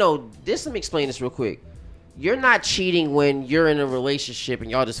let me explain this real quick. You're not cheating when you're in a relationship and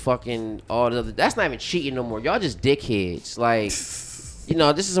y'all just fucking all the other. That's not even cheating no more. Y'all just dickheads. Like,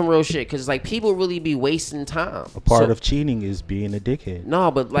 this is some real shit. Because like people really be wasting time. A part of cheating is being a dickhead. No,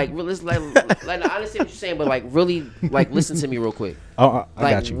 but like, really, like I understand what you're saying, but like, really, like, listen to me real quick. I Like,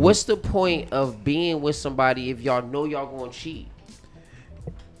 got you. what's the point of being with somebody if y'all know y'all going to cheat?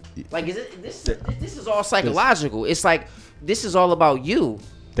 Like, this is all psychological. It's like this is all about you.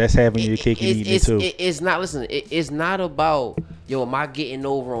 That's having your cake and eating it too. It's not. Listen, it's not about am I getting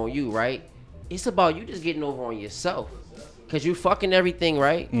over on you, right? It's about you just getting over on yourself. Cause you fucking everything,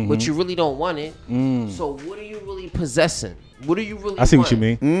 right? Mm-hmm. But you really don't want it. So what are you really possessing? What do you really? I see want? what you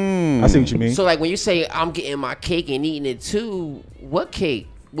mean. I see what you mean. So like when you say I'm getting my cake and eating it too, what cake?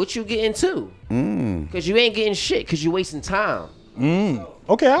 What you getting too? Cause you ain't getting shit. Cause you wasting time.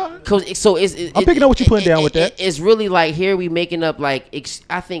 Okay. I'm picking up what you putting down with that. It's really like here we making up like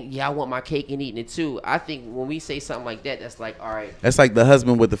I think I want my cake and eating it too. I think when we say something like that, that's like all right. That's like the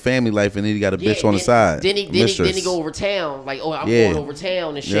husband with the family life, and then he got a bitch on the side. Then he go over town like I'm going over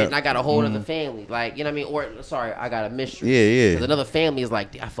town and shit, Yep. and I got a whole other family like you know what I mean. Or sorry, I got a mistress. Yeah. 'Cause another family is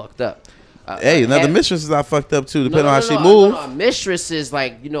like I fucked up. Hey, another have- mistress is I fucked up too, depending on how she No, move. a mistress is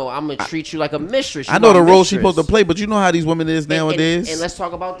like I'm gonna treat you like a mistress. You I know my the role she mistress. supposed to play, but you know how these women is And- nowadays. And let's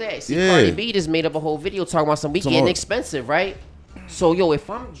talk about that. See, Yeah. Cardi B just made up a whole video talking about we getting expensive, right? So, if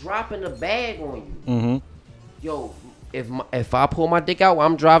I'm dropping a bag on you, if I pull my dick out while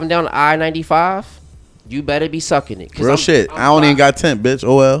I'm driving down I-95, you better be sucking it. Real shit. I don't even got 10, bitch.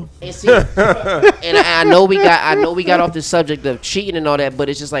 OL. And see, and I know we got off the subject of cheating and all that, but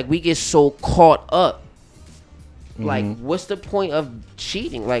it's just like we get so caught up. Like, what's the point of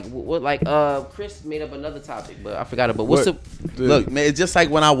cheating? Like, what? Like, Chris made up another topic, but I forgot it. But what's the? Look, man, it's just like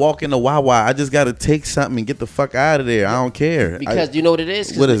when I walk into Wawa, I just gotta take something and get the fuck out of there. I don't care. Because you know what it is?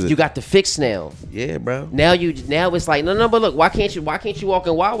 'Cause What is it? You got the fix now. Yeah, bro. Now it's like no, but look, why can't you walk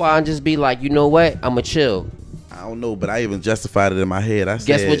in Wawa and just be like, you know what? I'ma chill. I don't know, but I even justified it in my head. I said,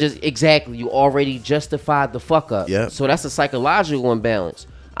 Guess what? Just exactly, you already justified the fuck up. Yep. So that's a psychological imbalance.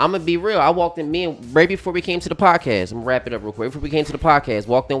 I'm gonna be real. I walked in right before we came to the podcast. I'm gonna wrap it up real quick. Before we came to the podcast,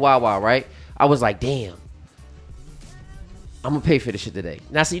 walked in Wawa, right? I was like, damn, I'm gonna pay for this shit today.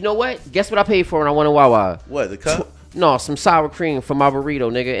 Now, so you know what? Guess what I paid for when I went in Wawa? What, the cup? No, some sour cream for my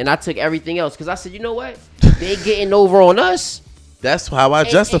burrito, nigga. And I took everything else because I said, you know what? They getting over on us. That's how I And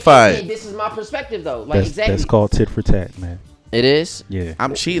justify it. this is my perspective, though. Like, exactly. That's called tit for tat, man. It is. Yeah,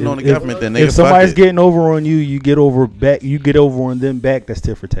 I'm cheating on the government. Then nigga, if somebody's fuck it. getting over on you, you get over back. You get over on them back. That's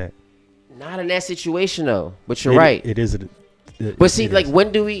tit for tat. Not in that situation though. But you're right. It is. But see, like,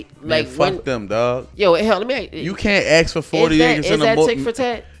 when do we like Man, when? fuck them, dog. Yo, hell, let me. You can't ask for 40 acres Is and a that mule. tick for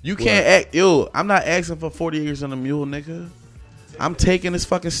tat? You can't act. Yo, I'm not asking for 40 acres and a mule, nigga. I'm taking this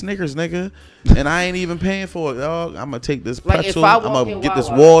fucking Snickers, nigga, and I ain't even paying for it, dog. I'm gonna take this Like, if pretzel. I I'm walk gonna in get this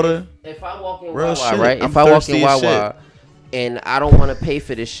Wawa, water. If I walk in Real Wawa, shit. right? I'm If I walk thirsty in as Wawa and I don't want to pay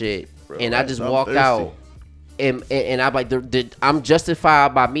for this shit, and I right, just I'm walk thirsty. out, and I'm like, I'm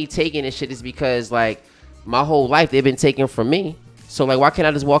justified by me taking this shit is because like my whole life they've been taken from me. So like, why can't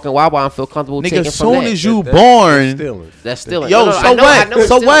I just walk in Wawa and feel comfortable taking Nigga, from soon that? as you That's born, stealing. That's stealing. yo, No, so I know what? it's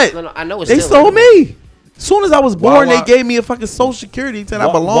So stealing. what? No, I know it's They stealing. stole me. Soon as I was born, Wawa- they gave me a fucking social security saying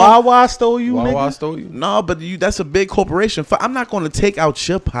I belong. Wawa stole you, Wawa nigga. stole you. No, but that's a big corporation. I'm not going to take out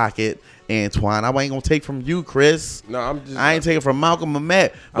your pocket, Antoine. I ain't going to take from you, Chris. No, I'm just. I ain't taking from Malcolm or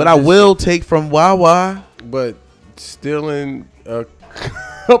Matt, but I'm I just- will take from Wawa. But stealing a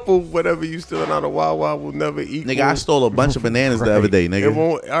couple, whatever you stealing out of Wawa will never equal. Nigga, I stole a bunch of bananas the other day, It nigga.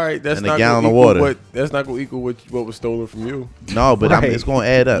 won't. All right, that's And a not gallon gonna of equal water. What, that's not gonna equal what was stolen from you. No, but Right. it's going to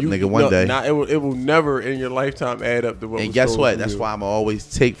add up, nigga, one day. Nah, it will never in your lifetime add up to what. And was guess stolen what? from That's you. why I'm always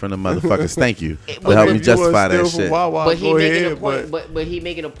take from the motherfuckers. Thank you But for helping If me you wanna justify that steal from shit. Wawa, But he go making ahead, a point. But he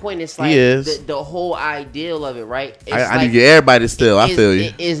making a point. It's He like is. the whole ideal of it, right? It's I like, need to get everybody to steal. I feel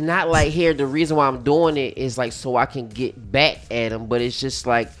you. It's not like here. The reason why I'm doing it is like so I can get back at him. But it's just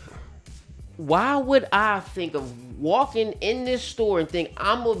like, why would I think of walking in this store and think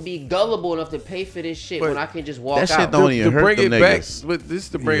I'm gonna be gullible enough to pay for this shit But when I can just walk that shit out? don't even to hurt bring them it back, niggas. but this is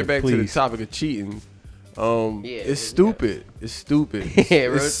to bring Yeah, it back to the please. topic of cheating. Yeah, It's stupid. It's stupid. Yeah,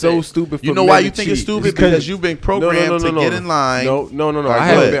 real It's so shit. stupid. For You know men why to you think it's cheat. stupid? It's 'cause- Because you've been programmed to get in line. No. All right, I go haven't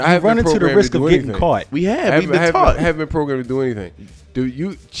ahead. been. I You haven't run been into the programmed risk to of do getting anything. caught. We have. We've been taught. I haven't been programmed to do anything. Dude,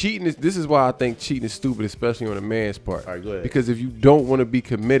 you cheating is. This is why I think cheating is stupid, especially on a man's part. All right, go ahead. Because if you don't want to be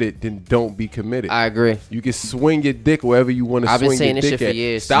committed, then don't be committed. I agree. You can swing your dick wherever you want to I've been swing saying your this dick shit for at.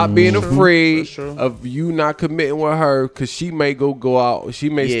 years. Stop being afraid That's true. of you not committing with her because she may go out. She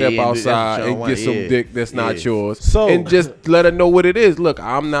may Yeah, step yeah, that's what outside y'all and want, get some yeah. dick that's not Yeah. yours. So- and just let her know what it is. Look,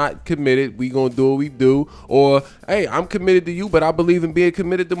 I'm not committed. We gonna do what we do. Or hey, I'm committed to you, but I believe in being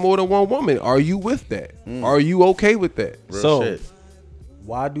committed to more than one woman. Are you with that? Are you okay with that? Real So- shit.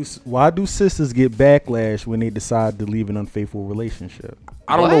 Why do sisters get backlash when they decide to leave an unfaithful relationship?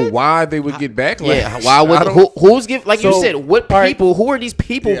 I don't know What? why they would get backlash. Yeah, why would I don't- who's give like you So, said? What all right. people? Who are these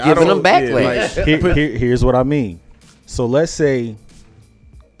people Yeah, I giving them don't- yeah, backlash? like- Here's what I mean. So let's say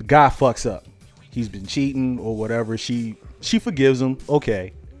the guy fucks up. He's been cheating or whatever. She forgives him.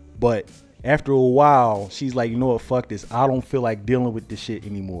 Okay. But after a while, she's like, you know what? Fuck this. I don't feel like dealing with this shit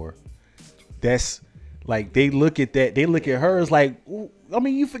anymore. That's like, they look at that. They look at her as like, I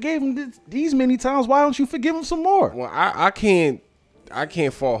mean, you forgave him these many times. Why don't you forgive him some more? Well, I can't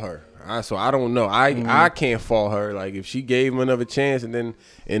fault her. So I don't know. I can't fault her. Like if she gave him another chance and then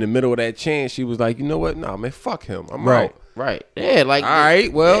in the middle of that chance she was like, you know what? Nah, man, fuck him. I'm Right. out. Right. Yeah. Like. All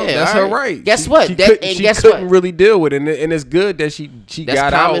right. Well, yeah, that's all her right. Guess She- what? She, That- couldn't, and she guess couldn't what? really deal with it, and it's good that she That's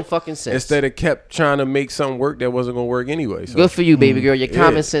got common out fucking sense. instead of kept trying to make something work that wasn't gonna work anyway. So Good for you, baby girl. Your Yeah.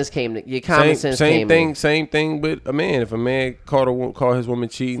 common sense came. Your common sense same came. thing. in. Same thing. But a man, if a man caught his woman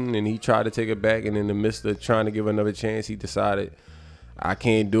cheating and he tried to take it back, and in the midst of trying to give her another chance, he decided I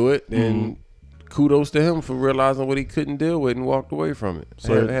can't do it, then kudos to him for realizing what he couldn't deal with and walked away from it.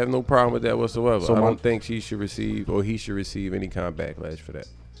 So- So I have no problem with that whatsoever. So I my- don't think she should receive or he should receive any kind of backlash for that.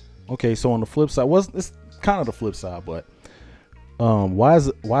 Okay, so on the flip side, it's kind of the flip side, but why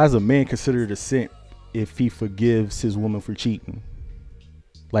is a man considered a simp if he forgives his woman for cheating?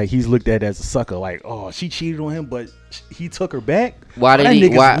 Like he's looked at as a sucker. Like, oh, she cheated on him, but he took her back. Why did That he?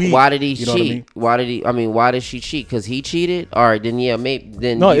 nigga's weak. Why did he You know what I cheat? mean? Why did he? I mean, why did she cheat? Because he cheated. All right, then yeah, maybe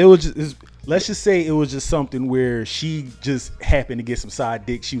then. No, he- it was just. Let's just say it was just something where she just happened to get some side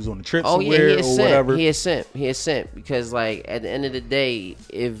dick. She was on the trip Oh yeah, somewhere he or a simp. whatever. He a simp. He a simp because like at the end of the day,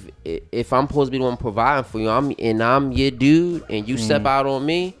 if I'm supposed to be the one providing for you, I'm your dude, and you step out on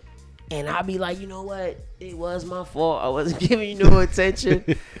me, and I be like, you know what? It was my fault. I wasn't giving you no attention.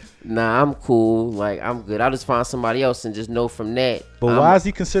 Nah, I'm cool. Like I'm good. I'll just find somebody else and just know from that. But why is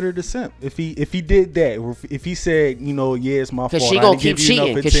he considered a simp? If he did that, or if he said, you know, yeah, it's my fault. Because she I gonna didn't keep give you enough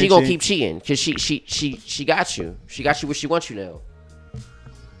cheating. Because she gonna attention. keep cheating. Because she got you. She got you where she wants you now.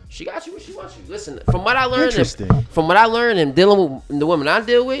 She got you where she wants you. Listen, from what I learned, Interesting. from what I learned and dealing with the women I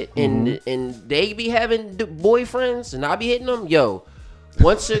deal with, Mm-hmm. and they be having boyfriends and I be hitting them. Yo,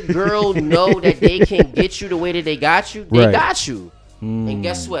 once a girl know that they can get you the way that they got you, they Right. got you. And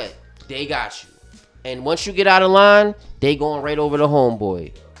guess what? They got you. And once you get out of line, they going right over the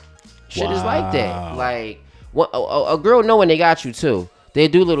homeboy. Shit is like that. Like a girl know when they got you too. They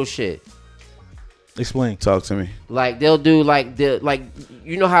do little shit. Explain. Talk to me. Like they'll do like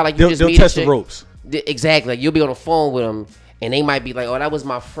you know how like you They'll just meet test a the chick? ropes. Exactly. Like you'll be on the phone with them, and they might be like, "Oh, that was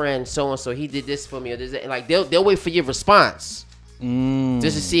my friend so and so. He did this for me." Or this, and like they'll wait for your response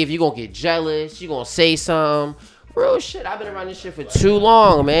just to see if you're gonna get jealous. You gonna say something. Real shit. I've been around this shit for too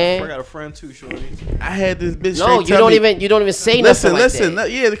long, man. I got a friend too, shorty. I had this bitch. No, you don't even say nothing like Listen. that.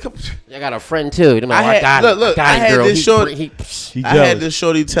 Yeah, I got a friend too. Like, I got it, girl. this shorty. He I had this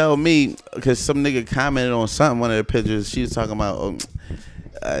shorty tell me because some nigga commented on something. One of the pictures, she was talking about.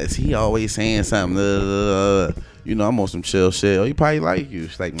 Is he always saying something? You know, I'm on some chill shit. Oh, he probably like you.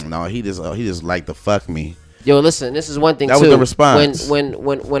 She's like, no, he just like to fuck me. Yo, listen, this is one thing that too. Was the response.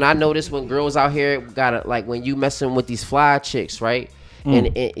 When I notice when girls out here gotta like when you messing with these fly chicks, right?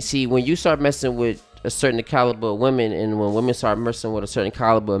 And see when you start messing with a certain caliber of women, and when women start messing with a certain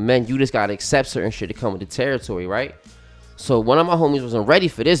caliber of men, you just gotta accept certain shit to come with the territory, right? So one of my homies wasn't ready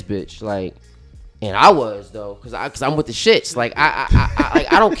for this bitch, like, and I was though, cause I'm with the shits. Like I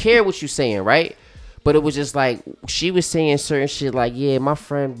don't care what you saying, right? But it was just like she was saying certain shit like, yeah, my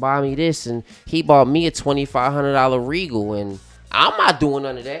friend bought me this and he bought me a $2,500 Regal, and I'm not doing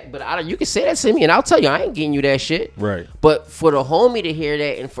none of that. But you can say that to me and I'll tell you I ain't getting you that shit. Right. But for the homie to hear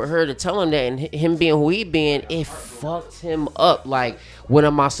that and for her to tell him that and him being who he being, it fucked him up. Like, what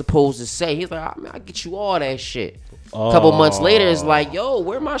am I supposed to say? He's like, I get you all that shit. A couple months later, it's like, yo,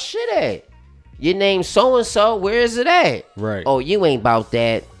 where my shit at? Your name so and so, where is it at? Right. Oh, you ain't about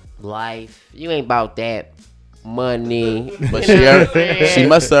that life. You ain't about that money. But she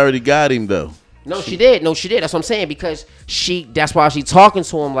must have already got him though. No, she did. That's what I'm saying, because that's why she talking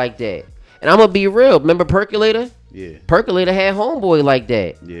to him like that. And I'm gonna be real. Remember Percolator? Yeah. Percolator had homeboy like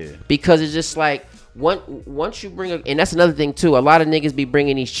that. Yeah. Because it's just like once you bring and that's another thing too. A lot of niggas be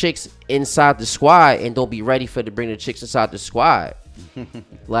bringing these chicks inside the squad and don't be ready for to bring the chicks inside the squad.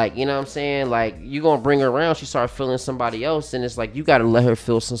 Like, you know what I'm saying? Like, you gonna bring her around, she start feeling somebody else, and it's like you gotta let her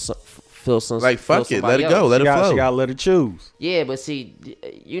feel some like fuck it, let it go, let it flow. She gotta let her choose. Yeah, but see,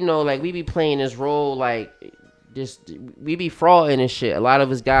 you know, like we be playing this role like just we be frauding and shit. A lot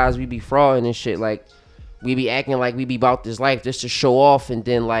of us guys, we be frauding and shit. Like we be acting like we be about this life just to show off, and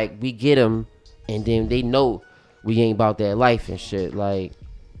then like we get them, and then they know we ain't about that life and shit. Like,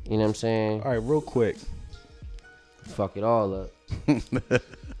 you know what I'm saying? All right, real quick. Fuck it all up.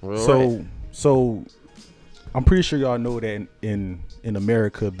 So I'm pretty sure y'all know that in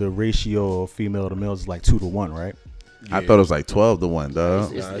America the ratio of female to males is like 2 to 1, right? Yeah. I thought it was like 12 to 1,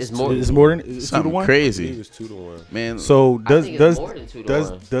 dog. It's more. It's more than 2 to 1. Crazy. It was 2 to 1, man. So does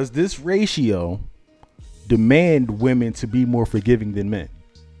does this ratio demand women to be more forgiving than men?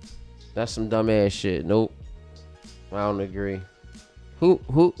 That's some dumb ass shit. Nope, I don't agree. Who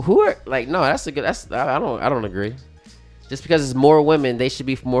are like? No, that's a good. I don't agree. Just because it's more women, they should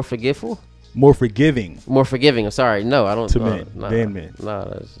be more forgiveful. More forgiving. More forgiving. I'm sorry. No, I don't. To men than men. No,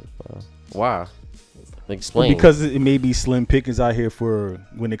 that's why. Explain. Because it may be slim pickings out here for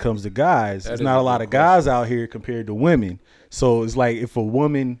when it comes to guys. There's not a lot of guys out here compared to women. So it's like if a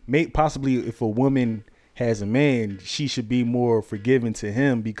woman, if a woman has a man, she should be more forgiving to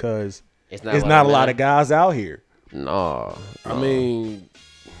him because it's not a lot of guys out here. No. I mean,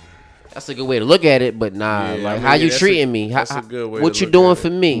 that's a good way to look at it, but nah. Yeah, like, I mean, how you treating me? That's a good way. What to you doing look for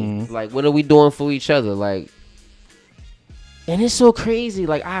at me? Mm-hmm. Like, what are we doing for each other? Like, and it's so crazy.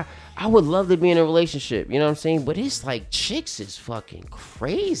 Like, I would love to be in a relationship. You know what I'm saying? But it's like chicks is fucking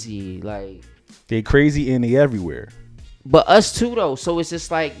crazy. Like, they crazy and they everywhere. But us too, though. So it's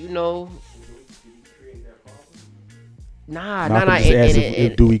just like, you know. Nah.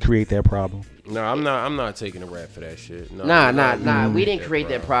 Do we create that problem? No, I'm not taking a rap for that shit. No, Nah. We didn't create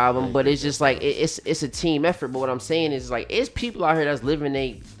that problem, but it's just like it's a team effort. But what I'm saying is like it's people out here that's living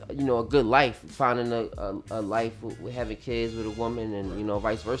a good life, finding a life with having kids with a woman, and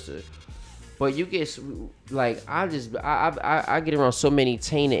vice versa. But you get like I get around so many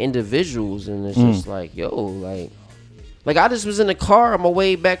tainted individuals, and it's just like like I just was in the car on my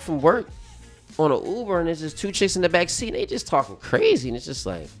way back from work on an Uber, and there's just 2 chicks in the back seat, and they just talking crazy, and it's just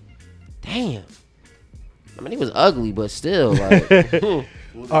like, damn. I mean, he was ugly, but still, like, what was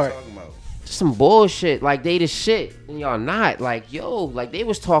they talking about? Just some bullshit. Like, they the shit, and y'all not. Like, yo, like, they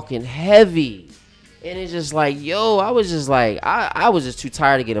was talking heavy. And it's just like, yo, I was just like, I was just too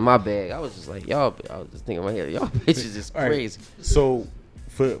tired to get in my bag. I was just like, y'all, I was just thinking in my head, y'all bitches is crazy. Right. So,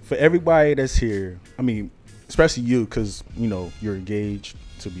 for everybody that's here, I mean, especially you, because, you're engaged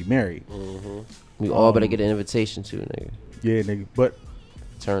to be married. Mm-hmm. We all better get an invitation too, nigga. Yeah, nigga. But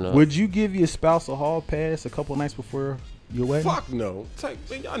turn up. Would you give your spouse a hall pass a couple nights before your wedding? Fuck no. It's like,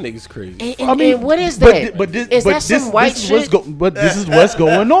 man, y'all niggas crazy. And what is that? Is that some white shit? But this is what's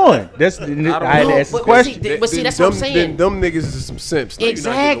going on. That's I had to ask the question. But see, that's what I'm saying. Them niggas is some simps. Like,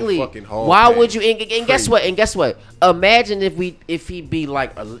 Exactly. you're not getting no fucking hall Why pass. would you? And guess what? And guess what? Imagine if he be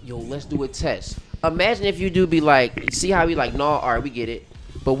like, yo, let's do a test. Imagine if you do be like, see how he like, no, all right, we get it.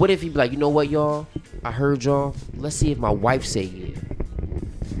 But what if he be like, you know what, y'all? I heard y'all. Let's see if my wife say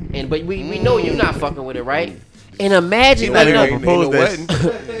yeah. But we know you're not fucking with it, right? And imagine like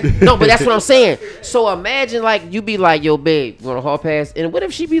no, but that's what I'm saying. So imagine like you be like, yo, babe, you want a hall pass? And what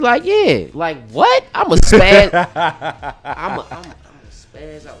if she be like, yeah? Like what? I'm a spaz. I'm a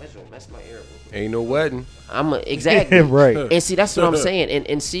spaz out. That's gonna mess my ear up. Ain't no wedding. Exactly right. And see, that's what I'm saying.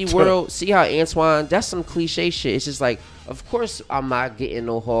 And see, world, see how Antoine? That's some cliche shit. It's just like, of course I'm not getting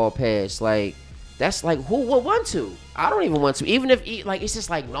no hall pass. Like that's like who would want to? I don't even want to. Even if like it's just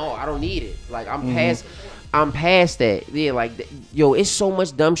like no, I don't need it. Like I'm past that. Yeah, like yo, it's so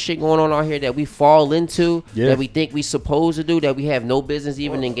much dumb shit going on out here that we fall into that we think we supposed to do that we have no business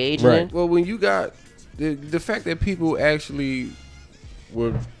even engaging in. Well, when you got the fact that people actually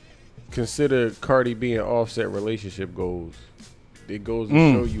would consider Cardi B and Offset relationship goals, it goes to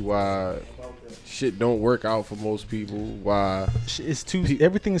show you why shit don't work out for most people. Why it's too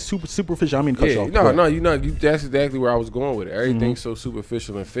everything is super superficial. I mean, cut you off. That's exactly where I was going with it. Everything's so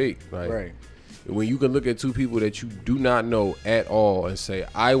superficial and fake. Like, when you can look at two people that you do not know at all and say,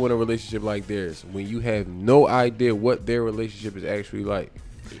 I want a relationship like theirs, when you have no idea what their relationship is actually like.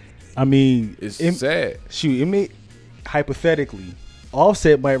 I mean, it's sad. Shoot, it may hypothetically,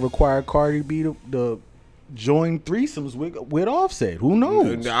 Offset might require Cardi B to join threesomes with Offset. Who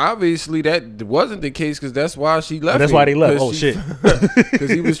knows? Obviously, that wasn't the case because that's why she left. That's why they left. Oh shit!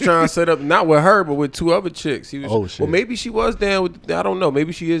 Because he was trying to set up not with her but with two other chicks. He was. Oh shit! Well, maybe she was down with. I don't know.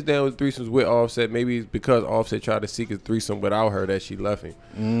 Maybe she is down with threesomes with Offset. Maybe it's because Offset tried to seek a threesome without her that she left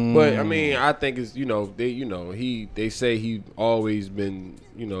him. But I mean, I think it's they say he always been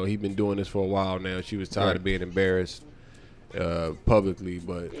he been doing this for a while now. She was tired of being embarrassed publicly,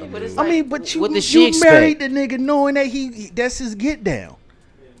 but but you married the nigga knowing that that's his get down.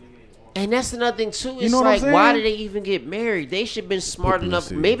 And that's another thing too. It's You know what I'm like, saying? why did they even get married? They should have been smart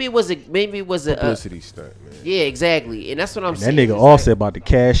enough. Maybe it was a publicity stunt, man. Yeah, exactly. And that's what I'm saying. That nigga Offset about to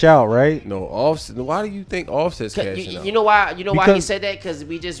cash out, right? No, Offset. Why do you think Offset's cashing out? You know why? You know why he said that? Because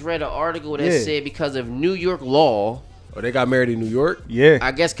we just read an article that said because of New York law. Oh, they got married in New York? Yeah.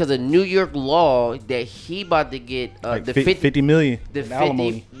 I guess because of New York law that he about to get Like the 50 million. The 50,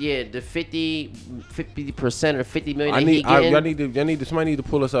 alimony. yeah, the 50% or 50 million. Somebody need to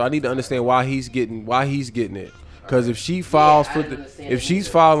pull us up. I need to understand why he's getting it. Because if she files if she's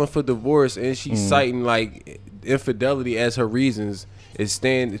filing for divorce and she's citing like infidelity as her reasons,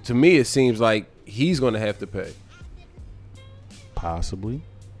 to me it seems like he's gonna have to pay. Possibly.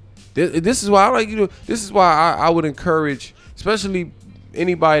 This is why I like This is why I would encourage, especially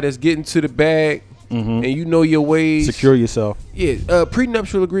anybody that's getting to the bag and you know your ways. Secure yourself. Yeah,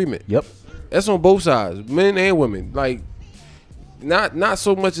 prenuptial agreement. Yep. That's on both sides, men and women. Like, not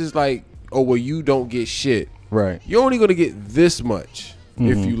so much as like, oh well, you don't get shit. Right. You're only gonna get this much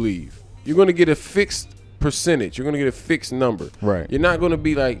if you leave. You're gonna get a fixed percentage. You're gonna get a fixed number. Right. You're not gonna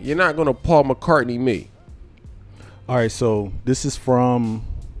be like, you're not gonna Paul McCartney me. All right, so this is from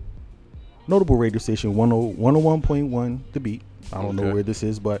notable radio station 101.1 The Beat. I don't know where this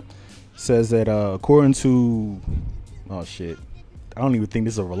is, but says that according to I don't even think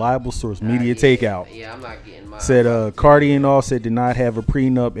this is a reliable source. Media Takeout. Yeah, I'm not getting mine. Said Cardi and Offset did not have a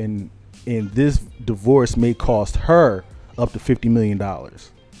prenup, and this divorce may cost her up to $50 million. I'm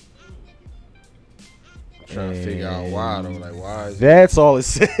trying to figure out why though. Like, why is that's all it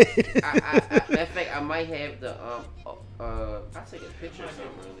said. Matter of fact, I might have the I'll take a picture of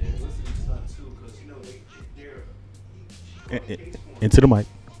something earlier. Into the mic.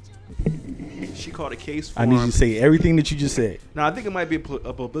 She caught a case for I him. need you to say everything that you just said. No, I think it might be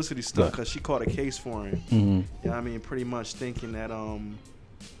a publicity stunt because she caught a case for him. Mm-hmm. You know what I mean? Pretty much thinking that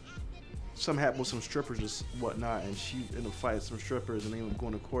something happened with some strippers or whatnot, and she in a fight with some strippers, and they were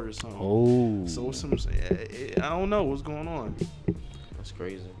going to court or something. Oh. So I don't know what's going on. That's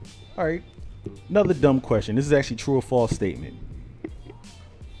crazy. All right. Another dumb question. This is actually true or false statement.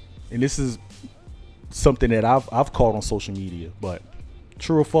 And this is something that I've called on social media, but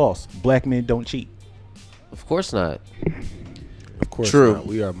true or false? Black men don't cheat. Of course not. Of course True. not.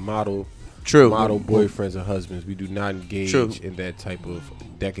 We are model True. model boyfriends or husbands. We do not engage True. in that type of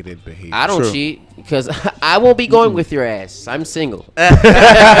decadent behavior. I don't True. cheat because I won't be going with your ass. I'm single.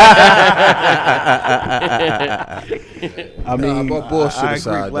 I mean, but bullshit I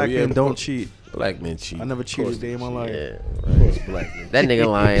aside, agree. Black though, yeah, men don't of cheat. Black men cheat. I never cheated a day in my life. Of course, black men. That nigga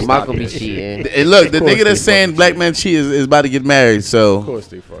lying. Michael be cheating. Hey, look, the Of course nigga that's they saying fucking black cheat. men cheat is about to get married. Of So course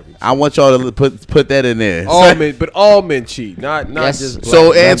they fucking. I want y'all to put that in there. All men, but all men cheat, not Yes. just. Black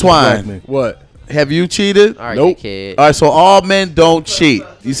So men. Antoine, What? have you cheated? All right, Nope. kid. All right, so all men don't cheat.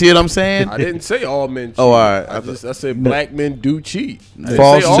 You see what I'm saying? I didn't say all men cheat. Oh, all right. I said black men do cheat. I didn't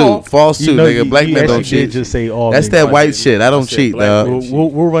False say all. too. False too, nigga. Black men don't Did cheat. just say all. That's men. that white shit. I don't said cheat, black dog. men.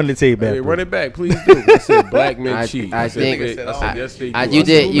 We'll run the tape back. Hey, bro. run it back, please do. I said black men I- cheat. I said think- yes, they do. you I said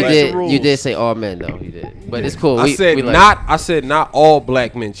did. You black did. rules. You did say all men though. You did. But it's cool. I We said like- not. I said not all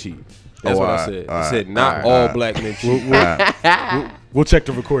black men cheat. That's what I alright, said. I alright, said not alright, all alright. black men cheat. We'll check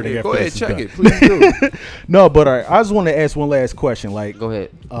the recording Hey, after go ahead, this is check done. it, please do. No, but all right, I just want to ask one last question. Like, Go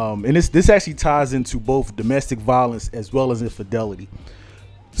ahead. and this actually ties into both domestic violence as well as infidelity.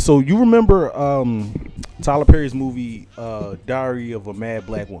 So you remember Tyler Perry's movie Diary of a Mad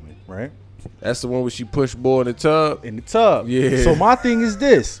Black Woman, right? That's the one where she pushed boy in the tub. In the tub. Yeah. So my thing is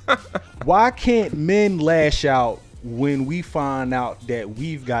this: why can't men lash out when we find out that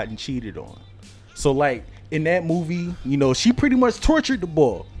we've gotten cheated on? So like in that movie, you know, she pretty much tortured the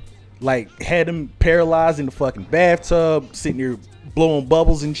boy, like had him paralyzed in the fucking bathtub, sitting there blowing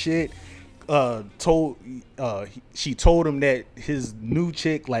bubbles and shit. She told him that his new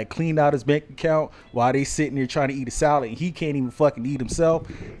chick like cleaned out his bank account while they sitting there trying to eat a salad and he can't even fucking eat himself.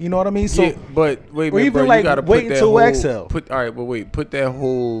 You know what I mean? So Yeah, but wait a or minute, even, bro, like, you gotta wait put that until whole, exhale. All right, but wait, put that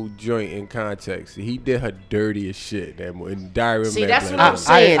whole joint in context. He did her dirty as shit. That in Diary of a See, Mad that's Black what I'm Woman.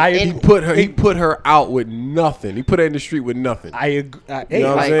 saying. I- He put her out with nothing. He put her in the street with nothing. I agree. You know what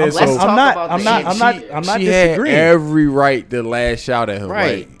I'm like, saying? let's So- talk about I'm the not she disagreeing. had every right to lash out at him.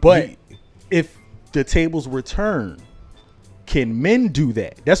 Right. Like, But if the tables were turned, can men do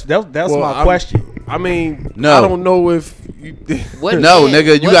that? That's well, my question. I mean, No. I don't know if you, What No, man-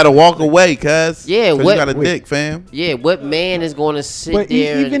 nigga, you what- gotta walk away, cuz. Yeah, 'Cause what- you got a wait. dick, fam. Yeah, what man is going to sit But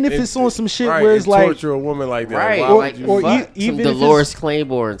there? even if and- it's on some shit right, where it's and like, torture a woman like that, right, why Or- like would you- or fuck, even some if it's- Dolores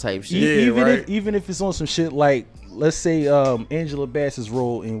Claiborne type shit. even right. even if it's on some shit like, let's say Angela Bassett's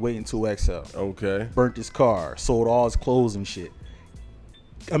role in Waiting to Exhale, okay. burnt his car, sold all his clothes and shit.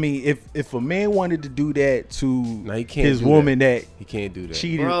 I mean, if a man wanted to do that to No, he can't his do woman that He can't do that.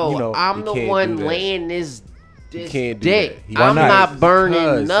 cheated, Bro, you know, I'm you the can't one do that. laying this You can't do dick. that. He- I'm Why not? not burning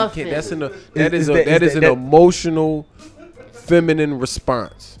Because you nothing. can't- That Is is that- an emotional, feminine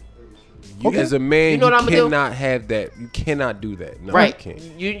response. You, Okay. as a man, You know what I'ma do? cannot have that. You cannot do that. No, Right. you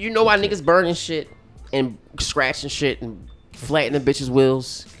can't. You know why niggas burning shit and scratching shit and flattening the bitches'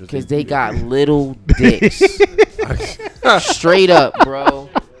 wheels? Because they got little dicks. Straight up, bro.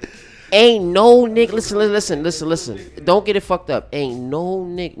 Ain't no nigga. Listen. Don't get it fucked up. Ain't no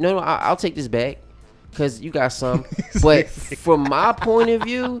nigga. No, I'll take this back. Because you got some. But from my point of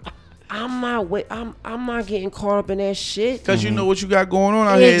view, I'm not getting caught up in that shit. Cause you know what you got going on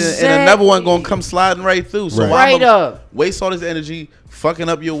out here, and another one gonna come sliding right through. So Right. why Right I'ma up. waste all this energy fucking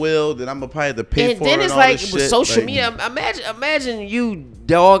up your will? Then I'm gonna probably have to pay And for then it. it's and all like this with shit. social Like, media. Imagine you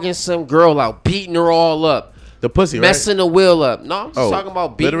dogging some girl out, beating her all up, the pussy, right? messing the wheel up. No, I'm just Oh, talking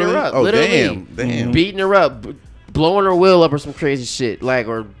about beating literally? her up. Oh, Literally, damn. beating her up, blowing her wheel up or some crazy shit, like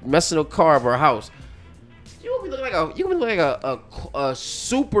or messing a car up or a house. You gonna be looking like a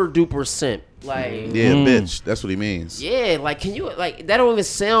super duper simp. Like Yeah, bitch. That's what he means. yeah, like can you like that don't even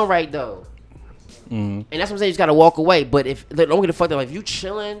sound right though. And that's what I'm saying. You just gotta walk away. But if don't get the fuck up. Like, if you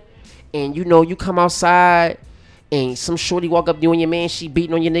chilling and you know you come outside and some shorty walk up to you and your man, she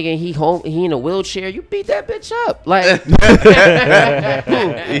beating on your nigga and he in a wheelchair, you beat that bitch up. Like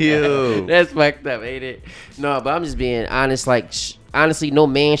Ew. that's fucked up, ain't it? No, but I'm just being honest. Like honestly, no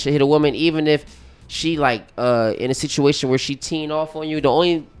man should hit a woman, even if she like in a situation where she teeing off on you. The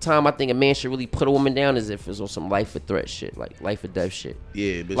only time I think a man should really put a woman down is if it's on some life or threat shit, like life or death shit.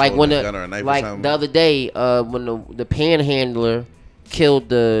 Yeah, bitch. Like when holding a gun or a knife or like something. the other day, when the panhandler killed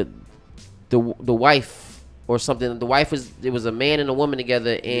the wife or something. The wife was a man and a woman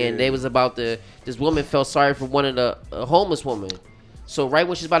together, and they was about to. This woman felt sorry for one of the homeless woman. So right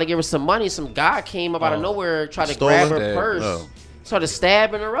when she's about to give her some money, some guy came up out of nowhere, tried to Stole grab her? her purse, Oh. started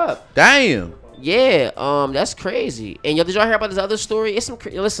stabbing her up. Damn. Yeah, that's crazy. And yo, did y'all hear about this other story? It's some.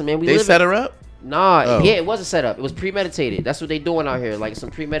 Listen, man, we They live set in, her up? Nah, Oh. yeah, it was a setup. It was premeditated. That's what they doing out here, like some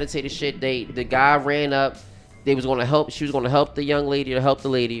premeditated shit. The guy ran up. They was gonna help. She was gonna help the young lady, or help the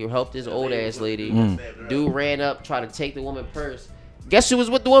lady, or help this old ass lady. Dude ran up, tried to take the woman purse. Guess who was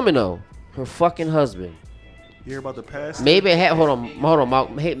with the woman though? her fucking husband. You hear about the past? Maybe it hold on,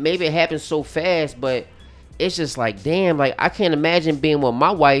 Mark. Maybe it happened so fast, but it's just like, damn, like I can't imagine being with my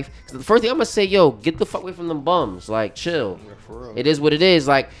wife. Cause the first thing I'm gonna say, yo, get the fuck away from them bums. Like, chill. Yeah, for real. It is what it is.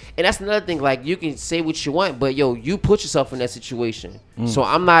 Like, and that's another thing. Like, you can say what you want, but yo, you put yourself in that situation. So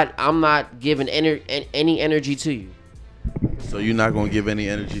I'm not giving any energy to you. So you're not gonna give any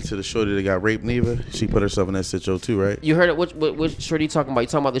energy to the shorty that got raped, neither? She put herself in that situation too, right? You heard it? What shorty you talking about? You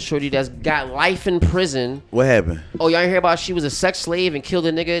talking about the shorty that's got life in prison? What happened? Oh, y'all hear about she was a sex slave and killed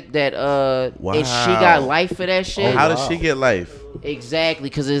a nigga that Wow. and she got life for that shit? How did she get life? Exactly,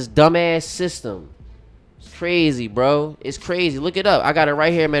 because it's dumbass system. It's crazy, bro. It's crazy. Look it up. I got it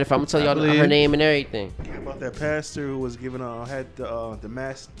right here, man. If I'm gonna tell y'all her name and everything. About that pastor who was giving had the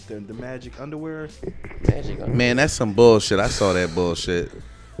magic underwear. Man, that's some bullshit. I saw that bullshit.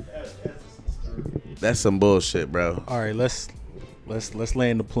 That's some bullshit, bro. All right, let's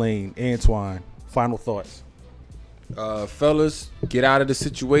land the plane. Antoine, final thoughts. Fellas, get out of the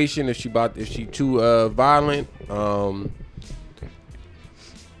situation if she too violent.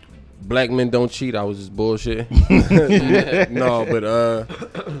 Black men don't cheat. I was just bullshit. No, but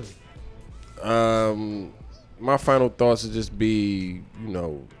my final thoughts would just be,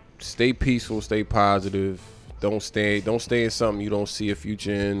 stay peaceful, stay positive. Don't stay in something you don't see a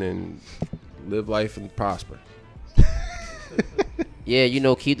future in, and live life and prosper.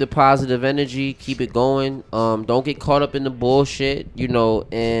 Yeah, keep the positive energy, keep it going. Don't get caught up in the bullshit,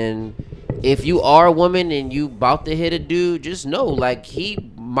 and if you are a woman and you about to hit a dude, just know, like,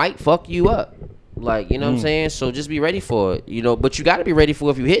 he might fuck you up. Like, what I'm saying? So just be ready for it, but you got to be ready for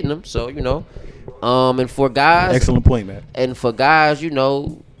if you hitting them. So, and for guys. Excellent point, man. And for guys,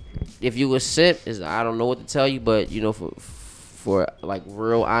 if you a simp, I don't know what to tell you, but, for like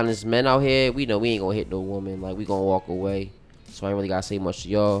real honest men out here, we know we ain't gonna hit no woman. Like, we gonna walk away. So I ain't really gotta say much to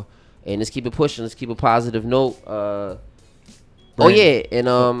y'all. And let's keep it pushing. Let's keep a positive note.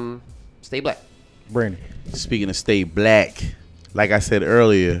 And stay black. Brandon. Speaking of stay black, like I said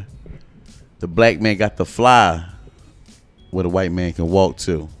earlier, the black man got to fly where the white man can walk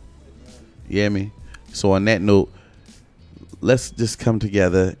to. You hear me? So on that note, let's just come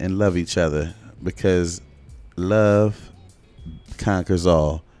together and love each other, because love conquers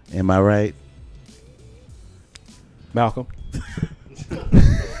all. Am I right? Malcolm.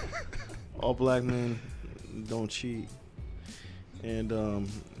 All black men don't cheat. And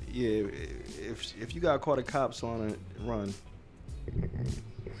if you got caught the cops on it, run.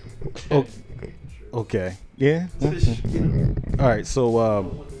 Okay. Yeah. All right.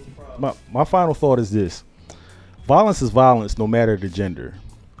 So my final thought is this: violence is violence, no matter the gender.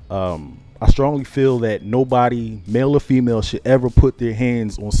 I strongly feel that nobody, male or female, should ever put their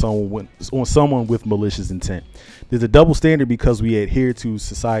hands on someone with malicious intent. There's a double standard because we adhere to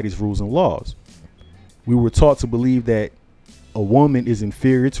society's rules and laws. We were taught to believe that a woman is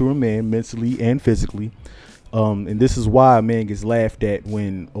inferior to a man mentally and physically. And this is why a man gets laughed at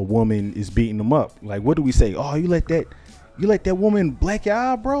when a woman is beating him up. Like, what do we say? Oh, you let that woman black your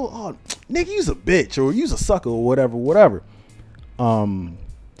eye, bro? Oh, nigga, you's a bitch, or you's a sucker, or whatever.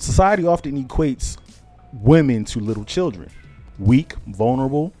 Society often equates women to little children, weak,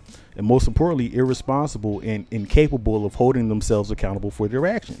 vulnerable, and most importantly, irresponsible and incapable of holding themselves accountable for their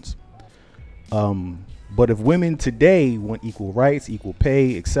actions. But if women today want equal rights, equal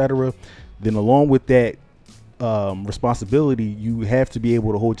pay, etc., then along with that responsibility, you have to be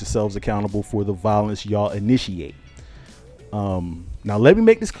able to hold yourselves accountable for the violence y'all initiate. Now, let me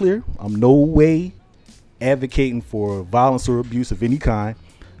make this clear. I'm no way advocating for violence or abuse of any kind.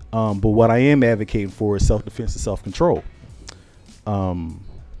 But what I am advocating for is self-defense and self-control.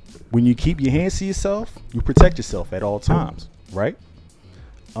 When you keep your hands to yourself, you protect yourself at all times, right?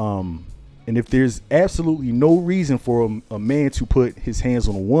 And if there's absolutely no reason for a man to put his hands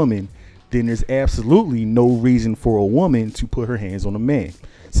on a woman, then there's absolutely no reason for a woman to put her hands on a man.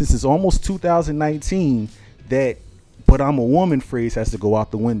 Since it's almost 2019, that "but I'm a woman" phrase has to go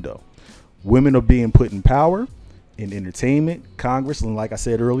out the window. Women are being put in power, in entertainment, Congress, and like I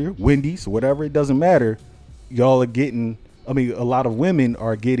said earlier, Wendy's, whatever, it doesn't matter. Y'all are getting, a lot of women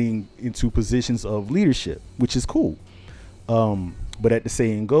are getting into positions of leadership, which is cool. But as the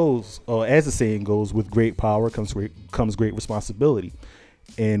saying goes, with great power comes great responsibility.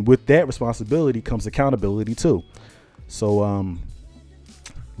 And with that responsibility comes accountability too. So,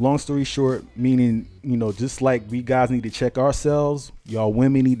 long story short, meaning, just like we guys need to check ourselves, y'all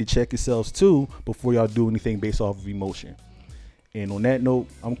women need to check yourselves too before y'all do anything based off of emotion. And on that note,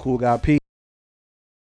 I'm Cool Guy P.